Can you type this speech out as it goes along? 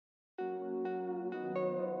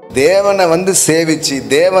தேவனை வந்து சேவிச்சு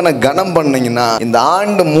தேவனை கனம் பண்ணீங்கன்னா இந்த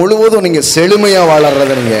ஆண்டு முழுவதும் நீங்க செழுமையா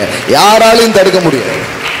வாழறத நீங்க யாராலையும் தடுக்க முடியாது.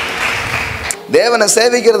 தேவனை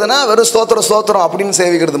சேவிக்கிறதுனா வெறும் ஸ்தோத்திரம் ஸ்தோத்திரம் அப்படின்னு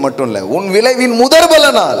சேவிக்கிறது மட்டும் இல்ல, உன் விளைவின்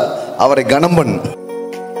முதற்பலனால் அவரை கனம் பண்ணு.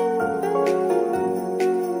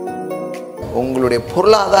 உங்களுடைய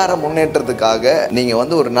பொருளாதார முன்னேற்றத்துக்காக நீங்க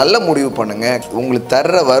வந்து ஒரு நல்ல முடிவு பண்ணுங்க. உங்களுக்கு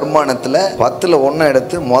தர்ற வருமானத்துல 10ல் 1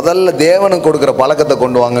 எடுத்து முதல்ல தேவனுக்கு கொடுக்கிற பழக்கத்தை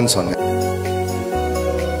கொண்டு வாங்கன்னு சொன்னேன்.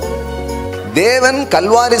 தேவன்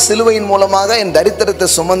கல்வாரி சிலுவையின் மூலமாக என் தரித்திரத்தை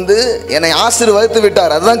சுமந்து என்னை ஆசீர்வதித்து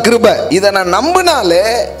விட்டார். அதுதான் கிருபை. இதை நான் நம்பினாலே,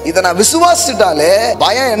 இதை நான் விசுவாசிட்டாலே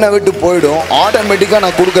பயம் என்னை விட்டு போயிடும். ஆட்டோமேட்டிக்கா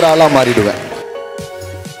நான் கொடுக்குற ஆளா மாறிடுவேன்.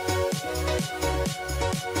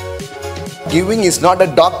 Giving is not a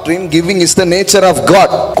doctrine, giving is the nature of God.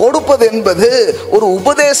 கொடுப்பது என்பது ஒரு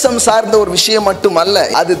உபதேசம் சார்ந்த ஒரு விஷயம் மட்டுமல்ல,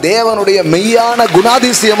 அது தேவனுடைய மெய்யான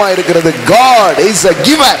குணாதிசயமா இருக்கிறது. God is a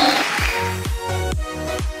giver.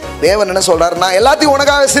 தேவன் என்ன சொல்றாரு, நான் எல்லாத்தையும்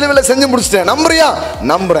உனக்காக சிலுவையில செஞ்சு முடிச்சிட்டேன், நம்புறியா?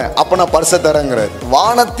 நம்புறேன், அப்ப நான் பர்ஸை தரேங்கிறார்.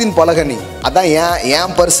 வானத்தின் பலகனி, அதான்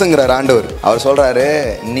ஏன் பர்ஸுங்கிறார் ஆண்டவர். அவர் சொல்றாரு,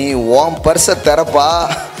 நீ உன் பர்ஸை திறப்பா,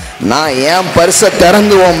 நான் என் பர்ஸை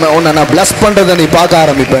திறந்து உன்னை நான் பிளஸ் பண்றதை நீ பார்க்க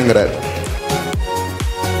ஆரம்பிப்பேங்கிறார்.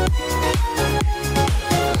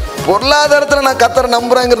 பொருளாதாரத்தில் நான் கர்த்தரை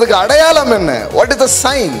நம்புறேங்கிறதுக்கு அடையாளம் என்ன? What is the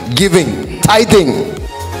sign? Giving, tithing.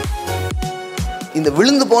 இந்த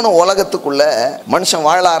விழுந்து போன உலகத்துக்குள்ள மனுஷன்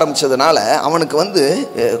வாழ ஆரம்பிச்சதுனால அவனுக்கு வந்து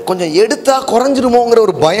கொஞ்சம் எடுத்தா குறைஞ்சிருமோங்கிற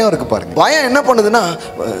ஒரு பயம் இருக்கு பாருங்க. பயம் என்ன பண்ணுதுன்னா,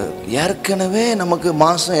 ஏற்கனவே நமக்கு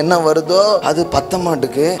மாசம் என்ன வருதோ அது பத்த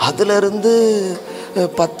மாட்டுக்கு, அதுல இருந்து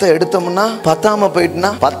 10 எடுத்தோம்னா பத்தாம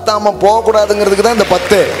போயிட்டுனா, பத்தாம போக கூடாதுங்கிறதுக்கு தான் இந்த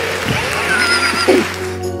 10.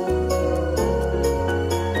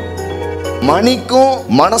 மணிக்கும்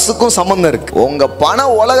மனசுக்கும் சம்பந்தம் இருக்கு. உங்க பண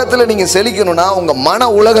உலகத்துல நீங்க செழிக்கணும்னா உங்க மன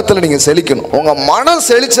உலகத்துல நீங்க செழிக்கணும். உங்க மனம்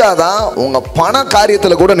செழிச்சாதான் உங்க பண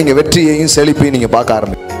காரியத்துல கூட நீங்க வெற்றியையும் செழிப்பையும் நீங்க பார்க்க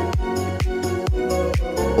ஆரம்பிக்கும்.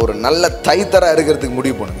 ஒரு நல்ல தைத்தரா இருக்கிறதுக்கு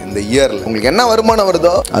முடிவு பண்ணுங்க. இந்த இயர்ல உங்களுக்கு என்ன வருமானம்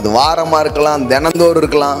வருதோ அது வாரமா இருக்கலாம், தினந்தோறும்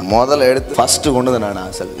இருக்கலாம், முதல்ல எடுத்து ஃபர்ஸ்ட் கொண்டு வந்து நான்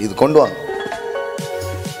அசல் இது கொண்டு வாங்க.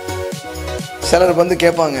 சிலர் வந்து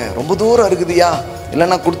கேட்பாங்க, ரொம்ப தூரம் இருக்குதுயா,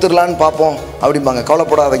 இல்லைன்னா கொடுத்துடலான்னு பார்ப்போம் அப்படிம்பாங்க.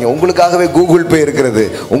 கவலைப்படாதீங்க, உங்களுக்காகவே கூகுள் பே இருக்கிறது,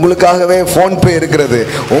 உங்களுக்காகவே ஃபோன்பே இருக்கிறது,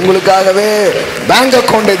 உங்களுக்காகவே பேங்க்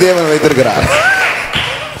அக்கௌண்டை தேவன் வைத்திருக்கிறார்.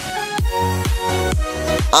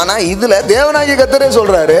 ஆனா இதுல தேவனாகிய கர்த்தரே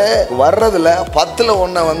சொல்றாரு, வர்றதுல 10ல்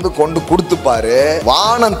 1 வந்து கொண்டு கொடுத்துப்பாரு,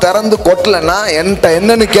 வானம் திறந்து கொட்டலன்னா என்கிட்ட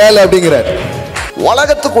என்னன்னு கேளு அப்படிங்கிறார்.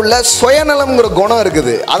 உலகத்துக்குள்ள சுயநலம்ங்கிற குணம்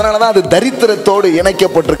இருக்குது. அதனாலதான் அது தரித்திரத்தோடு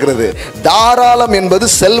இணைக்கப்பட்டிருக்கிறது. தாராளம் என்பது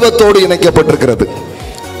செல்வத்தோடு இணைக்கப்பட்டிருக்கிறது.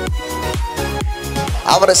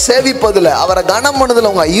 அவரை சேவிப்பதுல, அவரை கனம் பண்ணதுல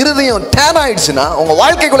உங்க இருதயம் டேன் ஆயிடுச்சுன்னா உங்க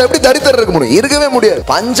வாழ்க்கைக்குள்ள எப்படி தரித்திரம் இருக்க முடியும்? இருக்கவே முடியாது.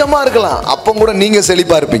 பஞ்சமா இருக்கலாம், அப்ப கூட நீங்க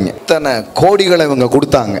செழிப்பா இருப்பீங்க. இத்தனை கோடிகளை இவங்க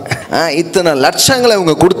கொடுத்தாங்க, இத்தனை லட்சங்களை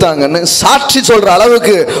இவங்க கொடுத்தாங்கன்னு சாட்சி சொல்ற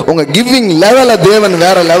அளவுக்கு உங்க கிவிங் லெவல தேவன்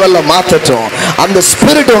வேற லெவல்ல மாற்றட்டும். அந்த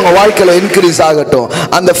ஸ்பிரிட் உங்க வாழ்க்கையில இன்க்ரீஸ் ஆகட்டும்.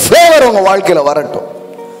 அந்த ஃபேவர் உங்க வாழ்க்கையில வரட்டும்.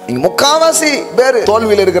 நீங்க முக்காவாசி பேர்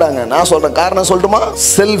தோல்வியில் இருக்கிறாங்க. நான் சொல்றேன் காரணம் சொல்லட்டுமா?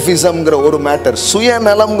 செல்ஃபிசம்ங்கிற ஒரு மேட்டர்,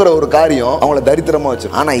 சுயநலம்ங்கிற ஒரு காரியம் அவங்கள தரித்திரமா வச்சு.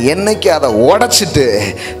 ஆனா என்னைக்கு அதை உடைச்சிட்டு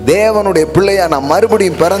தேவனுடைய பிள்ளையா நான்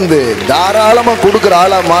மறுபடியும் பிறந்து தாராளமா கொடுக்கிற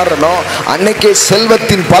ஆளா மாறணும், அன்னைக்கே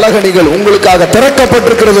செல்வத்தின் பலகணிகள் உங்களுக்காக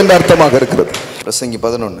திறக்கப்பட்டிருக்கிறது என்று அர்த்தமாக இருக்கிறது. பிரசங்கி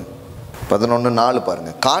 11:4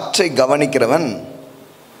 பாருங்க. காற்றை கவனிக்கிறவன்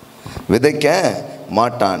விதைக்க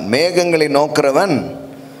மாட்டான், மேகங்களை நோக்கிறவன்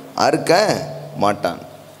அறுக்க மாட்டான்.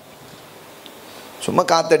 சும்மா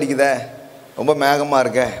காத்தடிக்குத, ரொம்ப மேகமாக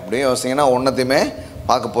இருக்க அப்படியே யோசிங்கன்னா ஒன்றத்தையுமே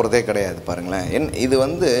பார்க்க போகிறதே கிடையாது. பாருங்களேன், இது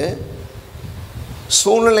வந்து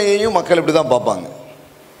சூழ்நிலையையும் மக்கள் இப்படி தான் பார்ப்பாங்க.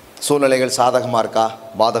 சூழ்நிலைகள் சாதகமாக இருக்கா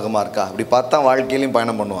பாதகமாக இருக்கா அப்படி பார்த்தா வாழ்க்கையிலையும்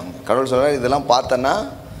பயணம் பண்ணுவாங்க. கடவுள் சொல்கிறார், இதெல்லாம் பார்த்தன்னா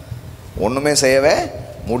ஒன்றுமே செய்யவே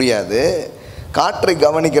முடியாது. காற்றை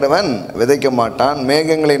கவனிக்கிறவன் விதைக்க மாட்டான்,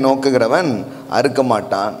 மேகங்களை நோக்குகிறவன் அறுக்க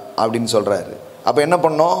மாட்டான் அப்படின்னு சொல்கிறாரு. அப்போ என்ன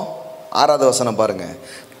பண்ணோம்? 6வது வசனம் பாருங்க.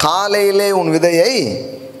 காலையிலே உன் விதையை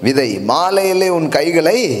விதை, மாலையிலே உன்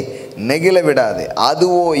கைகளை நெகிழ விடாது,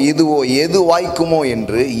 அதுவோ இதுவோ எது வாய்க்குமோ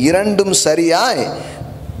என்று இரண்டும் சரியாய்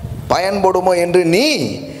பயன்படுமோ என்று நீ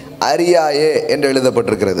அறியாயே என்று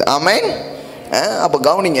எழுதப்பட்டிருக்கிறது. ஆமென். அப்போ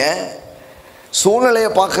கவனிங்க, சூழ்நிலையை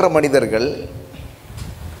பார்க்குற மனிதர்கள்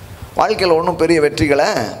வாழ்க்கையில் ஒன்றும் பெரிய வெற்றிகளை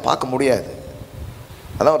பார்க்க முடியாது.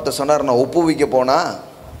 அதான் ஒருத்தர் சொன்னார், நான் உப்பு விற்க போனால்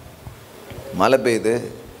மழை பெய்யுது,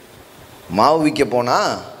 மாவு விற்க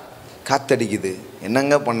போனால் காத்தடிக்குது,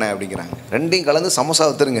 என்னங்க பண்ண அப்படிங்கிறாங்க. ரெண்டையும் கலந்து சமோசா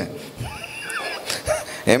விற்றுருங்க.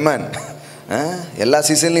 ஏமன், எல்லா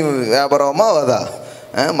சீசன்லையும் வியாபாரமா ஆகாதா?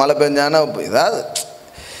 மழை பெஞ்சானா ஏதாவது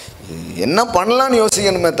என்ன பண்ணலான்னு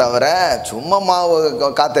யோசிக்கணுமே தவிர சும்மா மாவு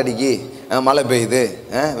காத்தடிக்கி மழை பெய்யுது,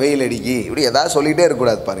 வெயில் அடிக்கி, இப்படி எதாவது சொல்லிகிட்டே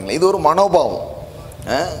இருக்கக்கூடாது பாருங்களேன். இது ஒரு மனோபாவம்.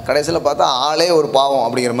 கடைசியில் பார்த்தா ஆளே ஒரு பாவம்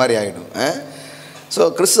அப்படிங்கிற மாதிரி ஆகிடும். ஸோ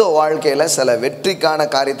கிறிஸ்தவ வாழ்க்கையில் சில வெற்றிக்கான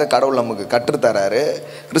காரியத்தை கடவுள் நமக்கு கற்றுத்தராரு.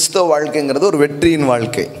 கிறிஸ்தவ வாழ்க்கைங்கிறது ஒரு வெற்றியின்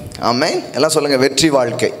வாழ்க்கை. ஆமென். எல்லாம் சொல்லுங்கள், வெற்றி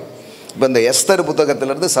வாழ்க்கை. இப்போ இந்த எஸ்தர்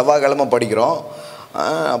புத்தகத்திலேருந்து செவ்வாய்க்கிழமை படிக்கிறோம்.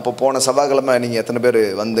 அப்போ போன செவ்வாய்க்கிழமை நீங்கள் எத்தனை பேர்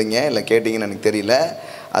வந்தீங்க இல்லை கேட்டிங்கன்னு எனக்கு தெரியல.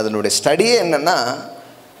 அதனுடைய ஸ்டடியே என்னென்னா,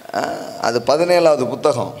 அது 17வது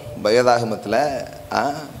புத்தகம் வேதாகமத்தில்.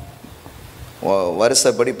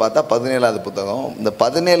 வருஷப்படி பார்த்தா 17வது புத்தகம். இந்த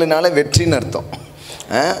 17 வெற்றின்னு அர்த்தம்.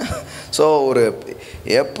 ஸோ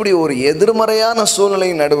எப்படி ஒரு எதிர்மறையான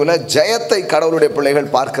சூழ்நிலையின் நடுவில் ஜெயத்தை கடவுளுடைய பிள்ளைகள்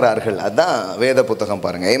பார்க்கிறார்கள், அதுதான் வேத புத்தகம்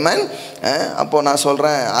பாருங்கள். ஆமென். அப்போது நான்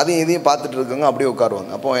சொல்கிறேன், அதையும் இதையும் பார்த்துட்டு இருக்கவங்க அப்படியே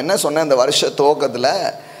உட்காருவாங்க. அப்போது என்ன சொன்னேன், இந்த வருஷ துவக்கத்தில்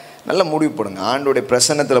நல்ல முடிவு பண்ணுங்க, ஆண்டோடைய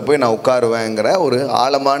பிரசன்னத்தில் போய் நான் உட்காருவேங்கிற ஒரு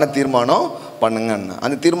ஆழமான தீர்மானம் பண்ணுங்கன்னு.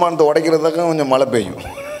 அந்த தீர்மானத்தை உடைக்கிறதுக்கு கொஞ்சம் மழை பெய்யும்,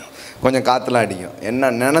 கொஞ்சம் காற்றுலாம் அடிக்கும்,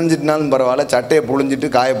 என்ன நினைஞ்சிட்டுனாலும் பரவாயில்ல, சட்டையை புழிஞ்சிட்டு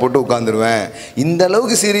காய போட்டு உட்காந்துருவேன். இந்த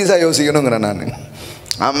அளவுக்கு சீரியஸாக யோசிக்கணுங்கிறேன் நான்.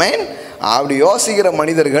 ஆமென். அப்படி யோசிக்கிற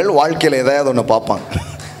மனிதர்கள் வாழ்க்கையில் எதாவது ஒன்று பார்ப்பாங்க.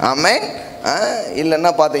 ஆமென்.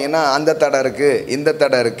 இல்லைன்னா பார்த்தீங்கன்னா அந்த தடை இருக்குது, இந்த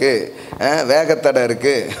தடை இருக்குது, வேகத்தடை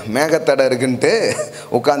இருக்குது, மேகத்தடை இருக்குன்ட்டு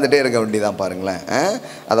உட்காந்துட்டே இருக்க வேண்டியதான் பாருங்களேன்.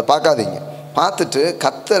 அதை பார்க்காதீங்க. பார்த்துட்டு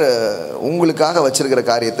கர்த்தர் உங்களுக்காக வச்சிருக்கிற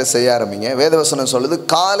காரியத்தை செய்ய ஆரம்பிங்க. வேதவசனம் சொல்லுது,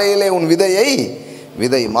 காலையிலே உன் விதையை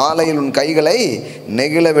விதை, மாலையில் உன் கைகளை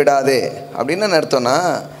நெகிழ விடாதே. அப்படின்னு என்ன அர்த்தம்னா,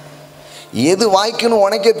 எது வாய்க்குன்னு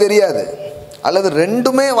உனக்கே தெரியாது, அல்லது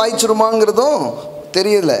ரெண்டுமே வாய்ச்சிருமாங்கிறதும்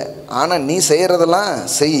தெரியல. ஆனால் நீ செய்கிறதெல்லாம்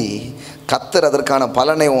செய், கர்த்தர் அதற்கான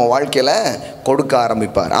பலனை உன் வாழ்க்கையில் கொடுக்க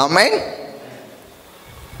ஆரம்பிப்பார். ஆமென்.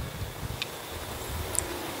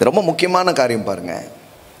 ரொம்ப முக்கியமான காரியம் பாருங்கள்.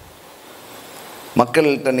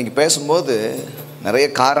 மக்கள்கிட்ட இன்றைக்கி பேசும்போது நிறைய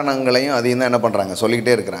காரணங்களையும் அதையும் தான் என்ன பண்ணுறாங்க,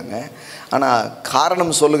 சொல்லிக்கிட்டே இருக்கிறாங்க. ஆனால்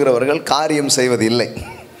காரணம் சொல்லுகிறவர்கள் காரியம் செய்வது இல்லை.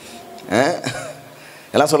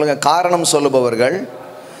 எல்லாம் சொல்லுங்கள், காரணம் சொல்லுபவர்கள்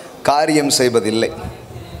காரியம் செய்வதில்லை.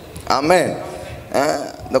 ஆமென்.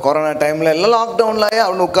 இந்த கொரோனா டைமில் எல்லாம் லாக்டவுன்லேயே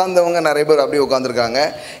அவனு உட்கார்ந்தவங்க நிறைய பேர் அப்படியே உட்காந்துருக்காங்க.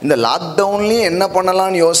 இந்த லாக்டவுன்லேயும் என்ன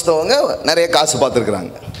பண்ணலான்னு யோசித்தவங்க நிறைய காசு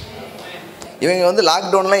பார்த்துருக்குறாங்க. இவங்க வந்து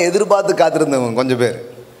லாக்டவுன்லாம் எதிர்பார்த்து காத்திருந்தவங்க கொஞ்சம் பேர்.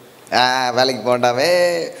 வேலைக்கு போண்டாவே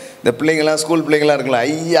இந்த பிள்ளைங்களாம், ஸ்கூல் பிள்ளைங்களாம் இருக்குல்ல,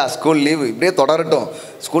 ஐயா ஸ்கூல் லீவு இப்படியே தொடரட்டும்,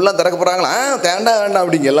 ஸ்கூல்லாம் திறக்க போகிறாங்களா, வேண்டாம்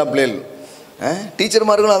அப்படிங்க எல்லா பிள்ளைகளும்.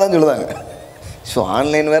 டீச்சர்மார்களும் அதான் சொல்லுதாங்க. ஸோ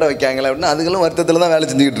ஆன்லைன் வேறு வைக்காங்களே அப்படின்னா அதுகளும் வருத்தத்தில் தான் வேலை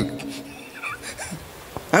செஞ்சுக்கிட்டு இருக்கு.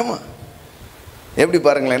 ஆமாம், எப்படி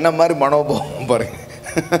பாருங்களேன், என்ன மாதிரி மனோபாவம் பாருங்கள்.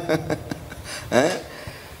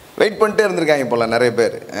 வெயிட் பண்ணிட்டே இருந்திருக்காங்க போல நிறைய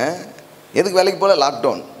பேர். எதுக்கு வேலைக்கு போகல,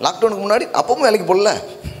 லாக்டவுனுக்கு முன்னாடி அப்பவும் வேலைக்கு போகல,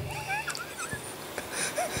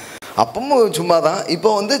 அப்பவும் சும்மா தான். இப்போ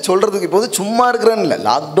வந்து சொல்கிறதுக்கு இப்போ வந்து சும்மா இருக்கிறேன்னு இல்லை,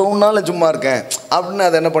 லாக்டவுனால் சும்மா இருக்கேன் அப்படின்னு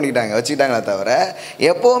அதை என்ன பண்ணிக்கிட்டாங்க, வச்சுக்கிட்டாங்களே தவிர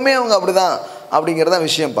எப்போவுமே அவங்க அப்படி தான் அப்படிங்கிறதான்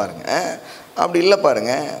விஷயம் பாருங்கள். அப்படி இல்லை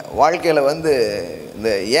பாருங்கள். வாழ்க்கையில் வந்து இந்த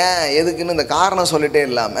ஏன் எதுக்குன்னு இந்த காரணம் சொல்லிகிட்டே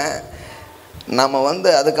இல்லாமல் நம்ம வந்து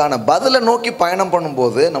அதுக்கான பதிலை நோக்கி பயணம்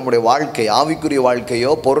பண்ணும்போது நம்முடைய வாழ்க்கை, ஆவிக்குரிய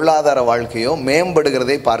வாழ்க்கையோ பொருளாதார வாழ்க்கையோ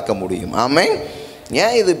மேம்படுகிறதை பார்க்க முடியும். ஆமென்.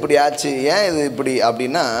 ஏன் இது இப்படி ஆச்சு, ஏன் இது இப்படி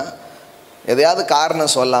அப்படின்னா, எதையாவது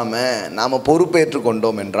காரணம் சொல்லாமல் நாம் பொறுப்பேற்று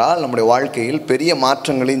கொண்டோம் என்றால் நம்முடைய வாழ்க்கையில் பெரிய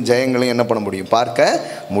மாற்றங்களையும் ஜெயங்களையும் என்ன பண்ண முடியும், பார்க்க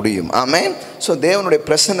முடியும். ஆமென். ஸோ தேவனுடைய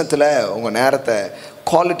பிரசன்னத்தில் உங்கள் நேரத்தை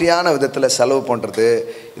குவாலிட்டியான விதத்தில் செலவு பண்ணுறது,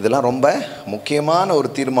 இதெல்லாம் ரொம்ப முக்கியமான ஒரு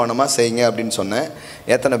தீர்மானமாக செய்யுங்க அப்படின்னு சொன்னேன்.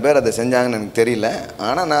 எத்தனை பேர் அதை செஞ்சாங்கன்னு எனக்கு தெரியல.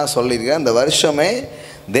 ஆனால் நான் சொல்லியிருக்கேன், இந்த வருஷமே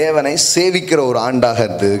தேவனை சேவிக்கிற ஒரு ஆண்டாக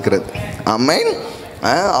இருக்கிறது. ஆமென்.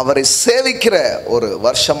 அவரை சேவிக்கிற ஒரு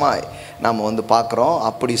வருஷமாய் நாம் வந்து பார்க்குறோம்.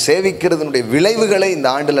 அப்படி சேவிக்கிறதுனுடைய விளைவுகளை இந்த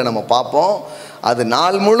ஆண்டில் நம்ம பார்ப்போம். அது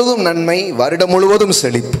நாள் முழுவதும் நன்மை, வருடம் முழுவதும்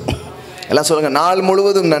செழிப்பு. எல்லாம் சொல்லுங்கள், நாள்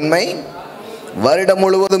முழுவதும் நன்மை, வருடம்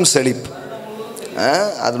முழுவதும் செழிப்பு.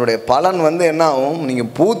 அதனுடைய பலன் வந்து என்ன ஆகும்,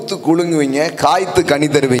 நீங்கள் பூத்து குலுங்குவீங்க, காய்த்து கனி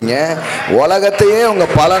தருவீங்க, உலகத்தையே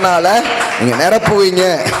உங்கள் பலனால் நீங்கள் நிரப்புவீங்க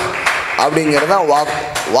அப்படிங்கிறதான்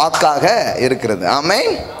வாக்காக இருக்கிறது.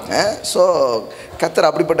 ஆமென். ஸோ கர்த்தர்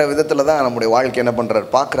அப்படிப்பட்ட விதத்தில் தான் நம்முடைய வாழ்க்கை என்ன பண்ணுறாரு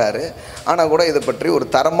பார்க்குறாரு. ஆனால் கூட இதை பற்றி ஒரு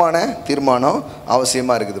தரமான தீர்மானம்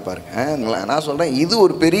அவசியமாக இருக்குது பாருங்கள். நான் சொல்கிறேன், இது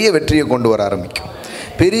ஒரு பெரிய வெற்றியை கொண்டு வர ஆரம்பிக்கும்,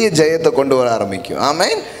 பெரிய ஜெயத்தை கொண்டு வர ஆரம்பிக்கும்.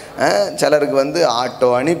 ஆமென். சிலருக்கு வந்து ஆட்டோ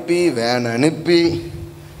அனுப்பி, வேன் அனுப்பி,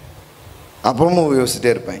 அப்புறமும்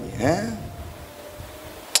யோசிச்சுட்டே இருப்பாங்க.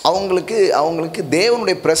 அவங்களுக்கு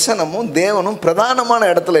தேவனுடைய பிரசனமும் தேவனும் பிரதானமான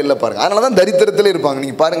இடத்துல இல்லை பாருங்கள். அதனால தான் தரித்திரத்தில் இருப்பாங்க.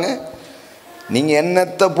 நீங்கள் பாருங்கள், நீங்கள்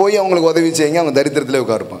என்னத்தை போய் அவங்களுக்கு உதவி செய்யுங்க, அவங்க தரித்திரத்திலே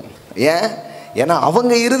உட்காருப்பாங்க. ஏன்னா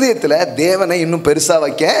அவங்க இருதயத்தில் தேவனை இன்னும் பெருசாக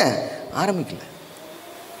வைக்க ஆரம்பிக்கல.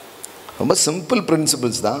 ரொம்ப சிம்பிள்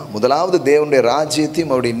பிரின்சிபிள்ஸ் தான். முதலாவது தேவனுடைய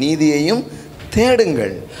ராஜ்யத்தையும் அவருடைய நீதியையும்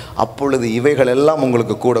தேடுங்கள், அப்பொழுது இவைகள் எல்லாம்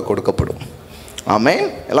உங்களுக்கு கூட கொடுக்கப்படும். ஆமென்.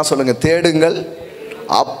 எல்லாம் சொல்லுங்க, தேடுங்கள்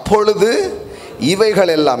அப்பொழுது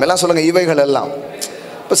இவைகள் எல்லாம். எல்லாம் சொல்லுங்க, இவைகள் எல்லாம்.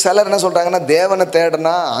 இப்போ சிலர் என்ன சொல்கிறாங்கன்னா, தேவனை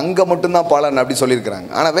தேடுனா அங்கே மட்டும்தான் பலன் அப்படி சொல்லியிருக்கிறாங்க.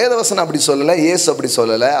 ஆனால் வேதவசனம் அப்படி சொல்லலை, இயேசு அப்படி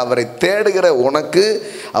சொல்லலை. அவரை தேடுகிற உனக்கு,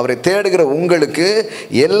 அவரை தேடுகிற உங்களுக்கு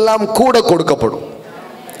எல்லாம் கூட கொடுக்கப்படும்.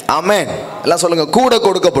 ஆமென். எல்லாம் சொல்லுங்கள், கூட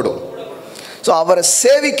கொடுக்கப்படும். ஸோ அவரை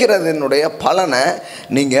சேவிக்கிறதனுடைய பலனை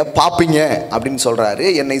நீங்கள் பார்ப்பீங்க அப்படின்னு சொல்கிறாரு.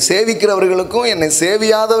 என்னை சேவிக்கிறவர்களுக்கும் என்னை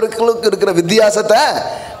சேவியாதவர்களுக்கும் இருக்கிற வித்தியாசத்தை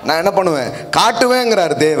நான் என்ன பண்ணுவேன்,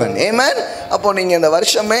 காட்டுவேங்கிறார் தேவன். ஆமென். அப்போ நீங்கள் இந்த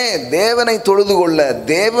வருஷமே தேவனை தொழுது கொள்ள,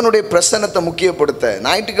 தேவனுடைய பிரசன்னத்தை முக்கியப்படுத்த,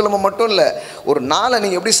 ஞாயிற்றுக்கிழமை மட்டும் இல்லை, ஒரு நாளை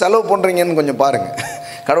நீங்கள் எப்படி செலவு பண்ணுறீங்கன்னு கொஞ்சம் பாருங்கள்.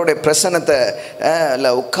 கடவுளுடைய பிரசன்னத்தை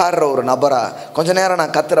இல்லை உட்கார்ற ஒரு நபரா, கொஞ்ச நேரம்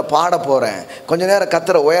நான் கத்தரை பாட போகிறேன், கொஞ்ச நேரம்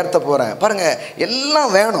கத்தரை உயர்த்த போகிறேன். பாருங்கள்,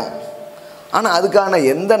 எல்லாம் வேணும். ஆனால் அதுக்கான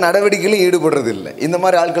எந்த நடவடிக்கையிலும் ஈடுபடுறது இல்லை. இந்த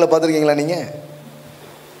மாதிரி ஆட்களை பார்த்துருக்கீங்களா நீங்கள்?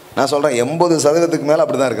 நான் சொல்கிறேன், 80% மேலே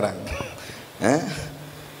அப்படி தான் இருக்கிறாங்க.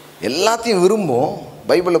 எல்லாத்தையும் விரும்பும்.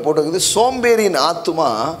 பைபிளில் போட்டிருக்குது, சோம்பேறியின் ஆத்துமா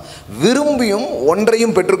விரும்பியும்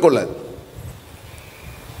ஒன்றையும் பெற்றுக்கொள்ளாது.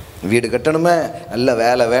 வீடு கட்டணுமே, நல்ல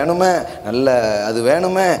வேலை வேணுமே, நல்ல அது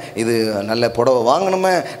வேணுமே, இது நல்ல புடவை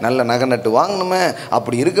வாங்கணுமே, நல்ல நகை நட்டு வாங்கணுமே,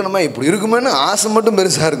 அப்படி இருக்கணுமே, இப்படி இருக்குமேன்னு ஆசை மட்டும்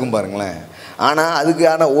பெருசாக இருக்கும் பாருங்களேன். ஆனால்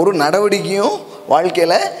அதுக்கான ஒரு நடவடிக்கையும்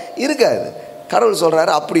வாழ்க்கையில் இருக்காது. கடவுள்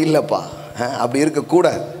சொல்கிறாரு, அப்படி இல்லைப்பா, அப்படி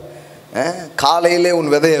இருக்கக்கூடாது. காலையிலே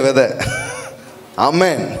உன் விதைய விதை,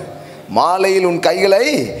 ஆமென், மாலையில் உன் கைகளை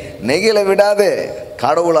நெகிழ விடாதே.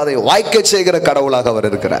 கடவுள் அதை வாய்க்க செய்கிற கடவுளாக அவர்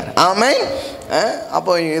இருக்கிறார். ஆமென்.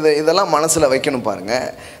 அப்போ இதெல்லாம் மனசில் வைக்கணும்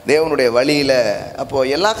பாருங்கள், தேவனுடைய வழியில்.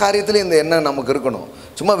 அப்போது எல்லா காரியத்திலையும் இந்த எண்ணம் நமக்கு இருக்கணும்.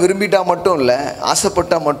 சும்மா விரும்பிட்டால் மட்டும் இல்லை,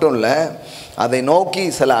 ஆசைப்பட்டால் மட்டும் இல்லை, அதை நோக்கி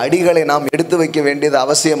சில அடிகளை நாம் எடுத்து வைக்க வேண்டியது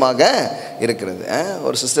அவசியமாக இருக்கிறது.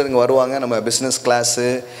 ஒரு சிஸ்டருங்க வருவாங்க, நம்ம பிஸ்னஸ் கிளாஸு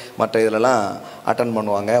மற்ற இதிலலாம் அட்டன்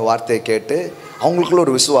பண்ணுவாங்க. வார்த்தையை கேட்டு அவங்களுக்குள்ள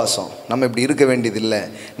ஒரு விசுவாசம், நம்ம இப்படி இருக்க வேண்டியதில்லை,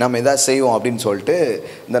 நம்ம எதாவது செய்வோம் அப்படின்னு சொல்லிட்டு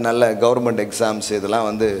இந்த நல்ல கவர்மெண்ட் எக்ஸாம்ஸ் இதெல்லாம்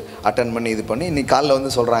வந்து அட்டன் பண்ணி இது பண்ணி இன்றைக்கி காலைல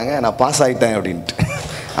வந்து சொல்கிறாங்க, நான் பாஸ் ஆகிட்டேன் அப்படின்ட்டு.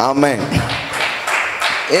 ஆமென்.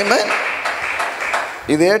 ஆமென்.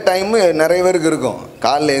 இதே டைமு நிறைய பேருக்கு இருக்கும்.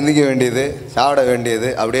 காலைல எந்திரிக்க வேண்டியது, சாப்பிட வேண்டியது,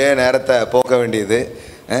 அப்படியே நேரத்தை போக்க வேண்டியது.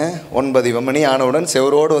 9 மணி ஆனவுடன்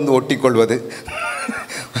செவரோடு வந்து ஒட்டி கொள்வது.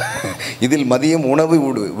 இதில் மதியம் உணவு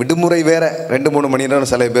விடுமுறை வேற 2-3 மணி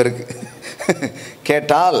நேரம் சில பேருக்கு.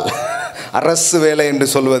 கேட்டால் அரசு வேலை என்று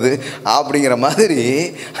சொல்வது அப்படிங்கிற மாதிரி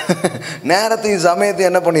நேரத்தையும் சமயத்தையும்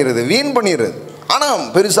என்ன பண்ணிடுறது, வீண் பண்ணிடுறது. ஆனால்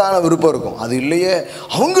பெருசான விருப்பம் இருக்கும். அது இல்லையே,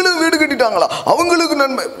 அவங்களும் வீடு கட்டிட்டாங்களா, அவங்களுக்கு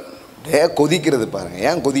நன்மை, கொதிக்கிறது பாருங்கள்.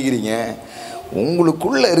 ஏன் கொதிக்கிறீங்க?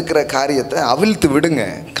 உங்களுக்குள்ளே இருக்கிற காரியத்தை அவிழ்த்து விடுங்க.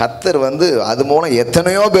 கர்த்தர் வந்து அது மூலம்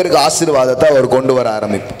எத்தனையோ பேருக்கு ஆசீர்வாதத்தை அவர் கொண்டு வர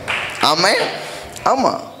ஆரம்பிப்பார். ஆமாம்.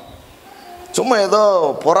 ஆமாம். சும்மா ஏதோ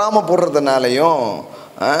பொறாமை போடுறதுனாலையும்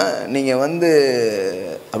நீங்கள் வந்து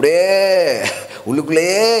அப்படியே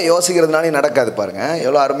உள்ளுக்குள்ளேயே யோசிக்கிறதுனாலையும் நடக்காது பாருங்கள்.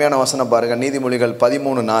 எவ்வளோ அருமையான வசனம் பாருங்கள். நீதிமொழிகள்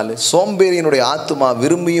 13:4, சோம்பேறியினுடைய ஆத்துமா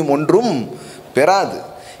விரும்பியும் ஒன்றும் பெறாது.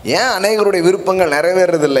 ஏன் அநேகருடைய விருப்பங்கள்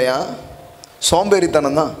நிறைவேறது இல்லையா?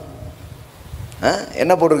 சோம்பேறித்தனம் தான்.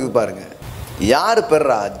 என்ன போட்டிருக்கு பாருங்க, யார்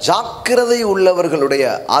பெறா? ஜாக்கிரதை உள்ளவர்களுடைய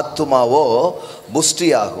ஆத்துமாவோ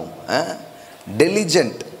புஷ்டியாகும்.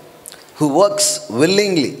 Diligent who works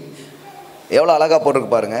willingly. எவ்வளோ அழகாக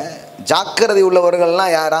போட்டிருக்கு பாருங்க. ஜாக்கிரதை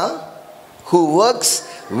உள்ளவர்கள்லாம் யாரா? Who works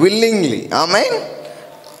willingly. ஆமென்.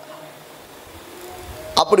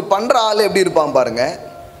 அப்படி பண்ணுற ஆள் எப்படி இருப்பான் பாருங்க.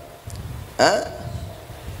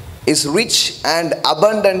 Is rich and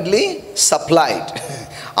abundantly supplied.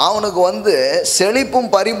 அவனுக்கு வந்து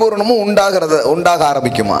செழிப்பும் பரிபூர்ணமும் உண்டாக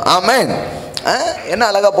ஆரம்பிக்குமா? ஆமென். என்ன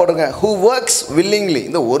அழகாக போட்டுருங்க, ஹூ ஒர்க்ஸ் வில்லிங்லி.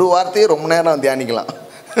 இந்த ஒரு வார்த்தையை ரொம்ப நேரம் தியானிக்கலாம்.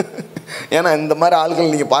 ஏன்னா இந்த மாதிரி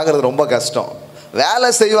ஆட்கள் நீங்கள் பார்க்குறது ரொம்ப கஷ்டம். வேலை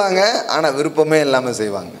செய்வாங்க ஆனால் விருப்பமே இல்லாமல்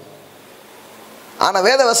செய்வாங்க. ஆனால்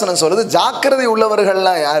வேதவசனம் சொல்லுது, ஜாக்கிரதை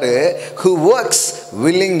உள்ளவர்கள்லாம் யாரு? Who works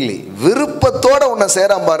willingly. விருப்பத்தோடு உன்னை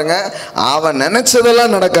சேராம பாருங்க, அவன்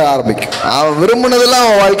நினைச்சதெல்லாம் நடக்க ஆரம்பிக்கும். அவன் விரும்பினதெல்லாம்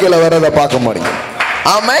அவன் வாழ்க்கையில் வரதை பார்க்க முடியும்.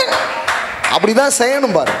 ஆமென். அப்படி தான்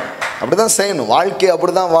செய்யணும் பாருங்க, அப்படி தான் செய்யணும். வாழ்க்கையை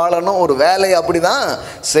அப்படி தான் வாழணும், ஒரு வேலையை அப்படி தான்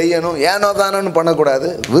செய்யணும். ஏனோ தானோன்னு பண்ணக்கூடாது,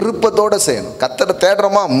 விருப்பத்தோடு செய்யணும். கர்த்தரை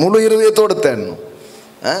தேடுறோமா, முழு இருதயத்தோடு தேடணும்.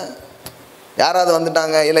 யாராவது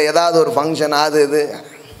வந்துட்டாங்க, இல்லை ஏதாவது ஒரு ஃபங்க்ஷன், அது இது,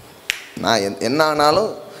 நான் என்ன ஆனாலும்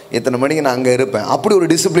எத்தனை மணிக்கு நான் அங்கே இருப்பேன், அப்படி ஒரு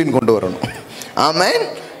டிசிப்ளின் கொண்டு வரணும். ஆமென்.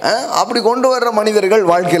 அப்படி கொண்டு வர்ற மனிதர்கள்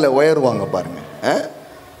வாழ்க்கையில் உயருவாங்க பாருங்கள்.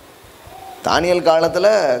 தானியல்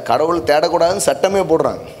காலத்தில் கடவுள் தேடக்கூடாதுன்னு சட்டமே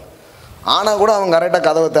போடுறாங்க. ஆனால் கூட அவன் கரெக்டாக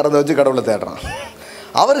கதவை திறந்து வச்சு கடவுளை தேடுறான்.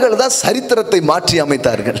 அவர்கள் தான் சரித்திரத்தை மாற்றி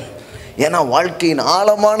அமைத்தார்கள். ஏன்னா வாழ்க்கையின்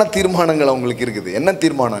ஆழமான தீர்மானங்கள் அவங்களுக்கு இருக்குது. என்ன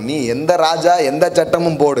தீர்மானம்? நீ எந்த ராஜா எந்த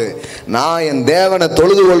சட்டமும் போடு, நான் என் தேவனை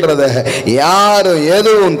தொழுது கொள்றத யாரும்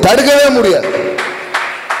எதுவும் தடுக்கவே முடியாது.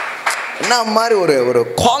 என்ன மாதிரி ஒரு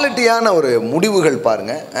குவாலிட்டியான ஒரு முடிவுகள்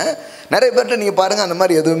பாருங்க. நிறைய பேர்கிட்ட நீங்கள் பாருங்கள், அந்த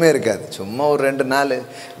மாதிரி எதுவுமே இருக்காது. சும்மா ஒரு 2 நாள்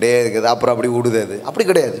டே இருக்குது, அப்புறம் அப்படி விடுது. அது அப்படி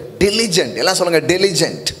கிடையாது. டெலிஜென்ட். எல்லாம் சொல்லுங்கள்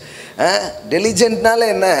டெலிஜென்ட். டெலிஜென்ட்னால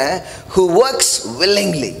என்ன? Who works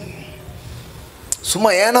willingly. சும்மா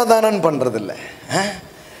ஏனோ தானோன்னு பண்ணுறதில்ல.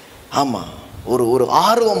 ஆமாம், ஒரு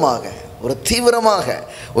ஆர்வமாக ஒரு தீவிரமாக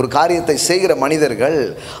ஒரு காரியத்தை செய்கிற மனிதர்கள்,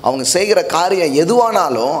 அவங்க செய்கிற காரியம்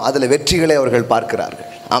எதுவானாலும் அதில் வெற்றிகளை அவர்கள் பார்க்கிறார்கள்.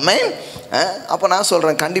 ஆமென். அப்போ நான்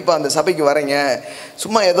சொல்கிறேன், கண்டிப்பாக அந்த சபைக்கு வரீங்க,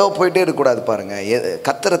 சும்மா ஏதோ போயிட்டே இருக்கக்கூடாது. பாருங்கள்,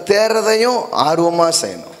 கர்த்தரை தேடுறதையும் ஆர்வமாக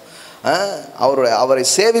செய்யணும். அவரை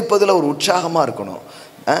சேவிப்பதில் ஒரு உற்சாகமாக இருக்கணும்.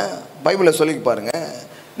 பைபிளை சொல்லி பாருங்கள்.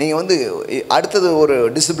 நீங்கள் அடுத்தது ஒரு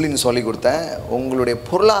டிசிப்ளின் சொல்லி கொடுத்தேன். உங்களுடைய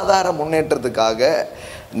பொருளாதார முன்னேற்றத்துக்காக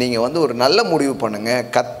நீங்கள் ஒரு நல்ல முடிவு பண்ணுங்கள்.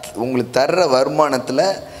 உங்களுக்கு தர்ற வருமானத்தில்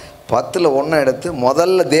 10ல் 1 எடுத்து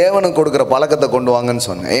முதல்ல தேவனுக்கு கொடுக்குற பழக்கத்தை கொண்டு வாங்கன்னு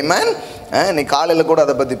சொன்னேன். ஆமென். நீ காலையில் கூட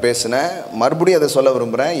அதை பற்றி பேசினேன், மறுபடியும் அதை சொல்ல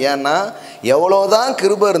விரும்புகிறேன். ஏன்னா எவ்வளோதான்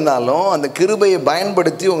கிருபை இருந்தாலும் அந்த கிருபையை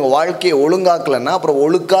பயன்படுத்தி உங்கள் வாழ்க்கையை ஒழுங்காக்கலைன்னா அப்புறம்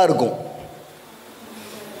ஒழுக்காக இருக்கும்.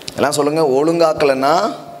 எல்லாம் சொல்லுங்கள், ஒழுங்காக்கலைன்னா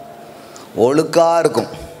ஒழுக்காக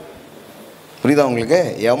இருக்கும். புரியுதா உங்களுக்கு?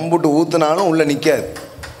 எம்புட்டு ஊற்றுனாலும் உள்ளே நிற்காது.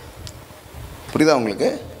 புரியுதா உங்களுக்கு?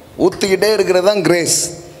 ஊற்றிக்கிட்டே இருக்கிறது தான் கிரேஸ்.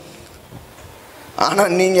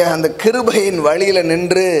 ஆனால் நீங்கள் அந்த கிருபையின் வழியில்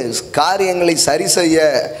நின்று காரியங்களை சரி செய்ய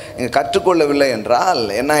நீங்கள் கற்றுக்கொள்ளவில்லை என்றால்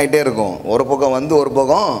என்ன ஆகிட்டே இருக்கும்? ஒரு பக்கம் ஒரு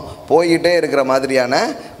பக்கம் போய்கிட்டே இருக்கிற மாதிரியான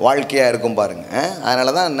வாழ்க்கையாக இருக்கும் பாருங்கள்.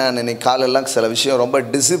 அதனால தான் நான் இன்னைக்கு காலெல்லாம் சில விஷயம் ரொம்ப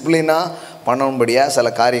டிசிப்ளினாக பண்ணணும்படியாக சில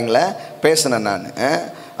காரியங்களை பேசினேன் நான்.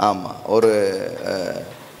 ஆமாம்,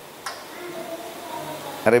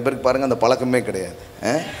 நிறைய பேருக்கு பாருங்கள் அந்த பழக்கமே கிடையாது.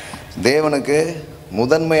 தேவனுக்கு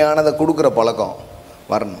முதன்மையானதை கொடுக்குற பழக்கம்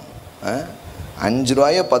வரணும். 5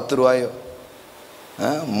 ரூபாயோ 10 ரூபாயோ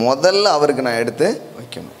முதல்ல அவருக்கு நான் எடுத்து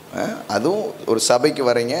வைக்கணும். அதுவும் ஒரு சபைக்கு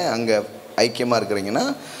வரீங்க, அங்கே ஐக்கியமாக இருக்கிறீங்கன்னா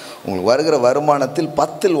உங்களுக்கு வருகிற வருமானத்தில்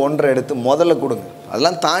 10ல் 1 எடுத்து முதல்ல கொடுங்க.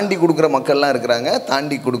 அதெல்லாம் தாண்டி கொடுக்குற மக்கள்லாம் இருக்கிறாங்க.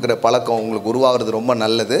 தாண்டி கொடுக்குற பழக்கம் உங்களுக்கு உருவாகிறது ரொம்ப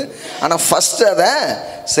நல்லது. ஆனால் ஃபஸ்ட்டு அதை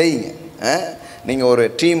செய்யுங்க. நீங்கள் ஒரு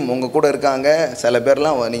டீம் உங்கள் கூட இருக்காங்க, சில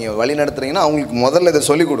பேர்லாம் நீங்கள் வழி நடத்துகிறீங்கன்னா அவங்களுக்கு முதல்ல இதை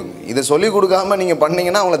சொல்லிக் கொடுங்க. இதை சொல்லிக் கொடுக்காமல் நீங்கள்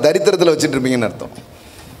பண்ணிங்கன்னா அவங்கள தரித்திரத்தில் வச்சுட்ருப்பீங்கன்னு அர்த்தம்.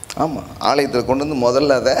 ஆமாம், ஆலயத்தில் கொண்டு வந்து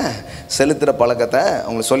முதல்ல அதை செலுத்துகிற பழக்கத்தை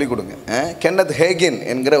அவங்களுக்கு சொல்லிக் கொடுங்க. கென்னத் ஹேகின்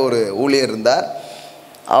என்கிற ஒரு ஊழியர் இருந்தார்.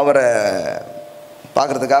 அவரை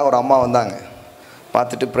பார்க்குறதுக்காக ஒரு அம்மா வந்தாங்க.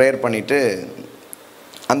 பார்த்துட்டு ப்ரேயர் பண்ணிவிட்டு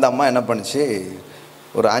அந்த அம்மா என்ன பண்ணிச்சு,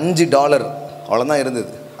 ஒரு $5 அவ்வளோதான்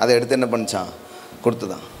இருந்தது. அதை எடுத்து என்ன பண்ணிச்சான்,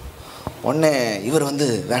 கொடுத்துதான். உடனே இவர்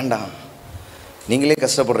வேண்டாம், நீங்களே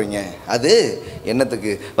கஷ்டப்படுறீங்க, அது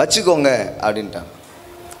என்னத்துக்கு, வச்சுக்கோங்க அப்படின்ட்டாங்க.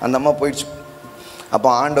 அந்த அம்மா போயிடுச்சு. அப்போ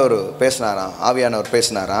ஆண்டவர் பேசினாராம், ஆவியானவர்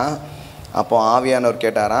பேசினாராம். அப்போ ஆவியானவர்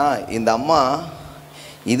கேட்டாராம், இந்த அம்மா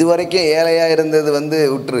இதுவரைக்கும் ஏழையாக இருந்தது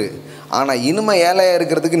விட்டுரு, ஆனால் இனிமே ஏழையாக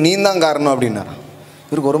இருக்கிறதுக்கு நீ தான் காரணம் அப்படின்னாராம்.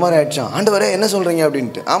 இவருக்கு ஒரு மாதிரி ஆயிடுச்சான். ஆண்டவரே என்ன சொல்கிறீங்க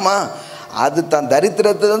அப்படின்ட்டு. ஆமாம், அது தான்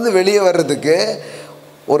தரித்திரத்துலேருந்து வெளியே வர்றதுக்கு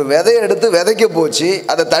ஒரு விதையை எடுத்து விதைக்க போச்சு,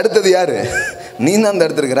 அதை தடுத்தது யார்? நீ தான்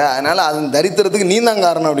தடுத்துருக்கிற. அதனால் அது தரித்திரத்துக்கு நீ தான்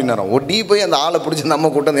காரணம் அப்படின்னாராம். ஒட்டி போய் அந்த ஆளை பிடிச்சி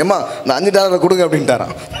நம்ம கூட்டம், ஏம்மா இந்த $5 கொடுங்க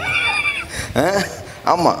அப்படின்ட்டாராம்.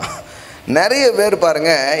 ஆமாம், நிறைய பேர்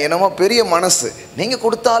பாருங்கள் என்னமோ பெரிய மனசு, நீங்கள்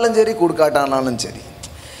கொடுத்தாலும் சரி கொடுக்காட்டானாலும் சரி.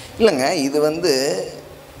 இல்லைங்க, இது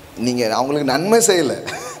நீங்கள் அவங்களுக்கு நன்மை செய்யலை,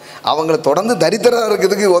 அவங்கள தொடர்ந்து தரித்திரம்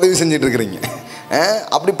இருக்கிறதுக்கு உதவி செஞ்சிட்ருக்கிறீங்க.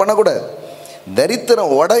 அப்படி பண்ணக்கூடாது.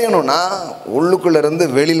 தரித்திரம் உடையணும்னா உள்ளுக்குள்ளேருந்து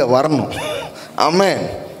வெளியில் வரணும். ஆமென்.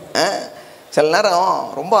 சில நேரம்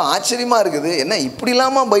ரொம்ப ஆச்சரியமாக இருக்குது, என்ன இப்படி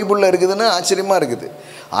இல்லாமல் பைபிளில் இருக்குதுன்னு ஆச்சரியமாக இருக்குது.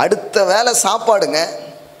 அடுத்த வேளை சாப்பாடுங்க,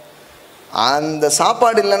 அந்த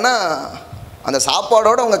சாப்பாடு இல்லைன்னா அந்த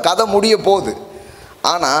சாப்பாடோடு அவங்க கதை முடிய போகுது.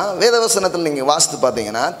 ஆனால் வேதவசனத்தில் நீங்கள் வாசித்து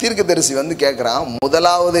பார்த்தீங்கன்னா தீர்க்கதரிசி கேட்குறான்,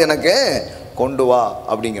 முதலாவது எனக்கு கொண்டு வா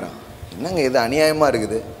அப்படிங்கிறான். என்னங்க இது அநியாயமாக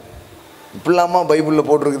இருக்குது, இப்படிலாமா பைபிளில்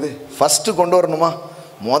போட்டிருக்குது? ஃபஸ்ட்டு கொண்டு வரணுமா,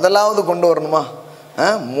 முதலாவது கொண்டு வரணுமா,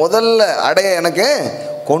 முதல்ல அடைய எனக்கு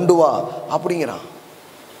கொண்டு வா அப்படிங்கிறான்.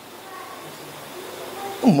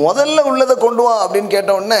 முதல்ல உள்ளதை கொண்டு வா அப்படின்னு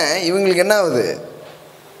கேட்ட உடனே இவங்களுக்கு என்ன ஆகுது?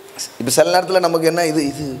 இப்போ சில நேரத்தில் நமக்கு என்ன, இது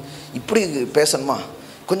இப்படி பேசணுமா,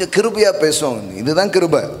 கொஞ்சம் கிருபையாக பேசுவாங்க. இதுதான்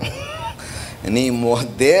கிருபை. நீ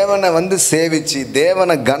தேவனை சேவிச்சு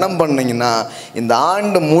தேவனை கனம் பண்ணிங்கன்னா இந்த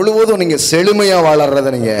ஆண்டு முழுவதும் நீங்கள் செழுமையாக வளர்றதை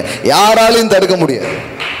நீங்கள் யாராலையும் தடுக்க முடியாது.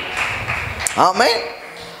 ஆமென்.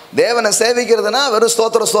 தேவனை சேவிக்கிறதுனா வெறும்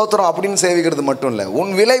ஸ்தோத்திரம் ஸ்தோத்திரம் அப்படின்னு சேவிக்கிறது மட்டும் இல்லை,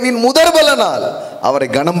 உன் விளைவின் முதற்பலனால் அவரை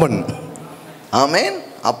கனம் பண்ணு. ஆமென்.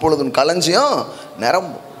 அப்பொழுது களஞ்சியம்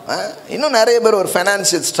நிரம்பும். இன்னும் நிறைய பேர் ஒரு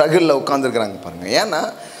ஃபைனான்ஷியல் ஸ்ட்ரகிளில் உட்காந்துருக்குறாங்க பாருங்கள். ஏன்னா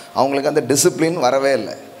அவங்களுக்கு அந்த டிசிப்ளின் வரவே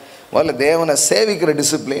இல்லை. முதல்ல தேவனை சேவிக்கிற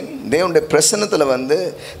டிசிப்ளின், தேவனுடைய பிரசன்னத்தில் வந்து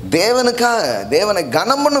தேவனுக்காக தேவனை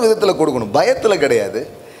கனம் பண்ணும் விதத்தில் கொடுக்கணும், பயத்தில் கிடையாது.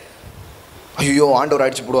 ஐயோ ஆண்டவர்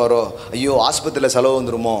அடிச்சு போடுவாரோ, ஐயோ ஆஸ்பத்திரியில் செலவு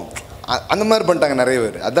வந்துடுமோ, அந்த மாதிரி பண்ணிட்டாங்க நிறைய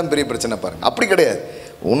பேர். அதுதான் பெரிய பிரச்சனை பாருங்கள். அப்படி கிடையாது.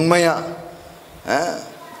 உண்மையாக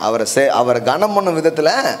அவரை கனம் பண்ணும்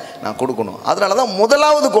விதத்தில் நான் கொடுக்கணும். அதனால தான்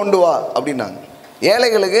முதலாவது கொண்டு வா அப்படின்னாங்க.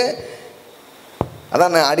 ஏழைகளுக்கு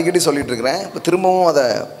அதான் நான் அடிக்கடி சொல்லிட்டு இருக்கிறேன். இப்போ திரும்பவும் அதை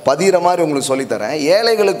பதிகிற மாதிரி உங்களுக்கு சொல்லித்தரேன்.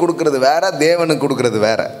 ஏழைகளுக்கு கொடுக்கறது வேற, தேவனுக்கு கொடுக்கறது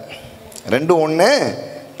வேற. ரெண்டும் ஒன்று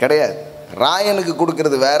கிடையாது. ராயனுக்கு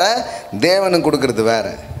கொடுக்கறது வேற, தேவனுக்கு கொடுக்கறது வேற.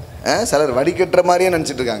 சிலர் வடிகட்டுற மாதிரியே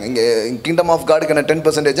நினச்சிட்டு இருக்காங்க. இங்கே கிங்டம் ஆஃப் காடுக்கு என்ன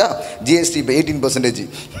 10%, ஜிஎஸ்டி இப்போ 18%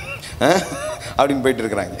 அப்படின்னு போயிட்டு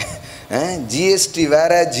இருக்கிறாங்க. ஜிஎஸ்டி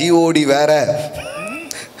வேற, ஜிஓடி வேற.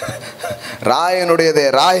 ராயனுடையதை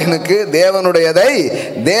ராயனுக்கு, தேவனுடையதை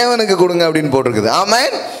தேவனுக்கு கொடுங்க அப்படின்னு போட்டிருக்குது.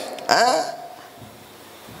 ஆமென்.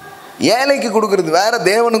 ஏழைக்கு கொடுக்கறது வேற,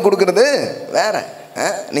 தேவனுக்கு கொடுக்கறது வேற.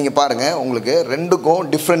 நீங்கள் பாருங்கள், உங்களுக்கு ரெண்டுக்கும்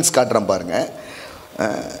டிஃப்ரென்ஸ் காட்டுறேன் பாருங்கள்.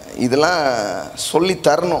 இதெல்லாம் சொல்லி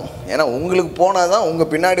தரணும். ஏன்னா உங்களுக்கு போனால் தான்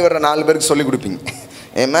உங்கள் பின்னாடி வர்ற 4 பேருக்கு சொல்லி கொடுப்பீங்க.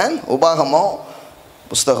 ஆமென். உபாகமம்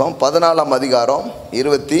புஸ்தகம் 14ஆம் அதிகாரம்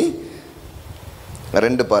 22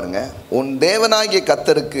 பாருங்கள். உன் தேவனாகிய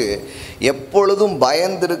கர்த்தருக்கு எப்பொழுதும்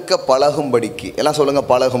பயந்திருக்க பழகும்படிக்கு, எல்லாம் சொல்லுங்கள்,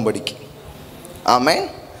 பழகும்படிக்கு. ஆமென்.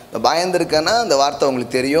 பயந்திருக்கன்னா அந்த வார்த்தை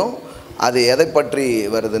உங்களுக்கு தெரியும். அது எதை பற்றி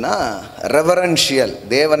வருதுன்னா ரெவரன்ஷியல்,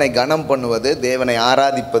 தேவனை கனம் பண்ணுவது, தேவனை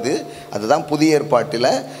ஆராதிப்பது. அதுதான் புதிய ஏற்பாட்டில்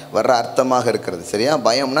வர்ற அர்த்தமாக இருக்கிறது. சரியா?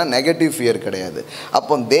 பயம்னா நெகட்டிவ் ஃபியர் கிடையாது.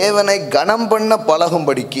 அப்போ தேவனை கனம் பண்ண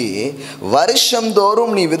பழகும்படிக்கு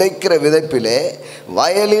வருஷந்தோறும் நீ விதைக்கிற விதைப்பிலே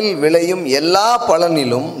வயலில் விளையும் எல்லா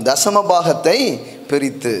பலனிலும் தசமபாகத்தை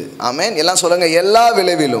பிரித்து. ஆமென். எல்லாம் சொல்லுங்கள், எல்லா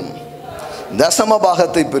விளைவிலும்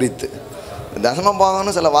தசமபாகத்தை பிரித்து.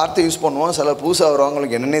 தசமபாகம்னு சில வார்த்தை யூஸ் பண்ணுவோம். சில புதுசாக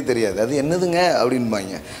வருவாங்களுக்கு என்னன்னே தெரியாது. அது என்னதுங்க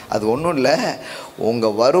அப்படின்பாங்க. அது ஒன்றும் இல்லை,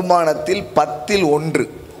 உங்கள் வருமானத்தில் 10ல் 1.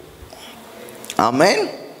 ஆமென்.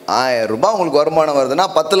 1000 ரூபாய் உங்களுக்கு வருமானம் வருதுன்னா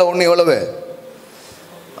 10ல் 1 எவ்வளவு?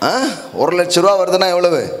 1 லட்ச ரூபா வருதுன்னா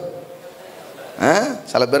எவ்வளவு?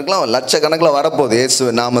 சில பேருக்குலாம் லட்சக்கணக்கில் வரப்போகுது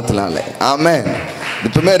இயேசு நாமத்தினால. ஆமென்.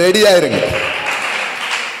 இப்பவுமே ரெடி ஆயிருங்க,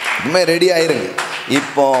 இப்பவுமே ரெடி ஆயிருங்க.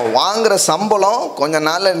 இப்போ வாங்குகிற சம்பளம் கொஞ்ச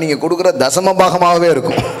நாளில் நீங்கள் கொடுக்குற தசமபாகமாகவே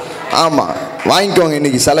இருக்கும். ஆமாம், வாங்கிக்கோங்க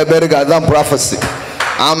இன்றைக்கி. சில பேருக்கு அதுதான் ப்ராஃபஸி.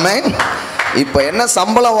 ஆமென். இப்போ என்ன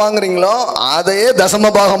சம்பளம் வாங்குறீங்களோ அதையே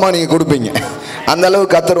தசமபாகமாக நீங்கள் கொடுப்பீங்க. அந்த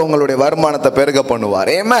அளவுக்கு கர்த்தர் உங்களுடைய வருமானத்தை பெருக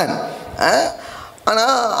பண்ணுவார். ஆமென்.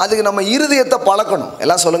 ஆனால் அதுக்கு நம்ம இருதயத்தை பழக்கணும்.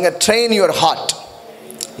 எல்லாம் சொல்லுங்கள், ட்ரெயின் யுவர் ஹார்ட்.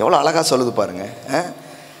 எவ்வளோ அழகாக சொல்லுது பாருங்கள்.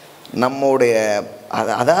 நம்முடைய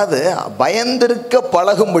அதாவது பயந்திருக்க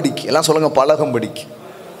பழகும்படிக்கு, எல்லாம் சொல்லுங்கள், பழகும்படிக்கு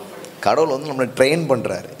கடவுள் வந்து நம்மளை ட்ரெயின்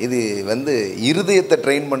பண்ணுறாரு. இது வந்து இருதயத்தை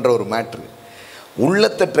ட்ரெயின் பண்ணுற ஒரு மேட்ரு,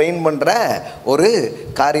 உள்ளத்தை ட்ரெயின் பண்ணுற ஒரு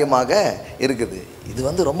காரியமாக இருக்குது. இது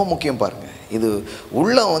வந்து ரொம்ப முக்கியம் பாருங்கள். இது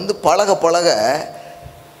உள்ளம் வந்து பழக பழக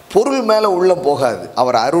பொருள் மேலே உள்ள போகாது,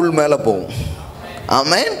 அவர் அருள் மேலே போகும்.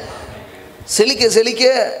 ஆமென். செழிக்க செழிக்க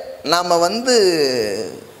நாம் வந்து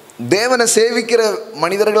தேவனை சேவிக்கிற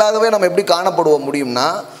மனிதர்களாகவே நம்ம எப்படி காணப்படுவ முடியும்னா,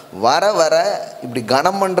 வர வர இப்படி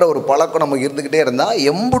கனம் பண்ணுற ஒரு பழக்கம் நமக்கு இருந்துக்கிட்டே இருந்தால்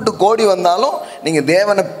எம்புட்டு கோடி வந்தாலும் நீங்கள்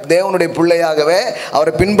தேவனுடைய பிள்ளையாகவே,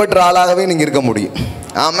 அவரை பின்பற்ற ஆளாகவே நீங்கள் இருக்க முடியும்.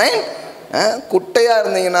 ஆமென். குட்டையாக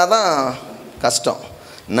இருந்தீங்கன்னா தான் கஷ்டம்,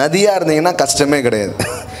 நதியாக இருந்தீங்கன்னா கஷ்டமே கிடையாது.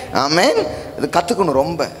 ஆமென். இது கற்றுக்கணும்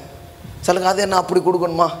ரொம்ப. சிலருக்கு அது என்ன அப்படி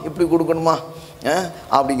கொடுக்கணுமா, இப்படி கொடுக்கணுமா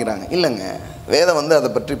அப்படிங்கிறாங்க. இல்லைங்க, வேதம் வந்து அதை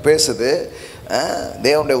பற்றி பேசுது.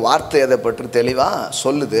 தேவனுடைய வார்த்தை அதை பற்றி தெளிவாக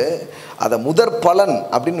சொல்லுது. அதை முதற் பலன்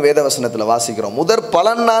அப்படின்னு வேதவசனத்தில் வாசிக்கிறோம். முதற்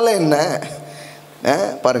பலன்னால என்ன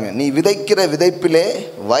பாருங்கள், நீ விதைக்கிற விதைப்பிலே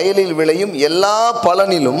வயலில் விளையும் எல்லா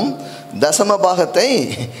பலனிலும் தசமபாகத்தை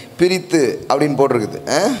பிரித்து அப்படின்னு போட்டிருக்குது.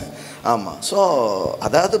 ஆமாம். ஸோ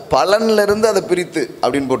அதாவது பலன்லேருந்து அதை பிரித்து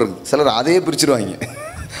அப்படின்னு போட்டிருக்குது. சிலர் அதையே பிரிச்சுருவாங்க.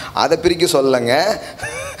 அதை பிரிக்க சொல்லலைங்க,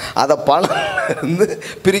 அதை பலன்லேருந்து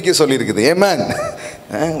பிரிக்க சொல்லியிருக்குது. ஏமேன்.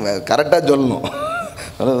 கரெக்டாக சொல்லணும்.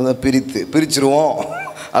 பிரிச்சுருவோம்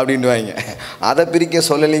அப்படின்வாங்க. அதை பிரிக்க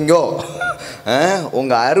சொல்லலிங்கோ.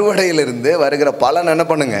 உங்கள் அறுவடையிலிருந்து வருகிற பலன் என்ன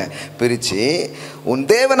பண்ணுங்க, பிரித்து உன்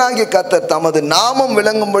தேவனாகிய கர்த்தர் தமது நாமம்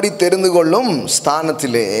விளங்கும்படி தெரிந்து கொள்ளும்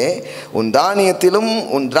ஸ்தானத்திலே உன் தானியத்திலும்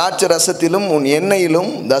உன் திராட்சை ரசத்திலும் உன்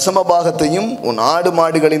எண்ணெயிலும் தசமபாகத்தையும் உன் ஆடு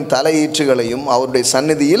மாடுகளின் தலையீற்றுகளையும் அவருடைய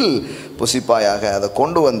சந்நிதியில் புசிப்பாயாக. அதை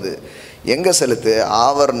கொண்டு வந்து எங்கே செலுத்து,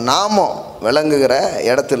 அவர் நாமம் விளங்குகிற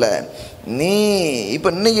இடத்துல. நீ இப்போ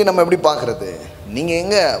இன்றைக்கி நம்ம எப்படி பார்க்குறது, நீங்கள்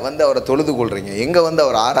எங்கே வந்து அவரை தொழுது கொள்கிறீங்க, எங்கே வந்து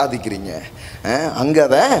அவரை ஆராதிக்கிறீங்க, அங்கே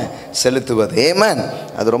அதை செலுத்துவது. ஆமென்.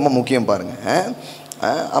 அது ரொம்ப முக்கியம் பாருங்கள்.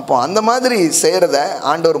 அப்போ அந்த மாதிரி செய்கிறத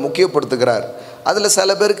ஆண்டவர் முக்கியப்படுத்துகிறார். அதில்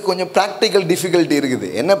சில பேருக்கு கொஞ்சம் ப்ராக்டிக்கல் டிஃபிகல்ட்டி இருக்குது.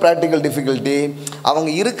 என்ன ப்ராக்டிக்கல் டிஃபிகல்ட்டி? அவங்க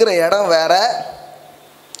இருக்கிற இடம் வேற,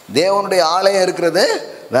 தேவனுடைய ஆலயம் இருக்கிறது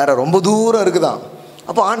வேற, ரொம்ப தூரம் இருக்குதான்.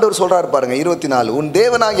 அப்போ ஆண்டவர் சொல்கிறாரு பாருங்க 24, உன்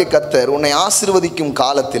தேவனாகிய கர்த்தர் உன்னை ஆசீர்வதிக்கும்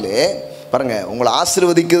காலத்திலே, பாருங்க உங்களை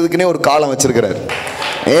ஆசீர்வதிக்கிறதுக்குனே ஒரு காலம் வச்சிருக்கிறார்.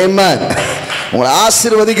 ஆமென். உங்களை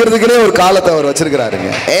ஆசீர்வதிக்கிறதுக்குனே ஒரு காலத்தை அவர்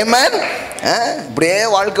வச்சிருக்கிறாருங்க. ஆமென். இப்படியே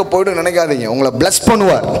வாழ்க்கை போய்ட்டு நினைக்காதீங்க. உங்களை பிளஸ்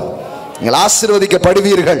பண்ணுவார், நீங்கள்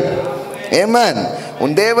ஆசீர்வதிக்கப்படுவீர்கள். ஆமென்.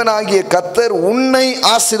 உன் தேவனாகிய கர்த்தர் உன்னை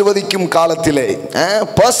ஆசீர்வதிக்கும் காலத்திலே,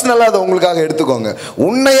 பர்சனலாக அதை உங்களுக்காக எடுத்துக்கோங்க.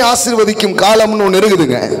 உன்னை ஆசீர்வதிக்கும் காலம்னு ஒன்று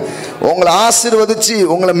இருக்குதுங்க. உங்களை ஆசீர்வதிச்சு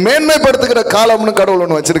உங்களை மேன்மைப்படுத்துகிற காலம்னு கடவுள்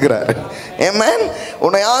ஒன்று வச்சிருக்கிறார். ஆமென்.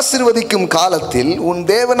 உன்னை ஆசீர்வதிக்கும் காலத்தில் உன்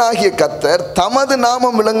தேவனாகிய கர்த்தர் தமது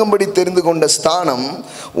நாமம் விளங்கும்படி தெரிந்து கொண்ட ஸ்தானம்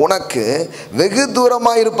உனக்கு வெகு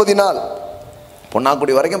தூரமாக இருப்பதினால்,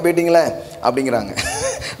 பொன்னாக்குடி வரைக்கும் போயிட்டீங்களே அப்படிங்கிறாங்க,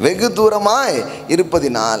 வெகு தூரமாய்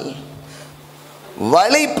இருப்பதினால்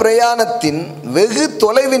வழி பிரயாணத்தின் வெகு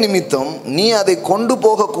தொலைவு நிமித்தம் நீ அதை கொண்டு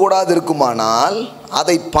போகக்கூடாது இருக்குமானால்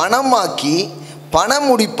அதை பணமாக்கி பண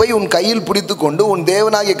முடிப்பை உன் கையில் பிடித்து கொண்டு உன்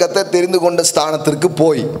தேவனாகிய கர்த்தர் தெரிந்து கொண்ட ஸ்தானத்திற்கு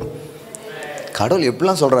போய். கடவுள்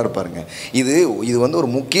எப்படிலாம் சொல்கிறாரு பாருங்க. இது ஒரு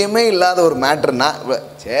முக்கியமே இல்லாத ஒரு மேட்டர்னா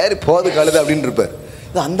சரி போது கழுது அப்படின்னு இருப்பார்.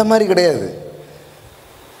 இது அந்த மாதிரி கிடையாது.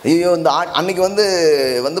 ஐயோ இந்த அன்னைக்கு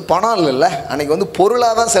வந்து பணம் இல்லைல்ல, அன்னைக்கு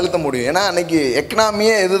பொருளாக தான் செலுத்த முடியும். ஏன்னா அன்னைக்கு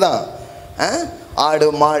எக்கனாமியே இதுதான், ஆடு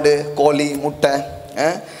மாடு கோழி முட்டை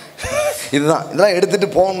இதுதான். இதெல்லாம் எடுத்துகிட்டு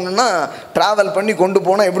போகணுன்னா ட்ராவல் பண்ணி கொண்டு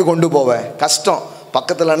போனால் எப்படி கொண்டு போவேன்? கஷ்டம்.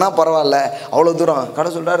 பக்கத்துலன்னா பரவாயில்ல, அவ்வளோ தூரம்.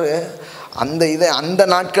 கடை சொல்கிறாரு அந்த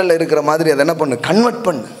நாட்களில் இருக்கிற மாதிரி அதை என்ன பண்ணு, கன்வெர்ட்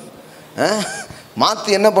பண்ணு,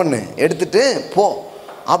 மாற்றி என்ன பண்ணு, எடுத்துகிட்டு போ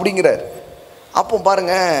அப்படிங்கிறார். அப்போ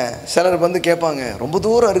பாருங்கள், சிலர் கேட்பாங்க ரொம்ப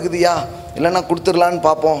தூரம் இருக்குதுயா, இல்லைன்னா கொடுத்துடலான்னு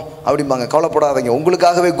பார்ப்போம் அப்படிம்பாங்க. கவலைப்படாதீங்க,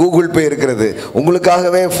 உங்களுக்காகவே கூகுள் பே இருக்கிறது,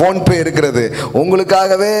 உங்களுக்காகவே ஃபோன்பே இருக்கிறது,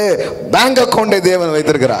 உங்களுக்காகவே பேங்க் அக்கௌண்ட்டை தேவன்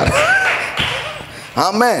வைத்திருக்கிறார்.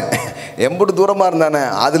 ஆமென். எம்புட்டு தூரமாக இருந்தானே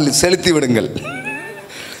அதில் செலுத்தி விடுங்கள்.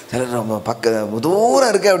 சிலர் ரொம்ப தூரம்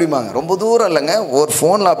இருக்கு அப்படிம்பாங்க. ரொம்ப தூரம் இல்லைங்க, ஒரு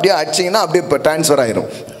ஃபோனில் அப்படியே அடிச்சிங்கன்னா அப்படியே இப்போ ட்ரான்ஸ்ஃபர் ஆயிரும்.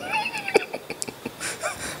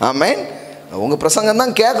 ஆமென். உங்கள் பிரசங்கம்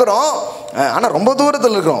தான் கேட்குறோம், ஆனால் ரொம்ப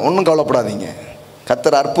தூரத்தில் இருக்கிறோம். ஒன்றும் கவலைப்படாதீங்க.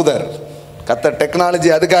 கர்த்தர் அற்புதர், கர்த்தர் டெக்னாலஜி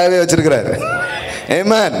அதுக்காகவே வச்சிருக்கிறாரு.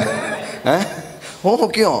 ஆமென். ரொம்ப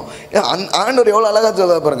முக்கியம். ஆண்டவர் எவ்வளோ அழகாக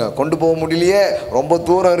சொல்ல பாருங்க. கொண்டு போக முடியலையே, ரொம்ப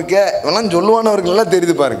தூரம் இருக்கே, இதெல்லாம் சொல்லுவானவர்களெல்லாம்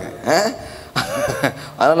தெரியுது பாருங்க.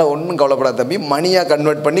 அதனால் ஒன்றும் கவலைப்படாத தம்பி, மணியாக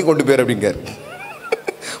கன்வெர்ட் பண்ணி கொண்டு போயிரு அப்படிங்கிறார்.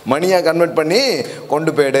 மணியாக கன்வெர்ட் பண்ணி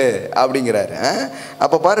கொண்டு போயிடு அப்படிங்கிறாரு.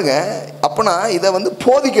 அப்போ பாருங்க, அப்போனா இதை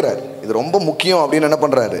போதிக்கிறார். இது ரொம்ப முக்கியம் அப்படின்னு என்ன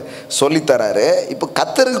பண்ணுறாரு, சொல்லித்தராரு. இப்போ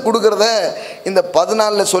கர்த்தருக்கு கொடுக்குறத இந்த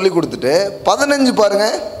 14 சொல்லி கொடுத்துட்டு 15 பாருங்க,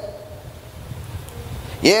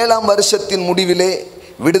 7ஆம் வருஷத்தின் முடிவிலே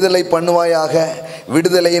விடுதலை பண்ணுவாயாக.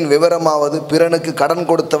 விடுதலையின் விவரமாவது, பிறனுக்கு கடன்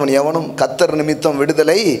கொடுத்தவன் எவனும் கர்த்தர் நிமித்தம்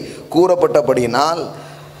விடுதலை கூறப்பட்டபடியினால்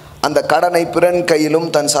அந்த கடனை பிறன் கையிலும்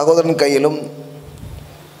தன் சகோதரன் கையிலும்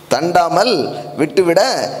தண்டாமல் விட்டுவிட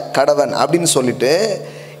கடவன் அப்படின்னு சொல்லிட்டு,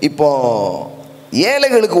 இப்போ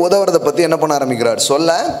ஏழைகளுக்கு உதவுறதை பற்றி என்ன பண்ண ஆரம்பிக்கிறார், சொல்ல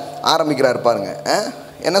ஆரம்பிக்கிறார் பாருங்க.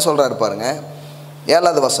 என்ன சொல்கிறார் பாருங்க,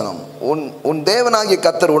 7வது வசனம். உன் தேவனாகிய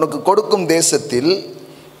கர்த்தர் உனக்கு கொடுக்கும் தேசத்தில்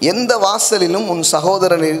எந்த வாசலிலும் உன்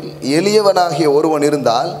சகோதரனில் எளியவனாகிய ஒருவன்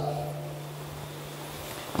இருந்தால்,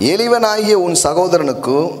 எளியவனாகிய உன்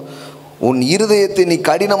சகோதரனுக்கு உன் இருதயத்தை நீ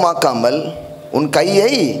கடினமாக்காமல் உன்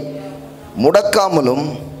கையை முடக்காமலும்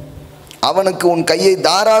அவனுக்கு உன் கையை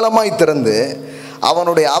தாராளமாய் திறந்து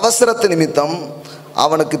அவனுடைய அவசரத்து நிமித்தம்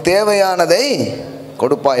அவனுக்கு தேவையானதை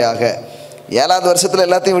கொடுப்பாயாக. 7வது வருஷத்தில்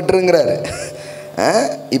எல்லாத்தையும் விட்டுருங்கிறாரு.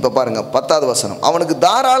 இப்போ பாருங்க 10வது வசனம். அவனுக்கு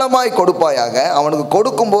தாராளமாய் கொடுப்பாயாக, அவனுக்கு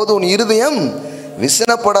கொடுக்கும்போது உன் இருதயம்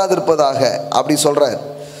விசனப்படாதிருப்பதாக அப்படி சொல்றார்.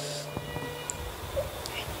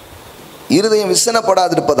 இருதயம்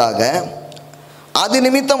விசனப்படாதிருப்பதாக. அது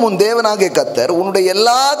நிமித்தம் உன் தேவனாகிய கர்த்தர் உன்னுடைய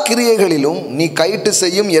எல்லா கிரியைகளிலும் நீ கைட்டு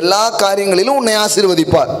செய்யும் எல்லா காரியங்களிலும் உன்னை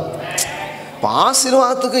ஆசீர்வதிப்பார்.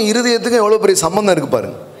 ஆசீர்வாதத்துக்கும் இருதயத்துக்கும் எவ்வளோ பெரிய சம்பந்தம் இருக்கு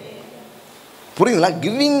பாருங்க. புரியுங்களா?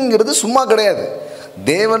 கிவிங்கிறது சும்மா கிடையாது.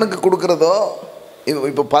 தேவனுக்கு கொடுக்குறதோ,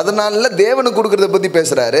 இப்போ 14 தேவனுக்கு கொடுக்குறத பற்றி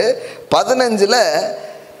பேசுகிறாரு, 15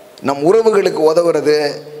 நம் உறவுகளுக்கு உதவுறது,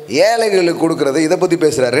 ஏழைகளுக்கு கொடுக்குறது, இதை பற்றி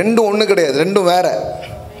பேசுகிறார். ரெண்டும் ஒன்று கிடையாது, ரெண்டும் வேற.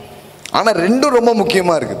 ஆனால் ரெண்டும் ரொம்ப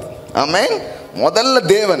முக்கியமாக இருக்குது. ஆமென். முதல்ல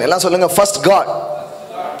தேவன், எல்லாம் சொல்லுங்க, ஃபர்ஸ்ட் காட்.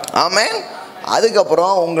 ஆமென்.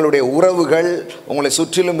 அதுக்கப்புறம் உங்களுடைய உறவுகள், உங்களை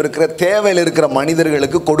சுற்றிலும் இருக்கிற தேவையில் இருக்கிற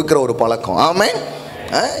மனிதர்களுக்கு கொடுக்குற ஒரு பழக்கம். ஆமென்.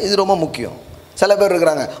 இது ரொம்ப முக்கியம். சில பேர்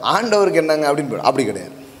இருக்கிறாங்க, ஆண்டவருக்கு என்னங்க அப்படின்னு. அப்படி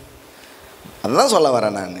கிடையாது. அதுதான் சொல்ல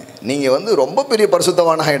வரேன் நான். நீங்கள் ரொம்ப பெரிய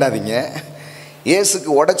பரிசுத்தவான ஆகிடாதீங்க. இயேசுக்கு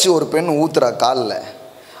உடச்சி ஒரு பெண் ஊத்துறா காலில்.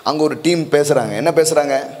 அங்கே ஒரு டீம் பேசுகிறாங்க. என்ன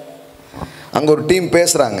பேசுகிறாங்க? அங்கே ஒரு டீம்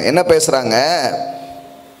பேசுகிறாங்க. என்ன பேசுகிறாங்க?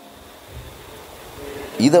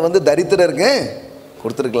 இதை வந்து தரித்திரருக்கு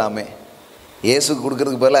கொடுத்துருக்கலாமே. இயேசுக்கு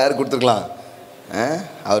கொடுக்கறதுக்கு பதிலாக யாருக்கு கொடுத்துருக்கலாம்?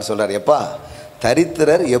 அவர் சொல்கிறார், எப்பா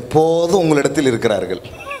தரித்திரர் எப்போதும் உங்களிடத்தில் இருக்கிறார்கள்.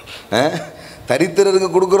 தரித்திரருக்கு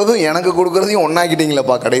கொடுக்குறதும் எனக்கு கொடுக்குறதையும்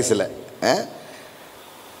ஒன்றாக்கிட்டீங்களப்பா கடைசியில்.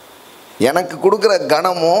 எனக்கு கொடுக்குற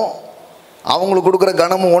கணமும் அவங்களுக்கு கொடுக்குற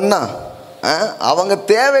கணமும் ஒன்றா? அவங்க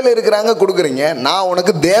தேவையில் இருக்கிறாங்க கொடுக்குறீங்க, நான்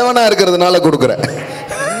உனக்கு தேவனாக இருக்கிறதுனால கொடுக்குறேன்.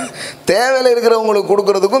 தேவையில் இருக்கிறவங்களுக்கு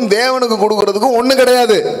கொடுக்குறதுக்கும் தேவனுக்கு கொடுக்குறதுக்கும் ஒன்று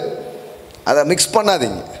கிடையாது. அதை மிக்ஸ்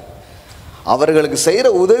பண்ணாதீங்க. அவர்களுக்கு செய்கிற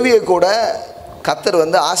உதவியை கூட கர்த்தர்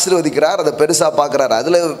வந்து ஆசீர்வதிக்கிறார், அதை பெருசாக பார்க்குறாரு.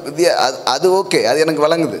 அதில் அது ஓகே, அது எனக்கு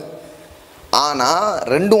வழங்குது. ஆனால்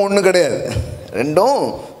ரெண்டும் ஒன்று கிடையாது, ரெண்டும்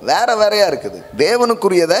வேறு வேறையாக இருக்குது.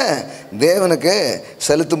 தேவனுக்குரியதை தேவனுக்கு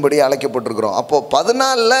செலுத்தும்படி அழைக்கப்பட்டிருக்கிறோம். அப்போது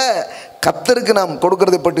 14 கர்த்தருக்கு நாம்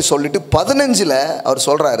கொடுக்கறதை பற்றி சொல்லிட்டு 15 அவர்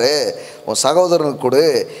சொல்கிறாரு, உன் சகோதரனுக்கு கொடு,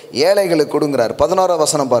 ஏழைகளுக்கு கொடுங்கிறார். 11ஆம்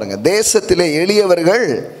வசனம் பாருங்கள். தேசத்திலே எளியவர்கள்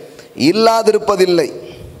இல்லாதிருப்பதில்லை.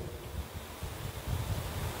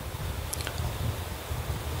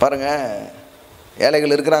 பாருங்கள்,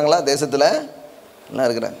 ஏழைகள் இருக்கிறாங்களா தேசத்தில்? எல்லாம்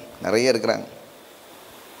இருக்கிறாங்க, நிறைய இருக்கிறாங்க.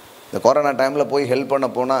 இந்த கொரோனா டைமில் போய் ஹெல்ப் பண்ண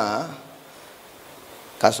போனால்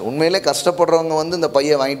உண்மையிலே கஷ்டப்படுறவங்க வந்து இந்த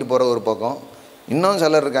பையை வாங்கிட்டு போகிற ஒரு பக்கம், இன்னும்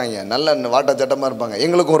சிலர் இருக்காங்க நல்ல வாட்ட சட்டமாக இருப்பாங்க,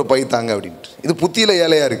 எங்களுக்கும் ஒரு பை தாங்க அப்படின்ட்டு. இது புத்தியில்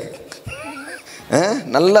ஏழையாக இருக்குது,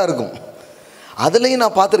 நல்லா இருக்கும். அதுலேயும்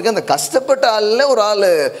நான் பார்த்துருக்கேன், இந்த கஷ்டப்பட்ட ஆளில் ஒரு ஆள்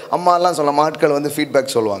அம்மாலாம் சொல்ல ஆட்கள் வந்து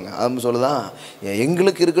ஃபீட்பேக் சொல்லுவாங்க. அது சொல்லுதான்,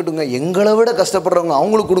 எங்களுக்கு இருக்கட்டுங்க, எங்களை விட கஷ்டப்படுறவங்க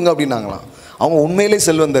அவங்களுக்கு கொடுங்க அப்படின்னாங்களாம். அவங்க உண்மையிலே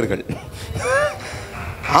செல்வந்தர்கள்.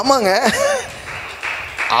 ஆமாங்க,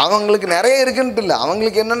 அவங்களுக்கு நிறைய இருக்குன்ட்டு இல்லை,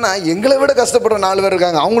 அவங்களுக்கு என்னென்னா எங்களை விட கஷ்டப்படுற 4 பேர்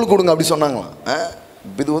இருக்காங்க, அவங்களுக்கு கொடுங்க அப்படி சொன்னாங்களாம்.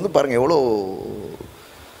 இது வந்து பாருங்கள் எவ்வளோ,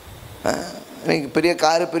 இன்னைக்கு பெரிய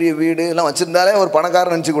காரு பெரிய வீடு எல்லாம் வச்சுருந்தாலே ஒரு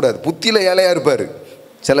பணக்காரன் நினச்சிக்கூடாது, புத்தியில் ஏழையாக இருப்பார்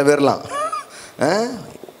சில பேர்லாம்.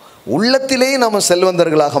 உள்ளத்திலேயே நம்ம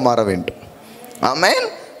செல்வந்தர்களாக மாற வேண்டும். ஆமென்.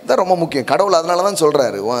 இதுதான் ரொம்ப முக்கியம். கடவுள் அதனால தான்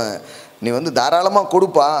சொல்கிறாரு, நீ வந்து தாராளமாக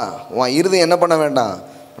கொடுப்பா, உன் இருதயம் என்ன பண்ண வேண்டாம்,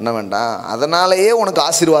 பண்ண வேண்டாம், அதனாலேயே உனக்கு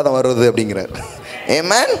ஆசீர்வாதம் வருது அப்படிங்கிறார்.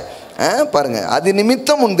 ஆமென். பாருங்கள், அது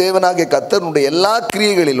நிமித்தம் உன் தேவனாகிய கர்த்தருடைய எல்லா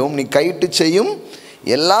கிரியைகளிலும் நீ கையிட்டு செய்யும்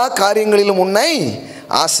எல்லா காரியங்களிலும் உன்னை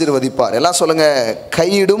ஆசீர்வதிப்பார். எல்லாம் சொல்லுங்க,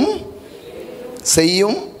 கையிடும்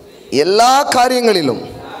செய்யும் எல்லா காரியங்களிலும்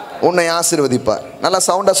உன்னை ஆசீர்வதிப்பார். நல்லா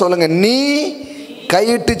சவுண்டாக சொல்லுங்க, நீ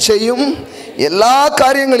கையிட்டு செய்யும் எல்லா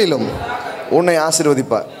காரியங்களிலும் உன்னை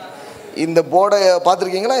ஆசீர்வதிப்பார். இந்த போர்டை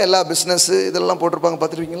பார்த்துருக்கீங்களா? எல்லா பிஸ்னஸ்ஸு இதெல்லாம் போட்டிருப்பாங்க,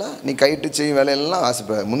 பார்த்துருக்கீங்களா? நீ கையிட்டு செய்யும் வேலையெல்லாம்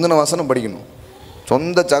ஆசீர்வாத. முந்தின வசனம் படிக்கணும்,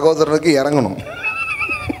 சொந்த சகோதரனுக்கு இறங்கணும்,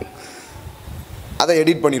 அதை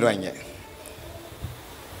எடிட் பண்ணிடுவாங்க,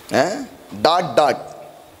 டாட் டாட்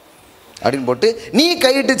அப்படின்னு போட்டு நீ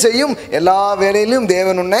கையிட்டு செய்யும் எல்லா வேலையிலும்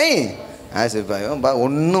தேவன் உன்னை ஆசீர்வாதம்.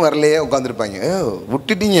 ஒன்றும் வரலையே உட்காந்துருப்பாங்க,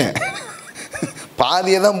 விட்டுட்டீங்க,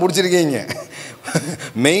 பாதியை தான் பிடிச்சிருக்கீங்க,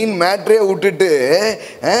 மெயின் மேட்ரே விட்டுட்டு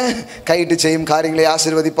கையிட்டு செய்யும் காரியங்களை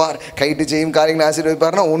ஆசீர்வதிப்பார், கையிட்டு செய்யும் காரியங்களை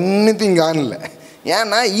ஆசீர்வதிப்பார்னா ஒன்றுத்தையும் காணல.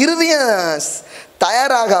 ஏன்னா இருதயம்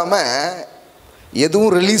தயாராகாமல்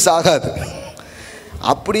எதுவும் ரிலீஸ் ஆகாது.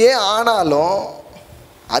 அப்படியே ஆனாலும்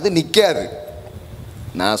அது நிற்காது.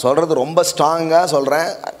 நான் சொல்கிறது ரொம்ப ஸ்ட்ராங்காக சொல்கிறேன்,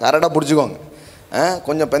 கரெக்டாக பிடிச்சிக்கோங்க.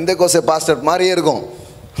 கொஞ்சம் பெந்தைக்கோசை பாஸ்டர் மாதிரியே இருக்கும்,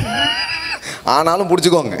 ஆனாலும்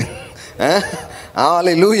பிடிச்சிக்கோங்க.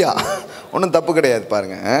 ஹல்லேலூயா, ஒன்றும் தப்பு கிடையாது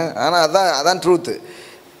பாருங்கள். ஆனால் அதான் ட்ரூத்து.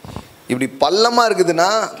 இப்படி பள்ளமாக இருக்குதுன்னா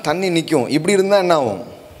தண்ணி நிற்கும், இப்படி இருந்தால் என்ன ஆகும்,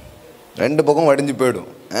 2 பக்கம் வடிஞ்சு போயிடும்.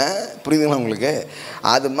 புரியுதுங்களா உங்களுக்கு?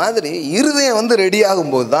 அது மாதிரி இருதயம் வந்து ரெடி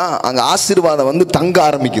ஆகும்போது தான் அங்கே ஆசீர்வாதம் வந்து தங்க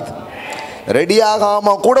ஆரம்பிக்குது. ரெடி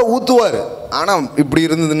ஆகாமல் கூட ஊற்றுவார், ஆனால் இப்படி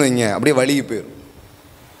இருந்ததுன்னு வைங்க அப்படியே வலிக்கு போயிடும்.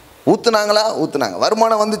 ஊற்றுனாங்களா? ஊற்றுனாங்க.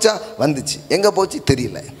 வருமானம் வந்துச்சா? வந்துச்சு. எங்கே போச்சு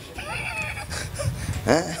தெரியல.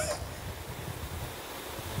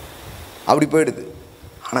 அப்படி போயிடுது.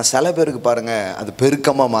 ஆனால் சில பேருக்கு பாருங்கள் அது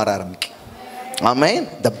பெருக்கமாக மாற ஆரம்பிக்கும். ஆமென்.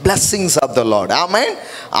 த பிளஸ்ஸிங்ஸ் ஆஃப் த லார்ட். ஆமென்.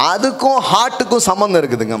 அதுக்கும் ஹார்ட்டுக்கும் சம்மந்தம்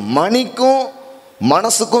இருக்குதுங்க, மணிக்கும்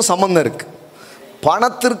மனசுக்கும் சம்மந்தம் இருக்குது,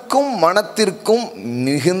 பணத்திற்கும் மனத்திற்கும்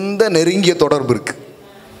மிகுந்த நெருங்கிய தொடர்பு இருக்குது.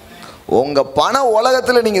 உங்கள் பண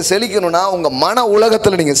உலகத்தில் நீங்கள் செழிக்கணும்னா உங்கள் மன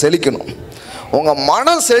உலகத்தில் நீங்கள் செழிக்கணும். உங்கள்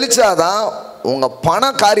மனம் செழிச்சாதான் உங்கள்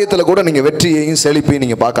பண காரியத்தில் கூட நீங்கள் வெற்றியையும் செழிப்பையும்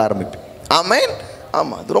நீங்கள் பார்க்க ஆரம்பிப்பீங்க. ஆமென்.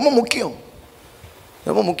 ஆமாம், அது ரொம்ப முக்கியம்,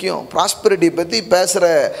 ரொம்ப முக்கியம். ப்ராஸ்பரிட்டி பற்றி பேசுகிற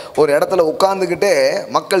ஒரு இடத்துல உட்காந்துக்கிட்டே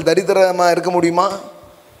மக்கள் தரித்திரமாக இருக்க முடியுமா?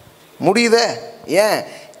 முடியுதே. ஏன்?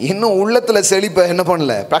 இன்னும் உள்ளத்தில் செழிப்பை என்ன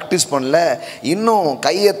பண்ணல, ப்ராக்டிஸ் பண்ணல. இன்னும்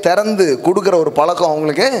கையை திறந்து கொடுக்குற ஒரு பழக்கம்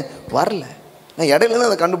அவங்களுக்கு வரல. நான் இடையில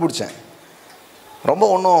அதை கண்டுபிடிச்சேன். ரொம்ப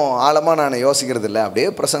ஒன்றும் ஆழமாக நான் யோசிக்கிறது இல்லை, அப்படியே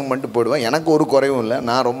பிரசங்கம் பண்ணிட்டு போயிடுவேன். எனக்கு ஒரு குறைவும் இல்லை,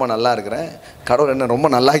 நான் ரொம்ப நல்லா இருக்கிறேன், கடவுள் என்ன ரொம்ப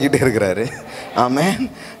நல்லாக்கிட்டே இருக்கிறாரு. ஆமென்.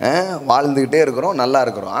 வாழ்ந்துக்கிட்டே இருக்கிறோம், நல்லா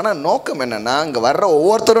இருக்கிறோம். ஆனால் நோக்கம் என்னென்னா இங்கே வர்ற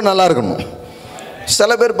ஒவ்வொருத்தரும் நல்லா இருக்கணும்.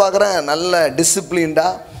 சில பேர் பார்க்குறேன் நல்ல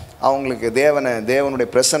டிசிப்ளின்டாக அவங்களுக்கு தேவனுடைய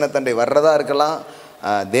பிரசன்னத்தண்டை வர்றதா இருக்கலாம்,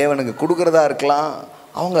 தேவனுக்கு கொடுக்குறதா இருக்கலாம்,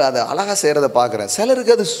 அவங்க அதை அழகாக செய்கிறத பார்க்குறேன்.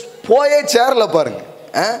 சிலருக்கு அது போயே சேரல பாருங்க.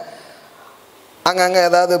 அங்கங்கே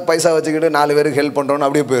ஏதாவது பைசா வச்சுக்கிட்டு 4 பேருக்கு ஹெல்ப் பண்ணுறோன்னு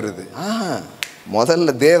அப்படியே போயிடுது.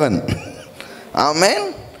 முதல்ல தேவன். ஆமென்.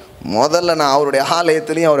 முதல்ல நான் அவருடைய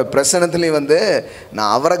ஆலயத்துலேயும் அவருடைய பிரசனத்துலேயும்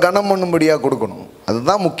நான் அவரை கனம் பண்ணும்படியாக கொடுக்கணும்,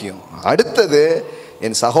 அதுதான் முக்கியம். அடுத்தது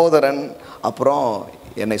என் சகோதரன், அப்புறம்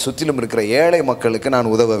என்னை சுற்றிலும் இருக்கிற ஏழை மக்களுக்கு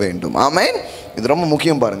நான் உதவ வேண்டும். ஆமென். இது ரொம்ப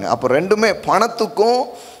முக்கியம் பாருங்கள். அப்போ ரெண்டுமே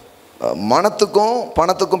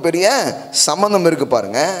பணத்துக்கும் பெரிய சம்பந்தம் இருக்குது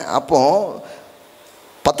பாருங்கள். அப்போது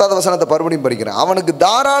 10வது வசனத்தை மறுபடியும் படிக்கிறேன். அவனுக்கு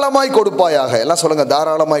தாராளமாய் கொடுப்பாயாக. எல்லாம் சொல்லுங்கள்,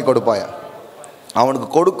 தாராளமாய் கொடுப்பாயா. அவனுக்கு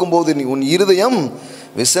கொடுக்கும்போது நீ உன் இருதயம்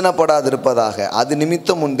விசனப்படாதிருப்பதாக. அது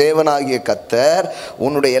நிமித்தம் உன் தேவனாகிய கர்த்தர்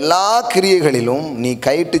உன்னுடைய எல்லா கிரியைகளிலும் நீ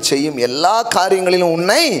கைட்டு செய்யும் எல்லா காரியங்களிலும்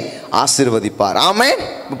உன்னை ஆசீர்வதிப்பார். ஆமென்.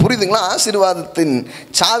 புரியுதுங்களா? ஆசீர்வாதத்தின்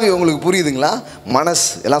சாவி உங்களுக்கு புரியுதுங்களா? மனசு.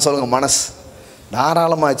 எல்லாம் சொல்லுங்கள், மனசு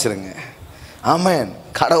தாராளமாக வச்சுருங்க. ஆமென்.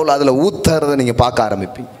 கடவுள் அதில் ஊத்துறதை நீங்கள் பார்க்க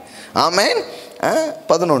ஆரம்பிப்பீங்க. ஆமென்.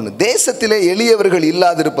 11 தேசத்திலே எளியவர்கள்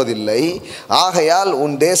இல்லாதிருப்பதில்லை, ஆகையால்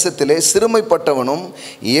உன் தேசத்திலே சிறுமைப்பட்டவனும்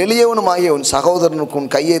எளியவனுமாகிய உன் சகோதரனுக்கு உன்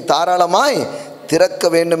கையை தாராளமாய் திறக்க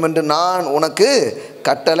வேண்டும் என்று நான் உனக்கு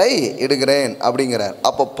கட்டளை இடுகிறேன் அப்படிங்கிறார்.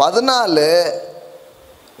 அப்போ 14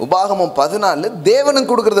 உபாகமம் 14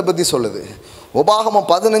 தேவனுக்கு கொடுக்கறத பற்றி சொல்லுது. உபாகமம்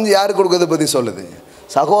 15 யாருக்கு கொடுக்கறத பற்றி சொல்லுது?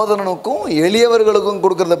 சகோதரனுக்கும் எளியவர்களுக்கும்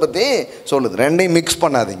கொடுக்கறத பற்றி சொல்லுது. ரெண்டையும் மிக்ஸ்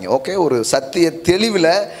பண்ணாதீங்க. ஓகே, ஒரு சத்திய தெளிவில்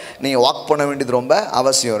நீங்கள் வாக் பண்ண வேண்டியது ரொம்ப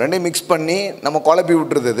அவசியம். ரெண்டையும் மிக்ஸ் பண்ணி நம்ம குழப்பி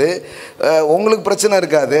விட்டுருது. உங்களுக்கு பிரச்சனை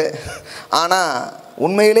இருக்காது, ஆனால்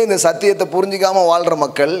உண்மையிலே இந்த சத்தியத்தை புரிஞ்சிக்காமல் வாழ்கிற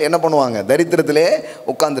மக்கள் என்ன பண்ணுவாங்க? தரித்திரத்திலே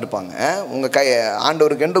உட்காந்துருப்பாங்க. உங்கள்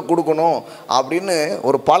ஆண்டவருக்கு என்று கொடுக்கணும் அப்படின்னு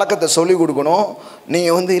ஒரு பழக்கத்தை சொல்லி கொடுக்கணும்.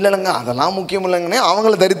 நீங்கள் இல்லைங்க அதெல்லாம் முக்கியம் இல்லைங்கன்னே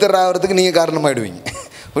அவங்கள தரித்திரம் ஆகிறதுக்கு நீங்கள் காரணமாகிடுவீங்க.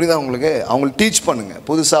 புரியுதா உங்களுக்கு? அவங்களுக்கு டீச் பண்ணுங்கள்.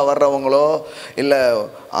 புதுசாக வர்றவங்களோ இல்லை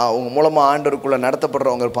அவங்க மூலமாக ஆண்டவருக்குள்ளே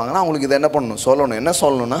நடத்தப்படுறவங்க இருப்பாங்கன்னா அவங்களுக்கு இதை என்ன பண்ணணும்? சொல்லணும். என்ன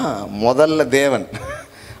சொல்லணும்னா, முதல்ல தேவன்.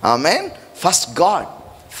 ஆமென். ஃபர்ஸ்ட் காட்,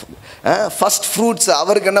 ஃபர்ஸ்ட் ஃப்ரூட்ஸ்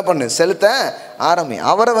அவருக்கு என்ன பண்ணு? செலுத்த ஆரம்பி.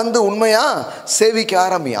 அவரை உண்மையாக சேவிக்க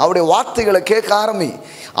ஆரம்பி. அவருடைய வார்த்தைகளை கேட்க ஆரம்பி.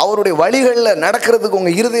 அவருடைய வழிகளில் நடக்கிறதுக்கு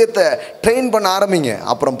உங்கள் இருதயத்தை ட்ரெயின் பண்ண ஆரம்பிங்க.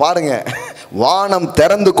 அப்புறம் பாருங்கள், வானம்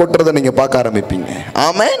திறந்து கொட்டுறதை நீங்கள் பார்க்க ஆரம்பிப்பீங்க.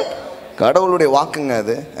 ஆமென். கடவுளுடைய வாக்குங்க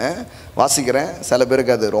அது. வாசிக்கிறேன். சில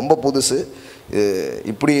பேருக்கு அது ரொம்ப புதுசு.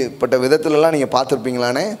 இப்படிப்பட்ட விதத்துலலாம் நீங்கள்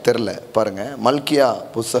பார்த்துருப்பீங்களானே தெரில. பாருங்கள், மல்கியா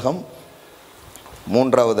புஸ்தகம்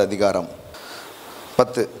 3வது அதிகாரம்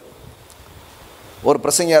 10. ஒரு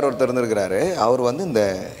பிரசங்கியார் ஒருத்தர் இருந்திருக்கிறாரு. அவர் இந்த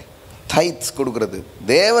தைத்ஸ் கொடுக்கறது,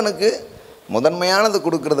 தேவனுக்கு முதன்மையானது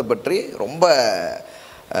கொடுக்கறத பற்றி ரொம்ப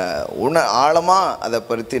ஆழமாக அதை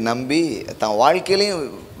பற்றி நம்பி தன் வாழ்க்கையிலையும்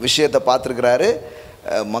விஷயத்தை பார்த்துருக்கிறாரு.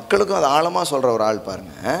 மக்களுக்கும் அது ஆழமாக சொல்கிற ஒரு ஆள்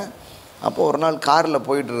பாருங்கள். அப்போது ஒரு நாள் காரில்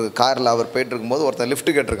அவர் போயிட்டுருக்கும்போது ஒருத்தன்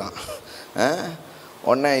லிஃப்ட்டு கேட்டிருக்கான்.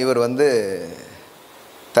 உடனே இவர்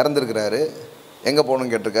திறந்துருக்கிறாரு. எங்கே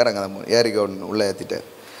போகணுன்னு கேட்டிருக்காரு. அங்கே ஏரிக்க உள்ளே ஏற்றிட்டார்.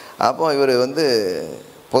 அப்போ இவர்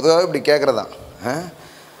பொதுவாகவே இப்படி கேட்குறதான்.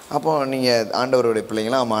 அப்போது நீங்கள் ஆண்டவருடைய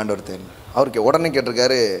பிள்ளைங்களாம்? ஆமாம், ஆண்டவர் தெரியும். அவருக்கு உடனே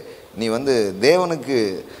கேட்டிருக்காரு, நீ தேவனுக்கு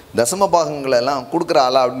தசம பாகங்களெல்லாம் கொடுக்குற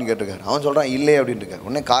ஆளா அப்படின்னு கேட்டிருக்காரு. அவன் சொல்கிறான் இல்லை அப்படின்ட்டு இருக்காரு.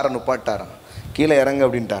 உடனே காரை நிப்பாட்டாரான், கீழே இறங்க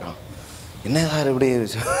அப்படின்ட்டாரான். என்ன சார் இப்படி?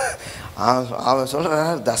 அவன்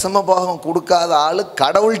சொல்கிறான், தசம பாகம் கொடுக்காத ஆள்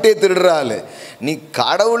கடவுள்கிட்டே திருடுற ஆள். நீ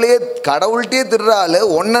கடவுள்கிட்டே திருடுற ஆள்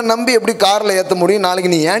உன்னை நம்பி எப்படி காரில் ஏற்ற முடியும்?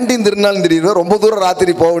 நாளைக்கு நீ ஏன்டின்னு திருநாளும் தெரியுது, ரொம்ப தூரம்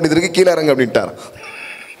ராத்திரி போக வேண்டியது இருக்குது, கீழே இறங்க அப்படின்ட்டாரான்.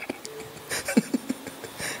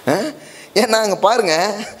 ஏன்னா அங்கே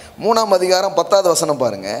பாருங்கள், 3ஆம் அதிகாரம் 10வது வசனம்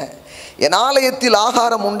பாருங்கள். என் ஆலயத்தில்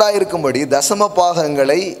ஆகாரம் உண்டாயிருக்கும்படி தசம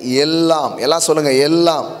பாகங்களை எல்லாம் சொல்லுங்கள்,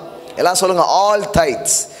 எல்லாம் சொல்லுங்கள், ஆல்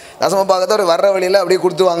டைட்ஸ். தசம பாகத்தை வர்ற வழியில் அப்படியே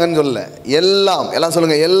கொடுத்துவாங்கன்னு சொல்லல, எல்லாம்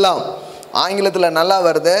சொல்லுங்கள், எல்லாம். ஆங்கிலத்தில் நல்லா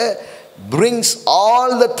வருது, brings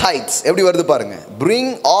all the tithes. எப்படி வருது பாருங்க, bring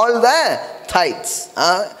all the tithes.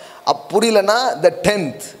 புரியலன்னா the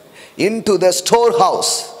 10th into the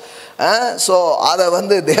storehouse. So அதை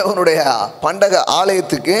தேவனுடைய பண்டக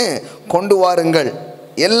ஆலயத்துக்கு கொண்டு வாருங்கள்.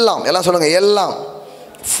 எல்லாம் சொல்லுங்கள், எல்லாம்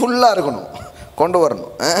ஃபுல்லாக இருக்கணும், கொண்டு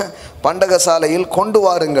வரணும். பண்டக சாலையில் கொண்டு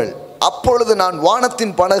வாருங்கள். அப்பொழுது நான்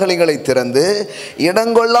வானத்தின் பலகணிகளை திறந்து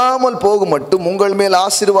இடங்கொள்ளாமல் போகும் மட்டும் உங்கள் மேல்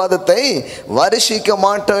ஆசீர்வாதத்தை வருஷிக்க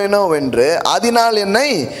மாட்டேனோ என்று அதனால் என்னை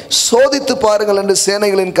சோதித்து பாருங்கள் என்று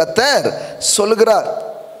சேனைகளின் கர்த்தர் சொல்லுகிறார்.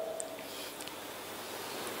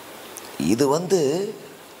 இது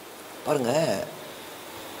பாருங்க,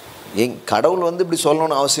 கடவுள் இப்படி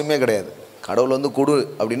சொல்லணும்னு அவசியமே கிடையாது. கடவுள் கொடு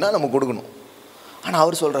அப்படின்னா நம்ம கொடுக்கணும். ஆனால்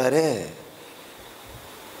அவர் சொல்கிறாரு,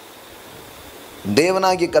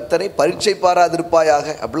 தேவனாகிய கர்த்தரை பரீட்சை பாராதிருப்பாயாக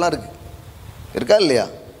அப்படிலாம் இருக்கா இல்லையா?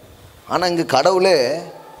 ஆனால் இங்கே கடவுளே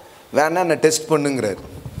வேணா என்ன டெஸ்ட் பண்ணுங்கிறார்.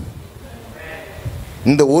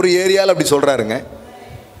 இந்த ஒரு ஏரியாவில் அப்படி சொல்கிறாருங்க.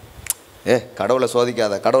 கடவுளை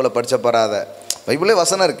சோதிக்காத, கடவுளை பரீட்சை பாராத, பைபிளே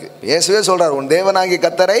வசனம் இருக்குது. இயேசுவே சொல்கிறார், உன் தேவனாகிய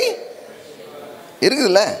கர்த்தரை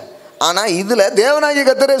இருக்குதுல்ல. ஆனால் இதில் தேவனாகிய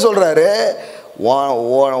கர்த்தரே சொல்கிறாரு,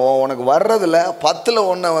 உனக்கு வர்றதில் 10ல்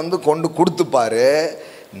 1 கொண்டு கொடுத்துப்பாரு,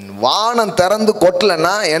 வானம் திறந்து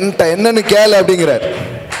கொட்டலைன்னா என்கிட்ட என்னன்னு கேளு அப்படிங்கிறார்.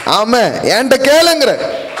 ஆமாம், என்கிட்ட கேளுங்கிறார்.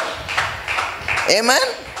 ஆமென்.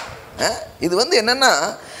 இது என்னன்னா,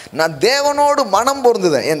 நான் தேவனோடு மனம்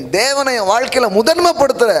பொருந்துதேன், என் தேவனை என் வாழ்க்கையில்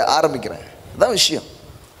முதன்மைப்படுத்த ஆரம்பிக்கிறேன். அதான் விஷயம்.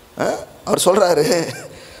 அவர் சொல்கிறாரு,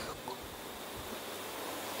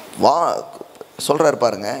 சொல்கிறாரு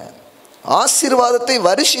பாருங்க, ஆசீர்வாதத்தை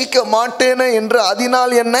வருஷிக்க மாட்டேனே என்று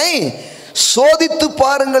அதனால் என்னை சோதித்து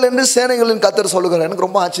பாருங்கள் என்று சேனைகளின் கர்த்தர் சொல்லுகிறார். எனக்கு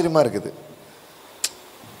ரொம்ப ஆச்சரியமாக இருக்குது.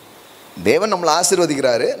 தேவன் நம்மளை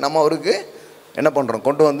ஆசீர்வதிக்கிறாரு, நம்ம அவருக்கு என்ன பண்ணுறோம்,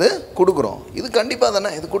 கொண்டு கொடுக்குறோம். இது கண்டிப்பாக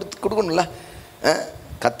தானே, இது கொடுக்கணும்ல.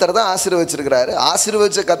 கர்த்தர் தான் ஆசீர்வதிச்சிருக்கிறாரு.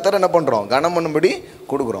 ஆசீர்வதிச்ச கர்த்தர் என்ன பண்ணுறோம், கனம் பண்ணும்படி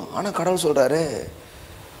கொடுக்குறோம். ஆனால் கடவுள் சொல்கிறாரு,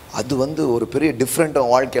 அது ஒரு பெரிய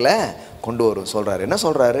டிஃப்ரெண்ட்டாக வாழ்க்கையில் கொண்டு வரும். சொல்கிறாரு, என்ன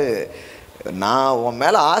சொல்கிறாரு, நான் உன்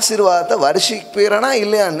மேலே ஆசீர்வாதத்தை வருஷிப்பேறனா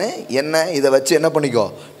இல்லையான்னு என்ன இதை வச்சு என்ன பண்ணிக்கோ,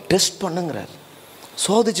 டெஸ்ட் பண்ணுங்கிறார்,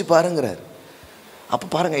 சோதிச்சு பாருங்கிறார். அப்போ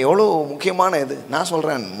பாருங்கள் எவ்வளோ முக்கியமான இது. நான்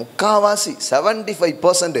சொல்கிறேன், முக்காவாசி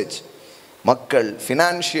 75% மக்கள்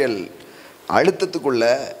ஃபினான்ஷியல்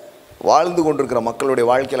அழுத்தத்துக்குள்ளே வாழ்ந்து கொண்டிருக்கிற மக்களுடைய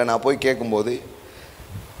வாழ்க்கையில் நான் போய் கேட்கும்போது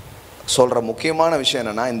சொல்கிற முக்கியமான விஷயம்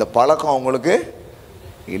என்னென்னா, இந்த பழக்கம் அவங்களுக்கு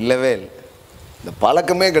இல்லவே இல்லை. இந்த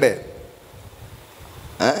பழக்கமே கிடையாது.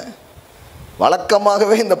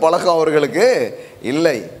 வழக்கமாகவே இந்த பழக்கம் அவர்களுக்கு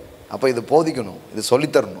இல்லை. அப்போ இது போதிக்கணும், இது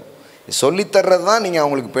சொல்லித்தரணும். சொல்லித்தர்றது தான் நீங்கள்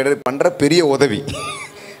அவங்களுக்கு பண்ணுற பெரிய உதவி.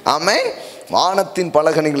 ஆமாம், வானத்தின்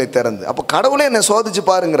பலகணிகளை திறந்து. அப்போ கடவுளே என்னை சோதிச்சு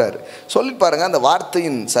பாருங்கிறார். சொல்லி பாருங்கள், அந்த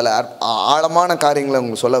வார்த்தையின் சில ஆழமான காரியங்களை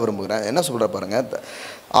உங்களுக்கு சொல்ல விரும்புகிறேன். என்ன சொல்கிற பாருங்கள்,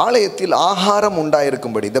 ஆலயத்தில் ஆகாரம்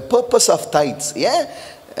உண்டாயிருக்கும்படி, த பர்பஸ் ஆஃப் டைட்ஸ். ஏன்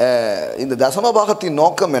இந்த தசமபாகத்தின்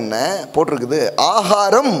நோக்கம் என்ன போட்டிருக்குது,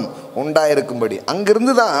 ஆகாரம் உண்டாயிருக்கும்படி.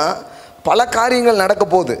 அங்கிருந்து தான் பல காரியங்கள் நடக்க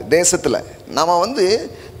போகுது தேசத்தில். நம்ம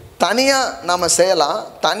தனியாக நம்ம செய்யலாம்,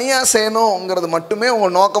 தனியாக செய்யணுங்கிறது மட்டுமே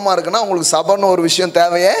உங்கள் நோக்கமாக இருக்குன்னா உங்களுக்கு சபைன்னு ஒரு விஷயம்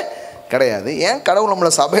தேவையே கிடையாது. ஏன் கடவுள்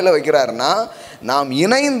நம்மளை சபையில் வைக்கிறாருன்னா, நாம்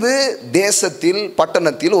இணைந்து தேசத்தில்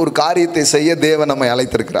பட்டணத்தில் ஒரு காரியத்தை செய்ய தேவன் நம்மை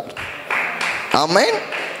அழைத்திருக்கிறார். ஆமென்.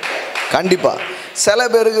 கண்டிப்பாக சில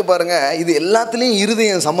பேருக்கு பாருங்கள், இது எல்லாத்துலேயும்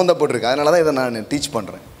இருதயம் சம்மந்தப்பட்டிருக்கு. அதனால தான் இதை நான் டீச்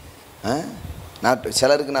பண்ணுறேன்.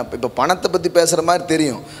 சிலருக்கு நான் இப்போ பணத்தை பற்றி பேசுகிற மாதிரி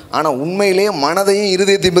தெரியும், ஆனால் உண்மையிலேயே மனதையும்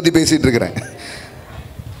இருதயத்தையும் பற்றி பேசிகிட்டு இருக்கிறேன்.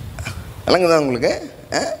 விளங்குதான் உங்களுக்கு?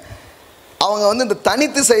 அவங்க இந்த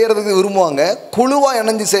தனித்து செய்கிறதுக்கு விரும்புவாங்க, குழுவாக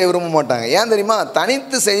இணைஞ்சு செய்ய விரும்ப மாட்டாங்க. ஏன் தெரியுமா,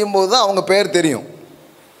 தனித்து செய்யும்போது தான் அவங்க பேர் தெரியும்.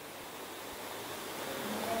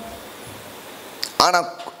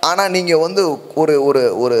 ஆனால் நீங்கள் ஒரு ஒரு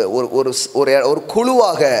ஒரு ஒரு ஒரு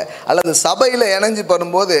குழுவாக அல்லது சபையில் இணைஞ்சு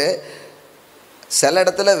பண்ணும்போது சில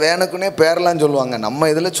இடத்துல வேணுக்குன்னே பேரெல்லாம் சொல்லுவாங்க. நம்ம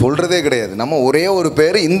இதில் சொல்கிறதே கிடையாது. நம்ம ஒரே ஒரு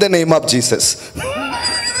பேர், இந்த நேம் ஆஃப் ஜீசஸ்.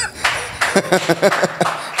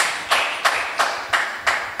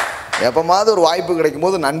 எப்போமாவது ஒரு வாய்ப்பு கிடைக்கும்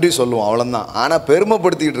போது நன்றி சொல்லுவோம், அவ்வளோதான். ஆனால்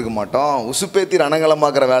பெருமைப்படுத்திக்கிட்டு இருக்க மாட்டோம். உசுப்பேத்தி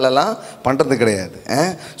ரணகலமாக்குற வேலைலாம் பண்ணுறது கிடையாது.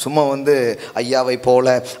 சும்மா ஐயாவை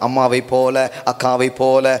போல, அம்மாவை போல, அக்காவை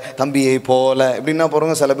போல, தம்பியை போல இப்படின்னா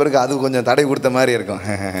போகிறவங்க சில பேருக்கு அது கொஞ்சம் தடை கொடுத்த மாதிரி இருக்கும்.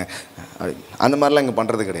 அப்படி அந்த மாதிரிலாம் இங்கே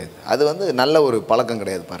பண்ணுறது கிடையாது. அது நல்ல ஒரு பழக்கம்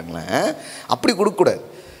கிடையாது. பாருங்களேன், அப்படி கொடுக்கக்கூடாது.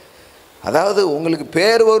 அதாவது உங்களுக்கு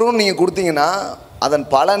பேர் வரும்னு நீங்கள் கொடுத்தீங்கன்னா அதன்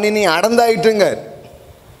பலனி நீ அடந்தாயிட்டுங்க.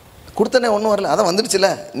 கொடுத்தனே ஒன்றும் வரல, அதான் வந்துடுச்சுல,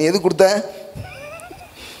 நீ எது கொடுத்த,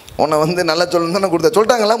 உன்னை நல்லா சொல்லணும் தானே கொடுத்த,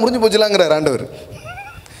 சொல்லிட்டாங்களா, முடிஞ்சு போச்சுலாங்கிறார் ஆண்டவர்.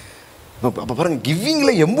 அப்போ பாருங்கள்,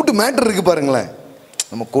 கிவிங்கில் எம்புட்டு மேட்ரு இருக்குது பாருங்களேன்.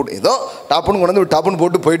 நம்ம ஏதோ டாப்புன்னு கொண்டு டாப்புன்னு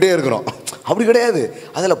போட்டு போயிட்டே இருக்கிறோம். அப்படி கிடையாது,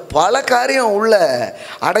 அதில் பல காரியம் உள்ள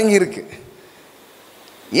அடங்கியிருக்கு.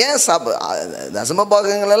 ஏன் தசம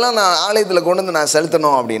பாகங்களெல்லாம் நான் ஆலயத்தில் கொண்டு நான்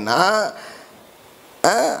செலுத்தணும் அப்படின்னா,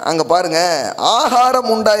 அங்கே பாருங்கள், ஆகாரம்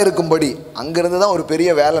உண்டாயிருக்கும்படி அங்கேருந்து தான் ஒரு பெரிய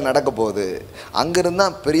வேலை நடக்க போகுது. அங்கேருந்து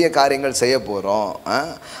தான் பெரிய காரியங்கள் செய்ய போகிறோம்.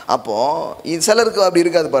 அப்போது சிலருக்கு அப்படி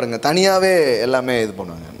இருக்காது பாருங்கள், தனியாகவே எல்லாமே இது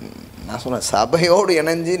பண்ணுவாங்க. நான் சொன்னேன், சபையோடு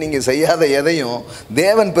இணைஞ்சு நீங்கள் செய்யாத எதையும்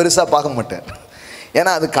தேவன் பெருசாக பார்க்க மாட்டார்.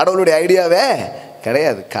 ஏன்னா அது கடவுளுடைய ஐடியாவே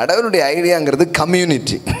கிடையாது. கடவுளுடைய ஐடியாங்கிறது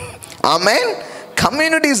community. Amen.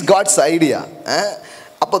 Community is God's idea.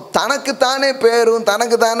 அப்போ தனக்குத்தானே பேரும்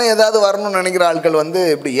தனக்குத்தானே ஏதாவது வரணும்னு நினைக்கிற ஆட்கள் வந்து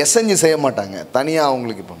இப்படி எசஞ்சு செய்ய மாட்டாங்க. தனியாக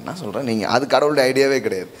அவங்களுக்கு இப்போ நான் சொல்கிறேன், நீங்கள் அது கடவுளுடைய ஐடியாவே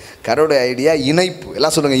கிடையாது. கடவுளுடைய ஐடியா இணைப்பு.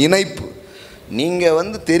 எல்லாம் சொல்லுங்கள், இணைப்பு. நீங்கள்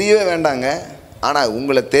வந்து தெரியவே வேண்டாங்க, ஆனால்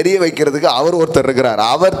உங்களை தெரிய வைக்கிறதுக்கு அவர் ஒருத்தர் இருக்கிறார்.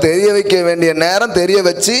 அவர் தெரிய வைக்க வேண்டிய நேரம் தெரிய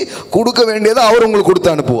வச்சு கொடுக்க வேண்டியதை அவர் உங்களுக்கு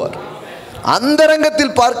கொடுத்து அனுப்புவார்.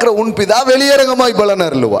 அந்தரங்கத்தில் பார்க்கிற உன் பிதா வெளியரங்கமாய் பலன்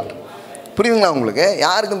அருளுவார். புரியுதுங்களா உங்களுக்கு?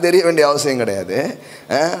 யாருக்கும் தெரிய வேண்டிய அவசியம் கிடையாது.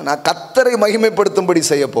 நான் கர்த்தரை மகிமைப்படுத்தும்படி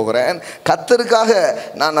செய்ய போகிறேன், கர்த்தருக்காக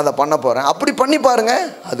நான் அதை பண்ண போகிறேன். அப்படி பண்ணி பாருங்கள்,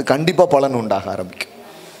 அது கண்டிப்பாக பலன் உண்டாக ஆரம்பிக்கும்.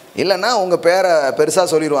 இல்லைன்னா உங்கள் பேரை பெருசாக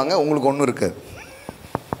சொல்லிடுவாங்க, உங்களுக்கு ஒன்றும் இருக்காது.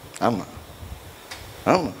 ஆமாம்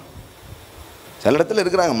ஆமாம், சில இடத்துல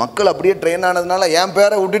இருக்கிறாங்க மக்கள் அப்படியே ட்ரெயின் ஆனதுனால என்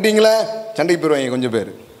பேரை விட்டுட்டிங்களே சண்டைக்கு போயிடுவாங்க. கொஞ்சம்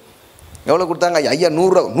பேர் எவ்வளோ கொடுத்தாங்க? ஐயா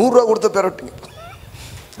 100 ரூபா கொடுத்த பேரை விட்டீங்க.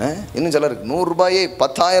 இன்னும் சிலருக்கு 100 ரூபாயை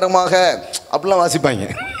 10,000 அப்படிலாம் வாசிப்பாங்க.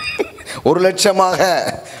 1,00,000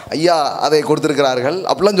 ஐயா அதை கொடுத்துருக்கிறார்கள்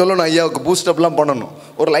அப்படிலாம் சொல்லணும். ஐயாவுக்கு பூஸ்டப்லாம் பண்ணணும்.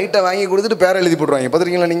 ஒரு லைட்டை வாங்கி கொடுத்துட்டு பேரை எழுதி போட்டுருவாங்க.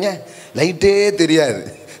 பார்த்துருக்கீங்களா நீங்கள்? லைட்டே தெரியாது,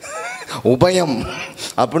 உபயம்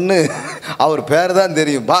அப்படின்னு அவர் பேர் தான்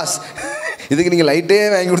தெரியும். பாஸ் இதுக்கு நீங்கள் லைட்டே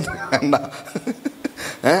வாங்கி கொடுத்து வேண்டாம்.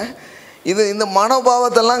 இந்த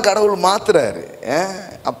மனோபாவத்தெல்லாம் கடவுள் மாத்துறாரு.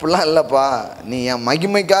 அப்படிலாம் இல்லைப்பா, நீ என்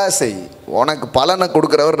மகிமைக்காக செய், உனக்கு பலனை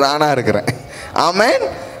கொடுக்குறவர் நானாக இருக்கிறேன். ஆமேன்.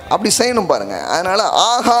 அப்படி செய்யணும் பாருங்கள். அதனால்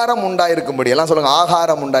ஆகாரம் உண்டாயிருக்கும்படி, எல்லாம் சொல்லுங்கள்,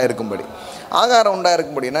 ஆகாரம் உண்டாயிருக்கும்படி. ஆகாரம்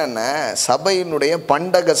உண்டாயிருக்கும்படினா என்ன? சபையினுடைய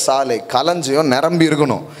பண்டக சாலை களஞ்சியம் நிரம்பி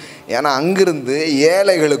இருக்கணும். ஏன்னா அங்கிருந்து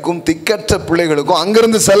ஏழைகளுக்கும் திக்கற்ற பிள்ளைகளுக்கும்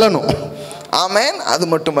அங்கிருந்து செல்லணும். ஆமேன். அது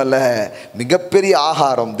மட்டுமல்ல, மிகப்பெரிய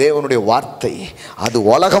ஆகாரம் தேவனுடைய வார்த்தை. அது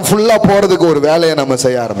உலகம் ஃபுல்லாக போகிறதுக்கு ஒரு வேலையை நம்ம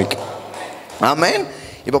செய்ய ஆரம்பிக்கும். ஆமேன்.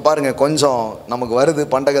 இப்போ பாருங்கள், கொஞ்சம் நமக்கு வருது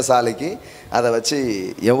பண்டக சாலைக்கு, அதை வச்சு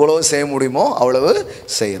எவ்வளோ செய்ய முடியுமோ அவ்வளவு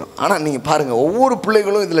செய்கிறோம். ஆனால் நீங்கள் பாருங்கள், ஒவ்வொரு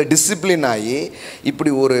பிள்ளைகளும் இதில் டிசிப்ளின் ஆகி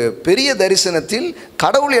இப்படி ஒரு பெரிய தரிசனத்தில்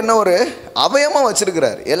கடவுள் என்ன ஒரு அவயமாக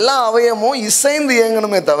வச்சுருக்கிறார். எல்லா அவயமும் இசைந்து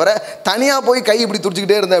இயங்கணுமே தவிர தனியாக போய் கை இப்படி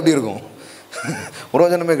துடிச்சிக்கிட்டே இருந்தால் எப்படி இருக்கும்?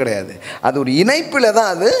 பிரயோஜனமே கிடையாது. அது ஒரு இணைப்பில் தான்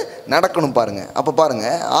அது நடக்கணும் பாருங்கள். அப்போ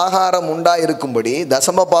பாருங்கள், ஆகாரம் உண்டாயிருக்கும்படி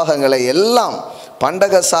தசம பாகங்களை எல்லாம்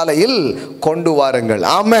பண்டக சாலையில் கொண்டு வாருங்கள்.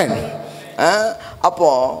 ஆமென். அப்போ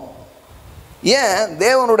ஏன்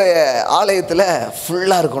தேவனுடைய ஆலயத்தில்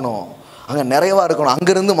ஃபுல்லாக இருக்கணும், அங்கே நிறைவாக இருக்கணும்,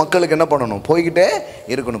 அங்கேருந்து மக்களுக்கு என்ன பண்ணணும், போய்கிட்டே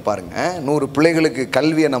இருக்கணும். பாருங்கள், 100 பிள்ளைகளுக்கு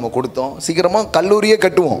கல்வியை நம்ம கொடுத்தோம், சீக்கிரமாக கல்லூரியே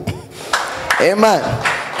கட்டுவோம். ஏமா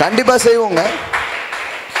கண்டிப்பாக செய்வோங்க.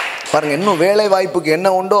 பாருங்கள், இன்னும் வேலை வாய்ப்புக்கு என்ன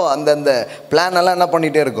உண்டோ அந்தந்த பிளான் எல்லாம் என்ன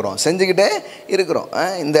பண்ணிகிட்டே இருக்கிறோம், செஞ்சுக்கிட்டே இருக்கிறோம்.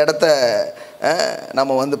 இந்த இடத்த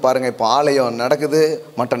நம்ம வந்து பாருங்கள், இப்போ ஆலயம் நடக்குது,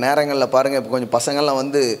 மற்ற நேரங்களில் பாருங்கள் இப்போ கொஞ்சம் பசங்கள்லாம்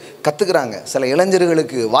வந்து கற்றுக்குறாங்க. சில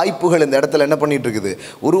இளைஞர்களுக்கு வாய்ப்புகள் இந்த இடத்துல என்ன பண்ணிகிட்டு இருக்குது,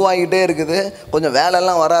 உருவாகிட்டே இருக்குது. கொஞ்சம்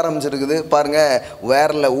வேலையெல்லாம் வர ஆரம்பிச்சிருக்குது. பாருங்கள்,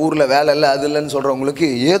 வேற ஊரில் வேலை இல்லை அது இல்லைன்னு சொல்கிறவங்களுக்கு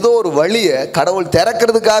ஏதோ ஒரு வழியை கடவுள்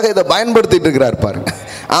திறக்கிறதுக்காக இதை பயன்படுத்திட்டு இருக்கிறார் பாருங்கள்.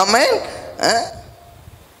 ஆமென்.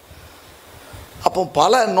 அப்போ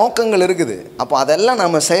பல நோக்கங்கள் இருக்குது. அப்போ அதெல்லாம்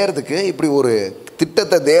நம்ம செய்கிறதுக்கு இப்படி ஒரு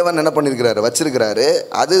திட்டத்தை தேவன் என்ன பண்ணியிருக்கிறாரு, வச்சிருக்கிறாரு.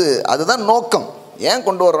 அதுதான் நோக்கம். ஏன்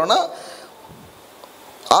கொண்டு வர்றோன்னா,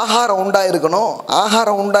 ஆகாரம் உண்டாயிருக்கணும்.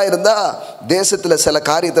 ஆகாரம் உண்டாயிருந்தால் தேசத்தில் சில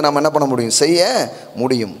காரியத்தை நம்ம என்ன பண்ண முடியும், செய்ய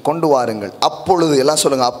முடியும். கொண்டு வாருங்கள் அப்பொழுது, எல்லாம்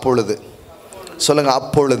சொல்லுங்கள் அப்பொழுது, சொல்லுங்கள்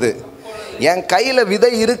அப்பொழுது. என் கையில்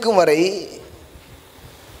விதை இருக்கும் வரை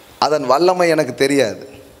அதன் வல்லமை எனக்கு தெரியாது.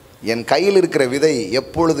 என் கையில் இருக்கிற விதை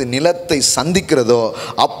எப்பொழுது நிலத்தை சந்திக்கிறதோ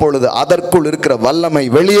அப்பொழுது அதற்குள் இருக்கிற வல்லமை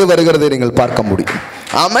வெளியே வருகிறதை நீங்கள் பார்க்க முடியும்.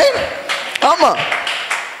 ஆமென். ஆமாம்,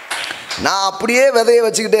 நான் அப்படியே விதையை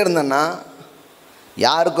வச்சுக்கிட்டே இருந்தேன்னா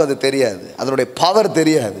யாருக்கும் அது தெரியாது, அதனுடைய பவர்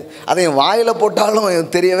தெரியாது. அதை என் வாயில்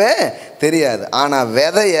போட்டாலும் தெரியவே தெரியாது. ஆனால்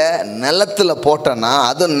விதையை நிலத்தில் போட்டேன்னா,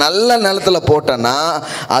 அது நல்ல நிலத்தில் போட்டேன்னா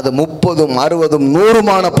அது 30, 60,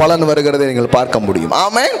 100 பலன் வருகிறதை நீங்கள் பார்க்க முடியும்.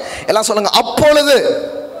 ஆமென். எல்லாம் சொல்லுங்கள் அப்பொழுது.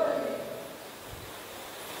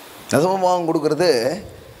 தசமபாகம் கொடுக்குறது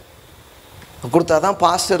கொடுத்தா தான்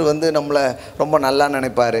பாஸ்டர் வந்து நம்மளை ரொம்ப நல்லா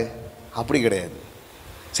நினைப்பார், அப்படி கிடையாது.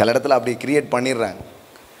 சில இடத்துல அப்படி கிரியேட் பண்ணிடுறாங்க.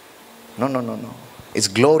 No no no no,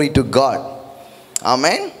 it's glory to God.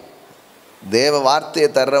 ஆமென். தேவ வார்த்தையை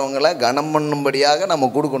தர்றவங்களை கனம் பண்ணும்படியாக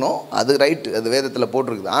நம்ம கொடுக்கணும். அது ரைட்டு, அது வேதத்தில்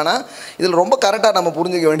போட்டிருக்குது. ஆனால் இதில் ரொம்ப கரெக்டாக நம்ம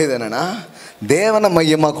புரிஞ்சிக்க வேண்டியது என்னென்னா, தேவனை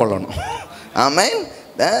மையமாக கொள்ளணும். ஆமென்.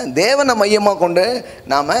 தேவனை மையமாக கொண்டு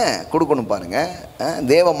நாம் கொடுக்கணும். பாருங்கள்,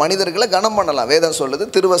 தேவ மனிதர்களை கனம் பண்ணலாம். வேதம் சொல்லுது,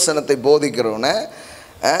 திருவசனத்தை போதிக்கிறவனை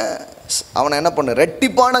அவனை என்ன பண்ணு,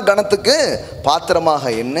 ரெட்டிப்பான கணத்துக்கு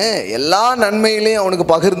பாத்திரமாக என்ன, எல்லா நன்மையிலையும் அவனுக்கு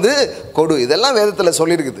பகிர்ந்து கொடு. இதெல்லாம் வேதத்தில்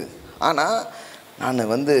சொல்லியிருக்குது. ஆனால்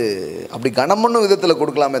நான் வந்து அப்படி கனம் பண்ணும் விதத்தில்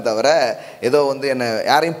கொடுக்கலாமே தவிர ஏதோ வந்து என்னை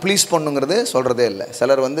யாரையும் ப்ளீஸ் பண்ணுங்கிறது சொல்கிறதே இல்லை.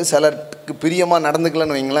 சிலர் வந்து சிலருக்கு பிரியமாக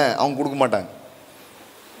நடந்துக்கலன்னு வைங்களேன், அவங்க கொடுக்க மாட்டாங்க.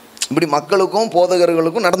 இப்படி மக்களுக்கும்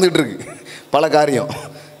போதகர்களுக்கும் நடந்துகிட்டு இருக்கு பல காரியம்.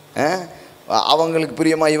 அவங்களுக்கு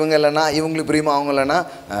பிரியமா இவங்க இல்லைன்னா, இவங்களுக்கு பிரியமா அவங்க இல்லைன்னா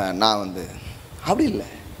நான் அப்படி இல்லை.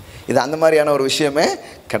 இது அந்த மாதிரியான ஒரு விஷயமே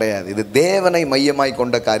கிடையாது. இது தேவனை மையமாய்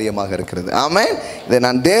கொண்ட காரியமாக இருக்கிறது. ஆமென். இதை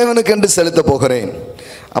நான் தேவனுக்கென்று செலுத்த போகிறேன்.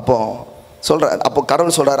 அப்போ சொல்கிறார், அப்போ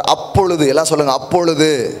கடவுள் சொல்கிறார், அப்பொழுது எல்லாம் சொல்லுங்கள், அப்பொழுது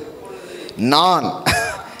நான்.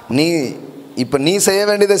 நீ இப்போ நீ செய்ய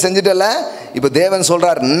வேண்டியதை செஞ்சுட்டல. இப்போ தேவன்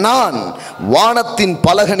சொல்கிறார், நான் வானத்தின்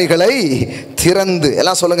பலகணிகளை திறந்து,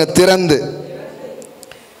 எல்லாம் சொல்லுங்க, திறந்து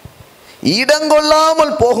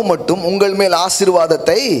இடங்கொள்ளாமல் போக மட்டும் உங்கள் மேல்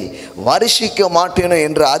ஆசீர்வாதத்தை வருஷிக்க மாட்டேனோ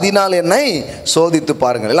என்று அதனால் என்னை சோதித்து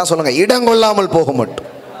பாருங்கள். எல்லாம் சொல்லுங்க, இடங்கொள்ளாமல் போக மட்டும்.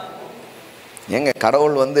 எங்க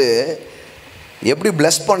கடவுள் எப்படி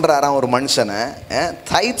பிளஸ் பண்ணுறாராம் ஒரு மனுஷனை.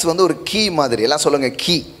 தைட்ஸ் ஒரு கீ மாதிரி. எல்லாம் சொல்லுங்க,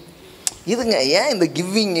 கீ. இதுங்க ஏன் இந்த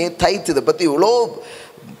கிவிங்கு தைத் இதை பற்றி இவ்வளோ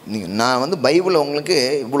நான் பைபிளில் உங்களுக்கு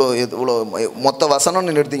இவ்வளோ மொத்த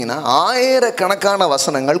வசனம்னு எடுத்தீங்கன்னா ஆயிரக்கணக்கான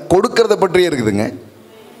வசனங்கள் கொடுக்கறத பற்றியே இருக்குதுங்க.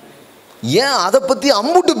 ஏன் அதை பற்றி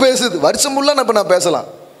அம்புட்டு பேசுது? வருஷம் ஃபுல்லாக நான் பேசலாம்.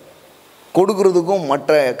 கொடுக்கறதுக்கும்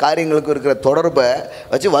மற்ற காரியங்களுக்கும் இருக்கிற தொடர்பை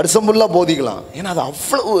வச்சு வருஷம் ஃபுல்லாக போதிக்கலாம். ஏன்னா அது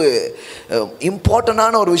அவ்வளவு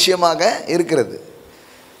இம்பார்ட்டண்டான ஒரு விஷயமாக இருக்கிறது.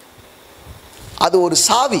 அது ஒரு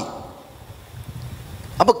சாவி.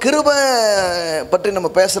 அப்போ கிருபை பற்றி நம்ம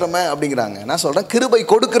பேசுகிறோமே அப்படிங்கிறாங்க. நான் சொல்கிறேன், கிருபை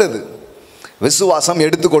கொடுக்கிறது, விசுவாசம்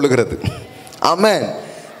எடுத்துக்கொள்கிறது. ஆமென்.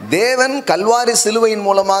 தேவன் கல்வாரி சிலுவையின்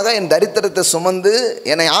மூலமாக என் தரித்திரத்தை சுமந்து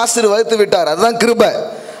என்னை ஆசீர்வதித்து விட்டார். அதுதான் கிருபை.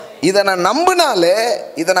 இதை நான் நம்பினாலே,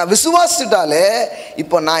 இதை நான் விசுவாசிட்டாலே,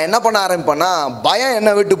 இப்போ நான் என்ன பண்ண ஆரம்பிப்பேன்னா பயம்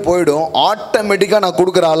என்னை விட்டு போயிடும். ஆட்டோமேட்டிக்காக நான்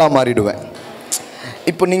கொடுக்குற ஆளாக மாறிடுவேன்.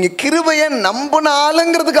 இப்போ நீங்கள் கிருபையை நம்பின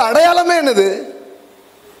ஆளுங்கிறதுக்கு அடையாளமே என்னது?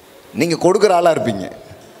 நீங்கள் கொடுக்குற ஆளாக இருப்பீங்க.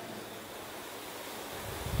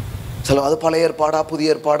 சில அது பழைய ஏற்பாடா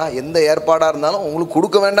புதிய ஏற்பாடா எந்த ஏற்பாடாக இருந்தாலும் உங்களுக்கு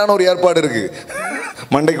கொடுக்க வேண்டாம்னு ஒரு ஏற்பாடு இருக்குது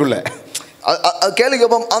மண்டைக்குள்ளே. அது கேள்வி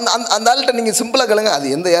கேட்போம். அந்த ஆள்கிட்ட நீங்கள் சிம்பிளாக கேளுங்க,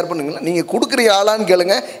 அது எந்த ஏற்பாடுங்களா நீங்கள் கொடுக்குற ஆளான்னு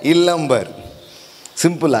கேளுங்க, இல்லம்பர்.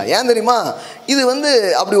 சிம்பிளாக. ஏன் தெரியுமா? இது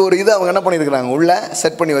அப்படி ஒரு இதை அவங்க என்ன பண்ணியிருக்கிறாங்க, உள்ள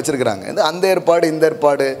செட் பண்ணி வச்சுருக்கிறாங்க. இது அந்த ஏற்பாடு இந்த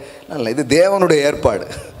ஏற்பாடு இல்லை, இது தேவனுடைய ஏற்பாடு.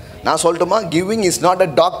 நான் சொல்லட்டுமா, giving is not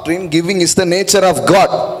a doctrine, giving is the nature of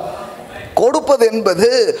God. கொடுப்பது என்பது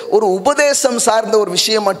ஒரு உபதேசம் சார்ந்த ஒரு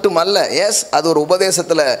விஷயம் மட்டும் அல்ல. எஸ், அது ஒரு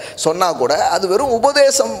உபதேசத்தில் சொன்னால் கூட அது வெறும்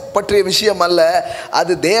உபதேசம் பற்றிய விஷயம் அல்ல,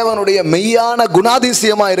 அது தேவனுடைய மெய்யான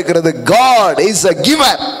குணாதிசயமாக இருக்கிறது. God is a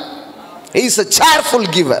giver. He is a cheerful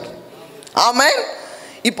giver. ஆமென்.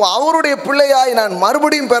 இப்போ அவருடைய பிள்ளையாய் நான்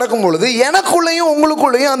மறுபடியும் பிறக்கும் பொழுது எனக்குள்ளேயும்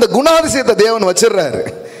உங்களுக்குள்ளேயும் அந்த குணாதிசயத்தை தேவன் வச்சிடுறாரு.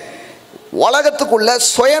 உலகத்துக்குள்ள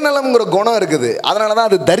சுயநலம்ங்கிற குணம் இருக்குது. அதனால தான்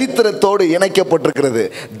அது தரித்திரத்தோடு இணைக்கப்பட்டிருக்கிறது.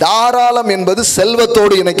 தாராளம் என்பது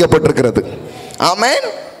செல்வத்தோடு இணைக்கப்பட்டிருக்கிறது. ஆமென்.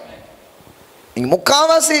 இங்கே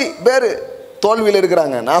முக்காவாசி பேர் தோல்வியில்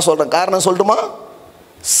இருக்கிறாங்க. நான் சொல்கிறேன், காரணம் சொல்லட்டுமா?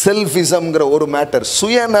 செல்ஃபிசம்ங்கிற ஒரு மேட்டர்,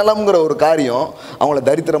 சுயநலம்ங்கிற ஒரு காரியம் அவங்கள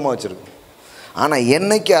தரித்திரமாக வச்சுருக்கு. ஆனால்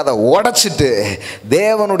என்னைக்கு அதை உடைச்சிட்டு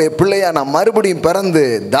தேவனுடைய பிள்ளையா நான் மறுபடியும் பிறந்து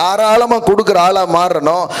தாராளமாக கொடுக்குற ஆளாக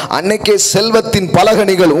மாறணும், அன்னைக்கே செல்வத்தின்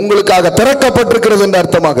பலகணிகள் உங்களுக்காக திறக்கப்பட்டிருக்கிறது என்று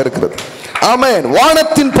அர்த்தமாக இருக்கிறது. ஆமென்.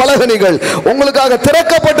 வானத்தின் பலகணிகள் உங்களுக்காக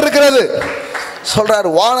திறக்கப்பட்டிருக்கிறது சொல்றார்.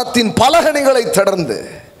 வானத்தின் பலகணிகளை தொடர்ந்து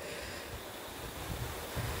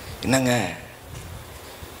என்னங்க?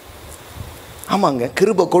 ஆமாங்க,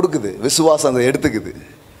 கிருபை கொடுக்குது, விசுவாசம் அதை எடுத்துக்குது.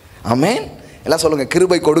 ஆமென். எல்லாம் சொல்லுங்க,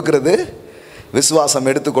 கிருபை கொடுக்கிறது, விசுவாசம்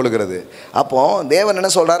எடுத்துக்கொள்கிறது. அப்போ தேவன் என்ன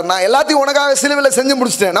சொல்றாரு? நான் எல்லாத்தையும் உனக்காக சிலுவையில் செஞ்சு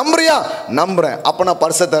முடிச்சிட்டேன், நம்புறியா? நம்புறேன். அப்போ நான்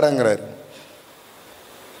பரிசை தரேங்கிறாரு.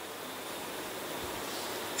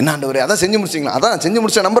 என்ன ஆண்டவரே, அதான் செஞ்சு முடிச்சிங்களா? அதான் செஞ்சு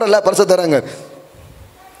முடிச்சேன், நம்புறல, பரிசை தரேங்க.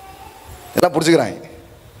 எல்லாம் பிடிச்சிக்கிறாங்க.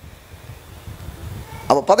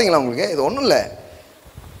 அப்போ பார்த்தீங்களா உங்களுக்கு? இது ஒன்றும் இல்லை,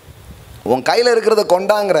 உன் கையில் இருக்கிறத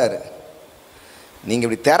கொண்டாங்கிறாரு. நீங்கள்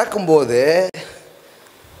இப்படி திறக்கும்போது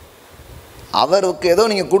அவருக்கு ஏதோ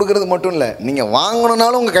நீங்கள் கொடுக்கறது மட்டும் இல்லை, நீங்கள்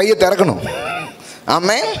வாங்கணுன்னாலும் உங்கள் கையை திறக்கணும்.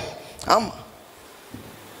 ஆமென். ஆமாம்.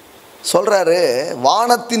 சொல்கிறாரு,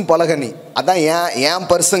 வானத்தின் பலகனி, அதான் ஏன்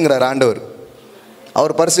பர்சுங்கிறார் ஆண்டவர்.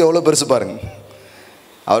 அவர் பர்சு எவ்வளோ பெருசு பாருங்க.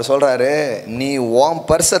 அவர் சொல்கிறாரு, நீ உன்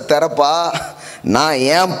பர்சை திறப்பா, நான்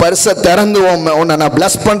என் பர்சை திறந்து உன்னை நான்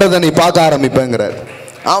பிளஸ் பண்ணுறதை நீ பார்க்க ஆரம்பிப்பேங்கிறார்.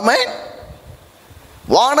 ஆமென்.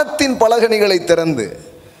 வானத்தின் பலகணிகளை திறந்து,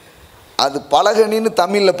 அது பலகணின்னு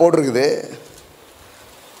தமிழில் போட்டிருக்குது.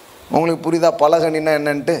 உங்களுக்கு புரியுதா பலகணின்னா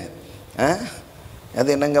என்னன்ட்டு? அது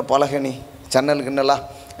என்னங்க பலகணி, சன்னல் கிண்ணலா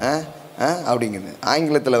அப்படிங்குது.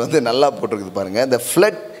 ஆங்கிலத்தில் நல்லா போட்டிருக்குது பாருங்கள். த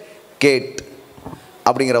ஃப்ளட் கேட்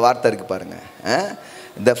அப்படிங்கிற வார்த்தை இருக்குது பாருங்கள்.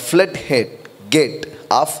 The flood head gate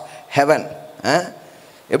of heaven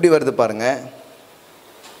எப்படி வருது பாருங்கள்.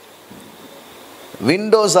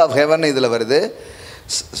 விண்டோஸ் ஆஃப் ஹெவன் இதில் வருது.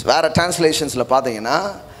 வேறு டிரான்ஸ்லேஷன்ஸில் பார்த்தீங்கன்னா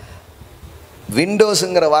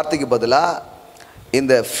விண்டோஸுங்கிற வார்த்தைக்கு பதிலாக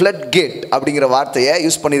இந்த ஃப்ளட் கேட் அப்படிங்கிற வார்த்தையை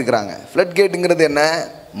யூஸ் பண்ணியிருக்கிறாங்க. ஃப்ளட் கேட்டுங்கிறது என்ன?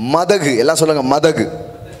 மதகு. எல்லாம் சொல்லுங்கள், மதகு.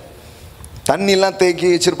 தண்ணிலாம் தேக்கி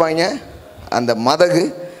வச்சுருப்பாங்க, அந்த மதகு.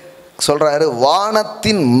 சொல்கிறாரு,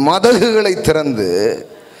 வானத்தின் மதகுகளை திறந்து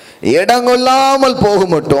இடங்கொள்ளாமல் போக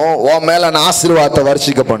மட்டும் உன் மேலே நான் ஆசீர்வாதத்தை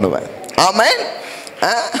வர்ஷிக்க பண்ணுவேன். ஆமென்.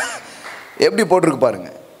 எப்படி போட்டிருக்கு பாருங்க.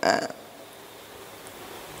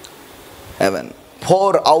 Heaven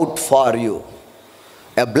pour out for you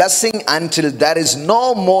a blessing until there is no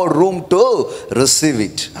more room to receive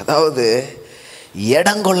it. அதாவது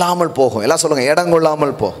இடங்கொள்ளாமல் போகும். எல்லாம் சொல்லுங்க,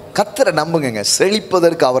 இடங்கொள்ளாமல் போ. கர்த்தரை நம்புங்க,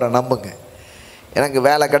 செழிப்பதற்கு அவரை நம்புங்க. எனக்கு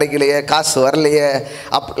வேலை கிடைக்கலையே, காசு வரலையே,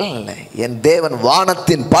 அப்படிலாம் இல்லை. என் தேவன்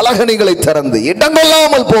வானத்தின் பலகணிகளை திறந்து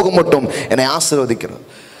இடங்கொள்ளாமல் போக மட்டும் என்னை ஆசீர்வதிக்கிறது.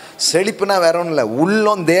 செழிப்புனா வேற ஒன்றும் இல்லை,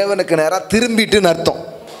 உள்ளம் தேவனுக்கு நேராக திரும்பிட்டுன்னு அர்த்தம்.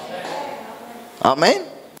 ஆமென்.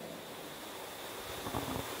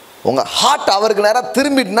 உங்கள் ஹார்ட் அவருக்கு நேராக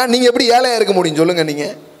திரும்பிட்டுனா நீங்கள் எப்படி ஏழையாக இருக்க முடியும் சொல்லுங்கள்?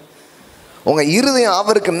 நீங்கள் உங்கள் இருதயம்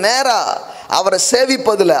அவருக்கு நேராக அவரை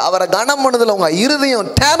சேவிப்பதில், அவரை கனம் பண்ணதில் உங்கள்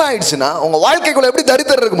இருதயம் டேன் ஆயிடுச்சுன்னா உங்கள் வாழ்க்கைக்குள்ளே எப்படி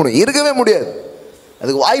தரித்திரம் இருக்க முடியும்? இருக்கவே முடியாது.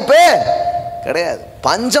 அதுக்கு வாய்ப்பே கிடையாது.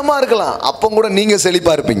 பஞ்சமாக இருக்கலாம், அப்போ கூட நீங்கள்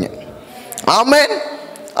செழிப்பாக இருப்பீங்க. ஆமென்.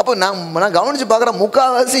 அப்போ நான் கவனித்து பார்க்குறேன்,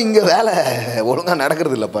 முக்கால்வாசி இங்கே வேலை ஒழுங்காக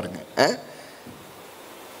நடக்கிறது இல்லை பாருங்கள்.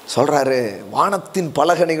 சொல்கிறாரு, வானத்தின்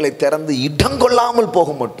பலகணிகளை திறந்து இடங்கொள்ளாமல்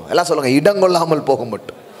போக மட்டும். எல்லாம் சொல்லுங்கள், இடங்கொள்ளாமல் போக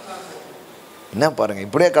மட்டும். என்ன பாருங்கள்,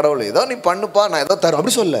 இப்படியே கடவுள் ஏதோ நீ பண்ணுப்பா நான் ஏதோ தரும்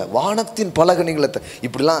அப்படி சொல்ல. வானத்தின் பலகணிகளை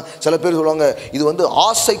இப்படிலாம் சில பேர் சொல்லுவாங்க, இது வந்து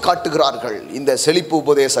ஆசை காட்டுகிறார்கள் இந்த செழிப்பு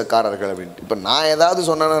உபதேசக்காரர்கள் அப்படின்ட்டு. இப்போ நான் ஏதாவது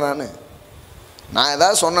சொன்னேன்னா, நான்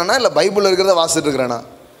ஏதாவது சொன்னேன்னா இல்லை பைபிளில் இருக்கிறத வாசிட்டு இருக்கிறேன்னா?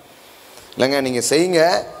 இல்லைங்க, நீங்கள் செய்யுங்க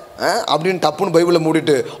அப்படின்னு டப்புன்னு பைபிளை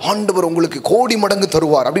மூடிட்டு ஆண்டவர் உங்களுக்கு கோடி மடங்கு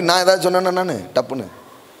தருவார் அப்படின்னு நான் ஏதாவது சொன்னேன்னா? நான் டப்புன்னு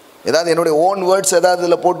ஏதாவது என்னுடைய ஓன் வேர்ட்ஸ் ஏதாவது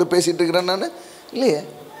இதில் போட்டு பேசிகிட்டு இருக்கிறேன் நான்? இல்லையே.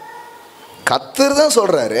 கர்த்தர் தான்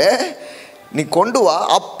சொல்கிறாரு, நீ கொண்டு வா,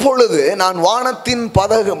 அப்பொழுது நான் வானத்தின்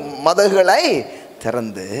மதகுகளை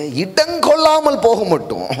திறந்து இடங்கொள்ளாமல் போக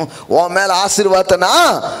மட்டும் உன் மேலே ஆசீர்வாதத்தை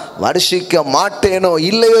நான் வருஷிக்க மாட்டேனோ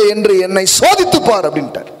இல்லையோ என்று என்னை சோதித்துப்பார்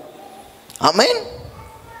அப்படின்ட்டார். ஆமென்.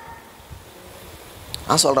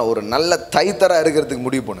 நான் சொல்கிறேன், ஒரு நல்ல தைத்தராக இருக்கிறதுக்கு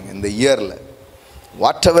முடிவு பண்ணுங்க இந்த இயரில்.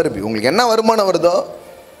 வாட் எவர் பி, உங்களுக்கு என்ன வருமானம் வருதோ,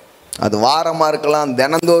 அது வாரமாக இருக்கலாம்,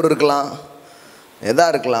 தினந்தோறும் இருக்கலாம்,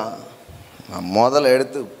 எதாக இருக்கலாம், நான் முதல்ல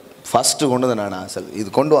எடுத்து ஃபஸ்ட்டு கொண்டு வந்து நான் இது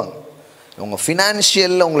கொண்டு வாங்க. உங்கள்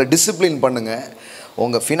ஃபினான்ஷியலில் உங்களை டிசிப்ளின் பண்ணுங்கள்.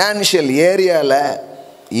 உங்கள் ஃபினான்ஷியல் ஏரியாவில்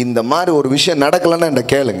இந்த மாதிரி ஒரு விஷயம் நடக்கலைன்னா என்ன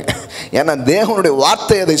கேளுங்க. ஏன்னா தேவனுடைய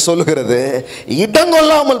வார்த்தை அதை சொல்லுகிறது,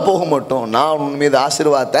 இடங்கொள்ளாமல் போக மாட்டோம், நான் உன் மீது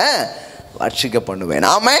ஆசீர்வாதத்தை வர்ஷிக்க பண்ணுவேன்.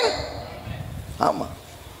 ஆமென். ஆமாம்,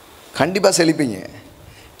 கண்டிப்பாக செழிப்பீங்க.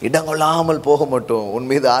 இடங்கொள்ளாமல் போக மாட்டோம், உன்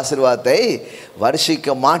மீது ஆசீர்வாதத்தை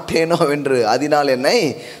வருஷிக்க மாட்டேனோ என்று அதனால் என்னை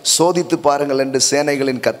சோதித்து பாருங்கள் என்று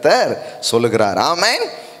சேனைகளின் கர்த்தர் சொல்லுகிறார். ஆமென்.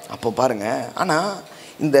 அப்போ பாருங்க, ஆனால்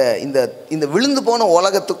இந்த இந்த இந்த விழுந்து போன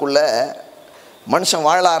உலகத்துக்குள்ளே மனுஷன்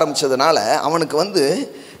வாழ ஆரம்பித்ததுனால அவனுக்கு வந்து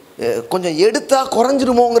கொஞ்சம் எடுத்தால்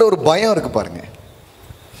குறைஞ்சிருமோங்கிற ஒரு பயம் இருக்குது பாருங்க.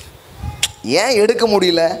 ஏன் எடுக்க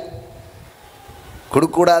முடியல?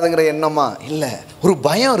 கொடுக்கக்கூடாதுங்கிற எண்ணமா? இல்லை, ஒரு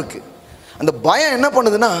பயம் இருக்குது. அந்த பயம் என்ன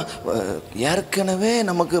பண்ணுதுன்னா, ஏற்கனவே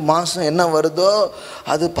நமக்கு மாதம் என்ன வருதோ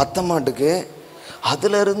அது பத்த மாட்டுக்கு,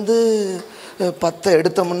 அதிலிருந்து 10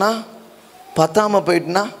 எடுத்தோம்னா பத்தாமல்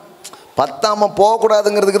போயிட்டுனா, பத்தாமல்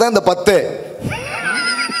போகக்கூடாதுங்கிறதுக்கு தான் இந்த 10.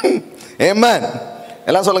 ஏமேன்.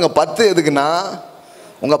 எல்லாம் சொல்லுங்கள், 10 எதுக்குன்னா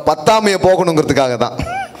உங்கள் பத்தாமையை போகணுங்கிறதுக்காக தான்.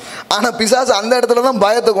 ஆனால் பிசாசு அந்த இடத்துல தான்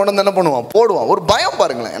பயத்தை கொண்டு வந்து என்ன பண்ணுவான், போடுவான். ஒரு பயம்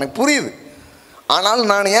பாருங்களேன், எனக்கு புரியுது. ஆனால்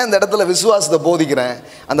நான் ஏன் இந்த இடத்துல விசுவாசத்தை போதிக்கிறேன்,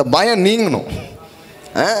 அந்த பயம் நீங்கணும்.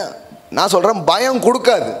 நான் சொல்கிறேன், பயம்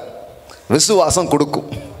கொடுக்காது, விசுவாசம் கொடுக்கும்.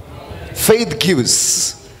 Faith gives.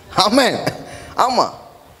 ஆமென். ஆமாம்,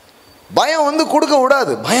 பயம் வந்து கொடுக்க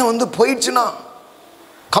விடாது. பயம் வந்து போயிடுச்சுன்னா,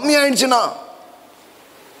 கம்மியாயிடுச்சுன்னா,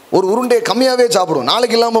 ஒரு உருண்டையை கம்மியாகவே சாப்பிடும்,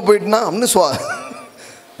 நாளைக்கு இல்லாமல் போயிட்டுனா அப்படின்னு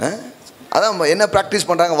அதான் என்ன ப்ராக்டிஸ்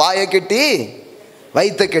பண்ணுறாங்க, வாயை கட்டி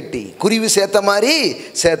வைத்த கட்டி குருவி சேர்த்த மாதிரி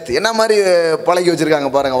சேர்த்து என்ன மாதிரி பழகி வச்சுருக்காங்க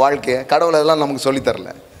பாருங்கள் வாழ்க்கையை. கடவுள் அதெல்லாம் நமக்கு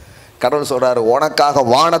சொல்லித்தரல. கடவுள் சொல்கிறாரு, உனக்காக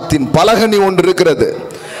வானத்தின் பலகணி ஒன்று இருக்கிறது.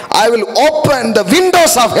 I will open the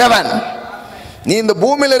Windows of heaven. நீ இந்த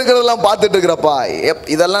பூமியில் இருக்கிறதெல்லாம் பார்த்துட்டு இருக்கிறப்பா,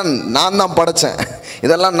 இதெல்லாம் நான் தான் படைச்சேன்,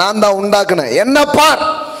 இதெல்லாம் நான் தான் உண்டாக்குனேன், என்ன பார்.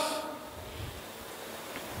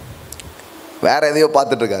 வேற எதையோ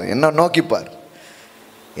பார்த்துட்டு இருக்காரு, என்ன நோக்கிப்பார்,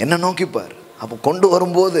 என்ன நோக்கிப்பார். அப்போ கொண்டு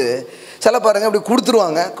வரும்போது சில பாருங்க அப்படி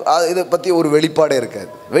கொடுத்துருவாங்க, இதை பற்றி ஒரு வெளிப்பாடே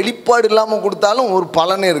இருக்காது. வெளிப்பாடு இல்லாமல் கொடுத்தாலும் ஒரு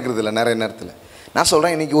பலனே இருக்கிறது இல்லை நிறைய நேரத்தில். நான்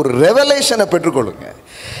சொல்கிறேன், இன்றைக்கி ஒரு ரெவலேஷனை பெற்றுக்கொள்ளுங்க.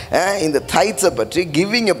 இந்த டைட்ஸை பற்றி,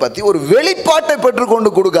 கிவிங்கை பற்றி ஒரு வெளிப்பாட்டை பெற்றுக்கொண்டு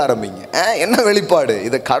கொடுக்க ஆரம்பிங்க. என்ன வெளிப்பாடு?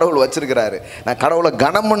 இதை கடவுள் வச்சிருக்கிறாரு, நான் கடவுளை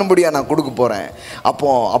கனம் பண்ணும்படியாக நான் கொடுக்க போகிறேன்.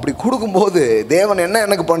 அப்படி கொடுக்கும்போது தேவன் என்ன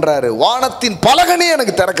எனக்கு பண்ணுறாரு? வானத்தின் பலகனே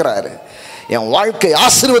எனக்கு திறக்கிறாரு. என் வாழ்க்கை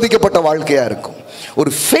ஆசீர்வதிக்கப்பட்ட வாழ்க்கையாக இருக்கும்.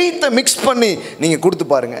 ஒரு ஃபெய்த்தை மிக்ஸ் பண்ணி நீங்கள் கொடுத்து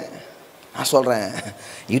பாருங்கள். நான் சொல்கிறேன்,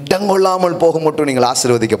 இடங்கொள்ளாமல் போக மட்டும் நீங்கள்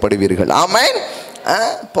ஆசீர்வதிக்கப்படுவீர்கள். ஆமென்.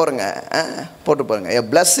 போடுங்க, போட்டு பாருங்க. A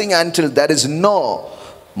blessing until there is no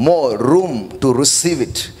more room to receive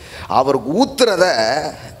it. அவருக்கு ஊத்துறத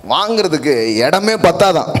வாங்கிறதுக்கு இடமே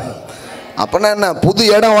பத்தாதான். அப்பனா என்ன? புது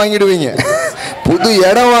இடம் வாங்கிடுவீங்க, புது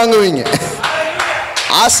இடம் வாங்குவீங்க.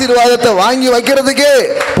 ஆசீர்வாதத்தை வாங்கி வைக்கிறதுக்கு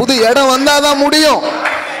புது இடம் வந்தாதான் முடியும்,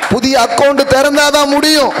 புதிய அக்கௌண்ட் திறந்தாதான்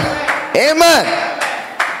முடியும். ஆமென்.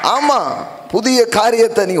 ஆமா, புதிய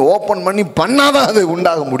காரியத்தை நீங்கள் ஓப்பன் பண்ணாதான் அது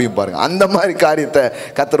உண்டாக முடியும். பாருங்க, அந்த மாதிரி காரியத்தை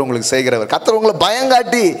கர்த்தர் உங்களுக்கு செய்கிறவர். கர்த்தர் உங்களை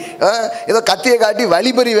பயங்காட்டி ஏதோ கத்தியை காட்டி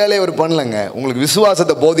வழிபறி வேலையை அவர் பண்ணலங்க. உங்களுக்கு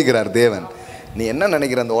விசுவாசத்தை போதிக்கிறார் தேவன். நீ என்ன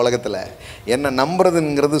நினைக்கிற? அந்த உலகத்தில் என்ன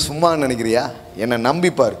நம்புறதுங்கிறது சும்மா நினைக்கிறியா? என்னை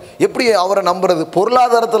நம்பிப்பார். எப்படி அவரை நம்புறது?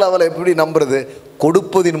 பொருளாதாரத்தில் அவளை எப்படி நம்புறது?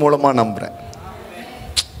 கொடுப்பதின் மூலமாக நம்புகிறேன்.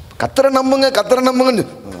 கர்த்தரை நம்புங்க, கர்த்தரை நம்புங்க.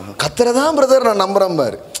 கர்த்தரை தான் பிரதர் நான் நம்புகிறேன்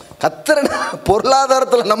பாரு. கர்த்தரை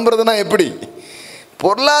பொருளாதாரத்தில் நம்புறதுனா எப்படி?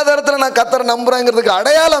 பொருளாதாரத்தில் நான் கர்த்தரை நம்புறேங்கிறதுக்கு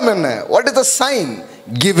அடையாளம் என்ன? What is the sign?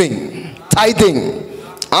 Giving, tithing.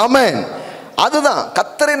 ஆமென். அதுதான்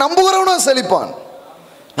கர்த்தரை நம்புகிறவனும் செழிப்பான்.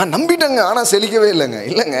 நான் நம்பிட்டேங்க, ஆனால் செழிக்கவே இல்லைங்க.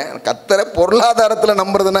 இல்லைங்க, கர்த்தரை பொருளாதாரத்தில்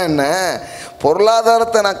நம்புறதுனா என்ன?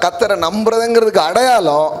 பொருளாதாரத்தை நான் கர்த்தரை நம்புறதுங்கிறதுக்கு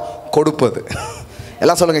அடையாளம் கொடுப்பது.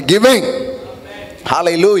 எல்லாம் சொல்லுங்க, giving.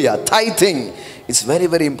 Hallelujah. Tithing it's very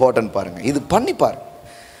very important. பாருங்கள், இது பண்ணி பாருங்க.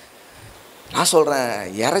 நான் சொல்கிறேன்,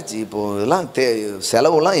 இறைச்சி இப்போது இதெல்லாம்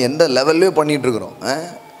செலவுலாம் எந்த லெவல்லையும் பண்ணிகிட்ருக்குறோம்.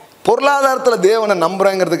 பொருளாதாரத்தில் தேவனை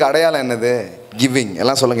நம்புகிறேங்கிறதுக்கு அடையாளம் என்னது? கிவிங்.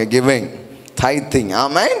 எல்லாம் சொல்லுங்கள், giving, tithing.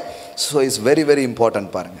 Amen. So it's very very important.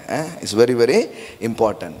 பாருங்கள், இட்ஸ் வெரி வெரி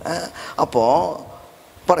இம்பார்ட்டன்ட். அப்போது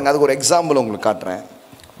பாருங்கள், அதுக்கு ஒரு எக்ஸாம்பிள் உங்களுக்கு காட்டுறேன்.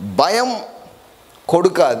 பயம்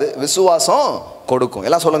கொடுக்காது, விசுவாசம் கொடுக்கும்.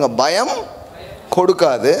 எல்லாம் சொல்லுங்கள், பயம்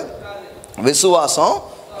கொடுக்காது, விசுவாசம்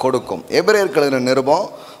கொடுக்கும். எபிரேயருக்கு எழுதின நிருபம்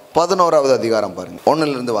 11வது அதிகாரம் பாருங்கள்,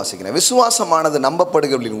 1லிருந்து வாசிக்கிறேன். விசுவாசமானது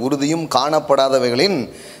நம்பப்படுகிறவர்களின் உறுதியும் காணப்படாதவைகளின்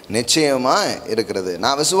நிச்சயமாக இருக்கிறது.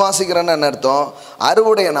 நான் விசுவாசிக்கிறேன்னு என்ன அர்த்தம்?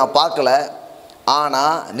 அறுவடையை நான் பார்க்கல,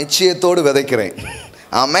 ஆனால் நிச்சயத்தோடு விதைக்கிறேன்.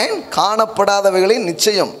 ஆமென். காணப்படாதவைகளின்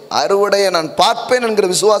நிச்சயம், அறுவடையை நான் பார்ப்பேன் என்கிற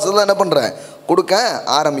விசுவாசத்தை என்ன பண்ணுறேன்? கொடுக்க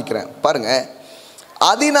ஆரம்பிக்கிறேன். பாருங்கள்,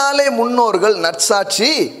 அதனாலே முன்னோர்கள்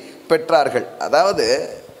நற்சாட்சி பெற்றார்கள். அதாவது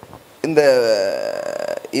இந்த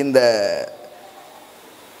இந்த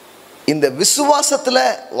இந்த விசுவாசத்தில்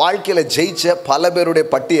வாழ்க்கையில் ஜெயிச்ச பல பேருடைய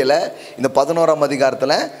பட்டியலை இந்த 11ஆம்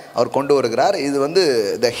அதிகாரத்தில் அவர் கொண்டு வருகிறார். இது வந்து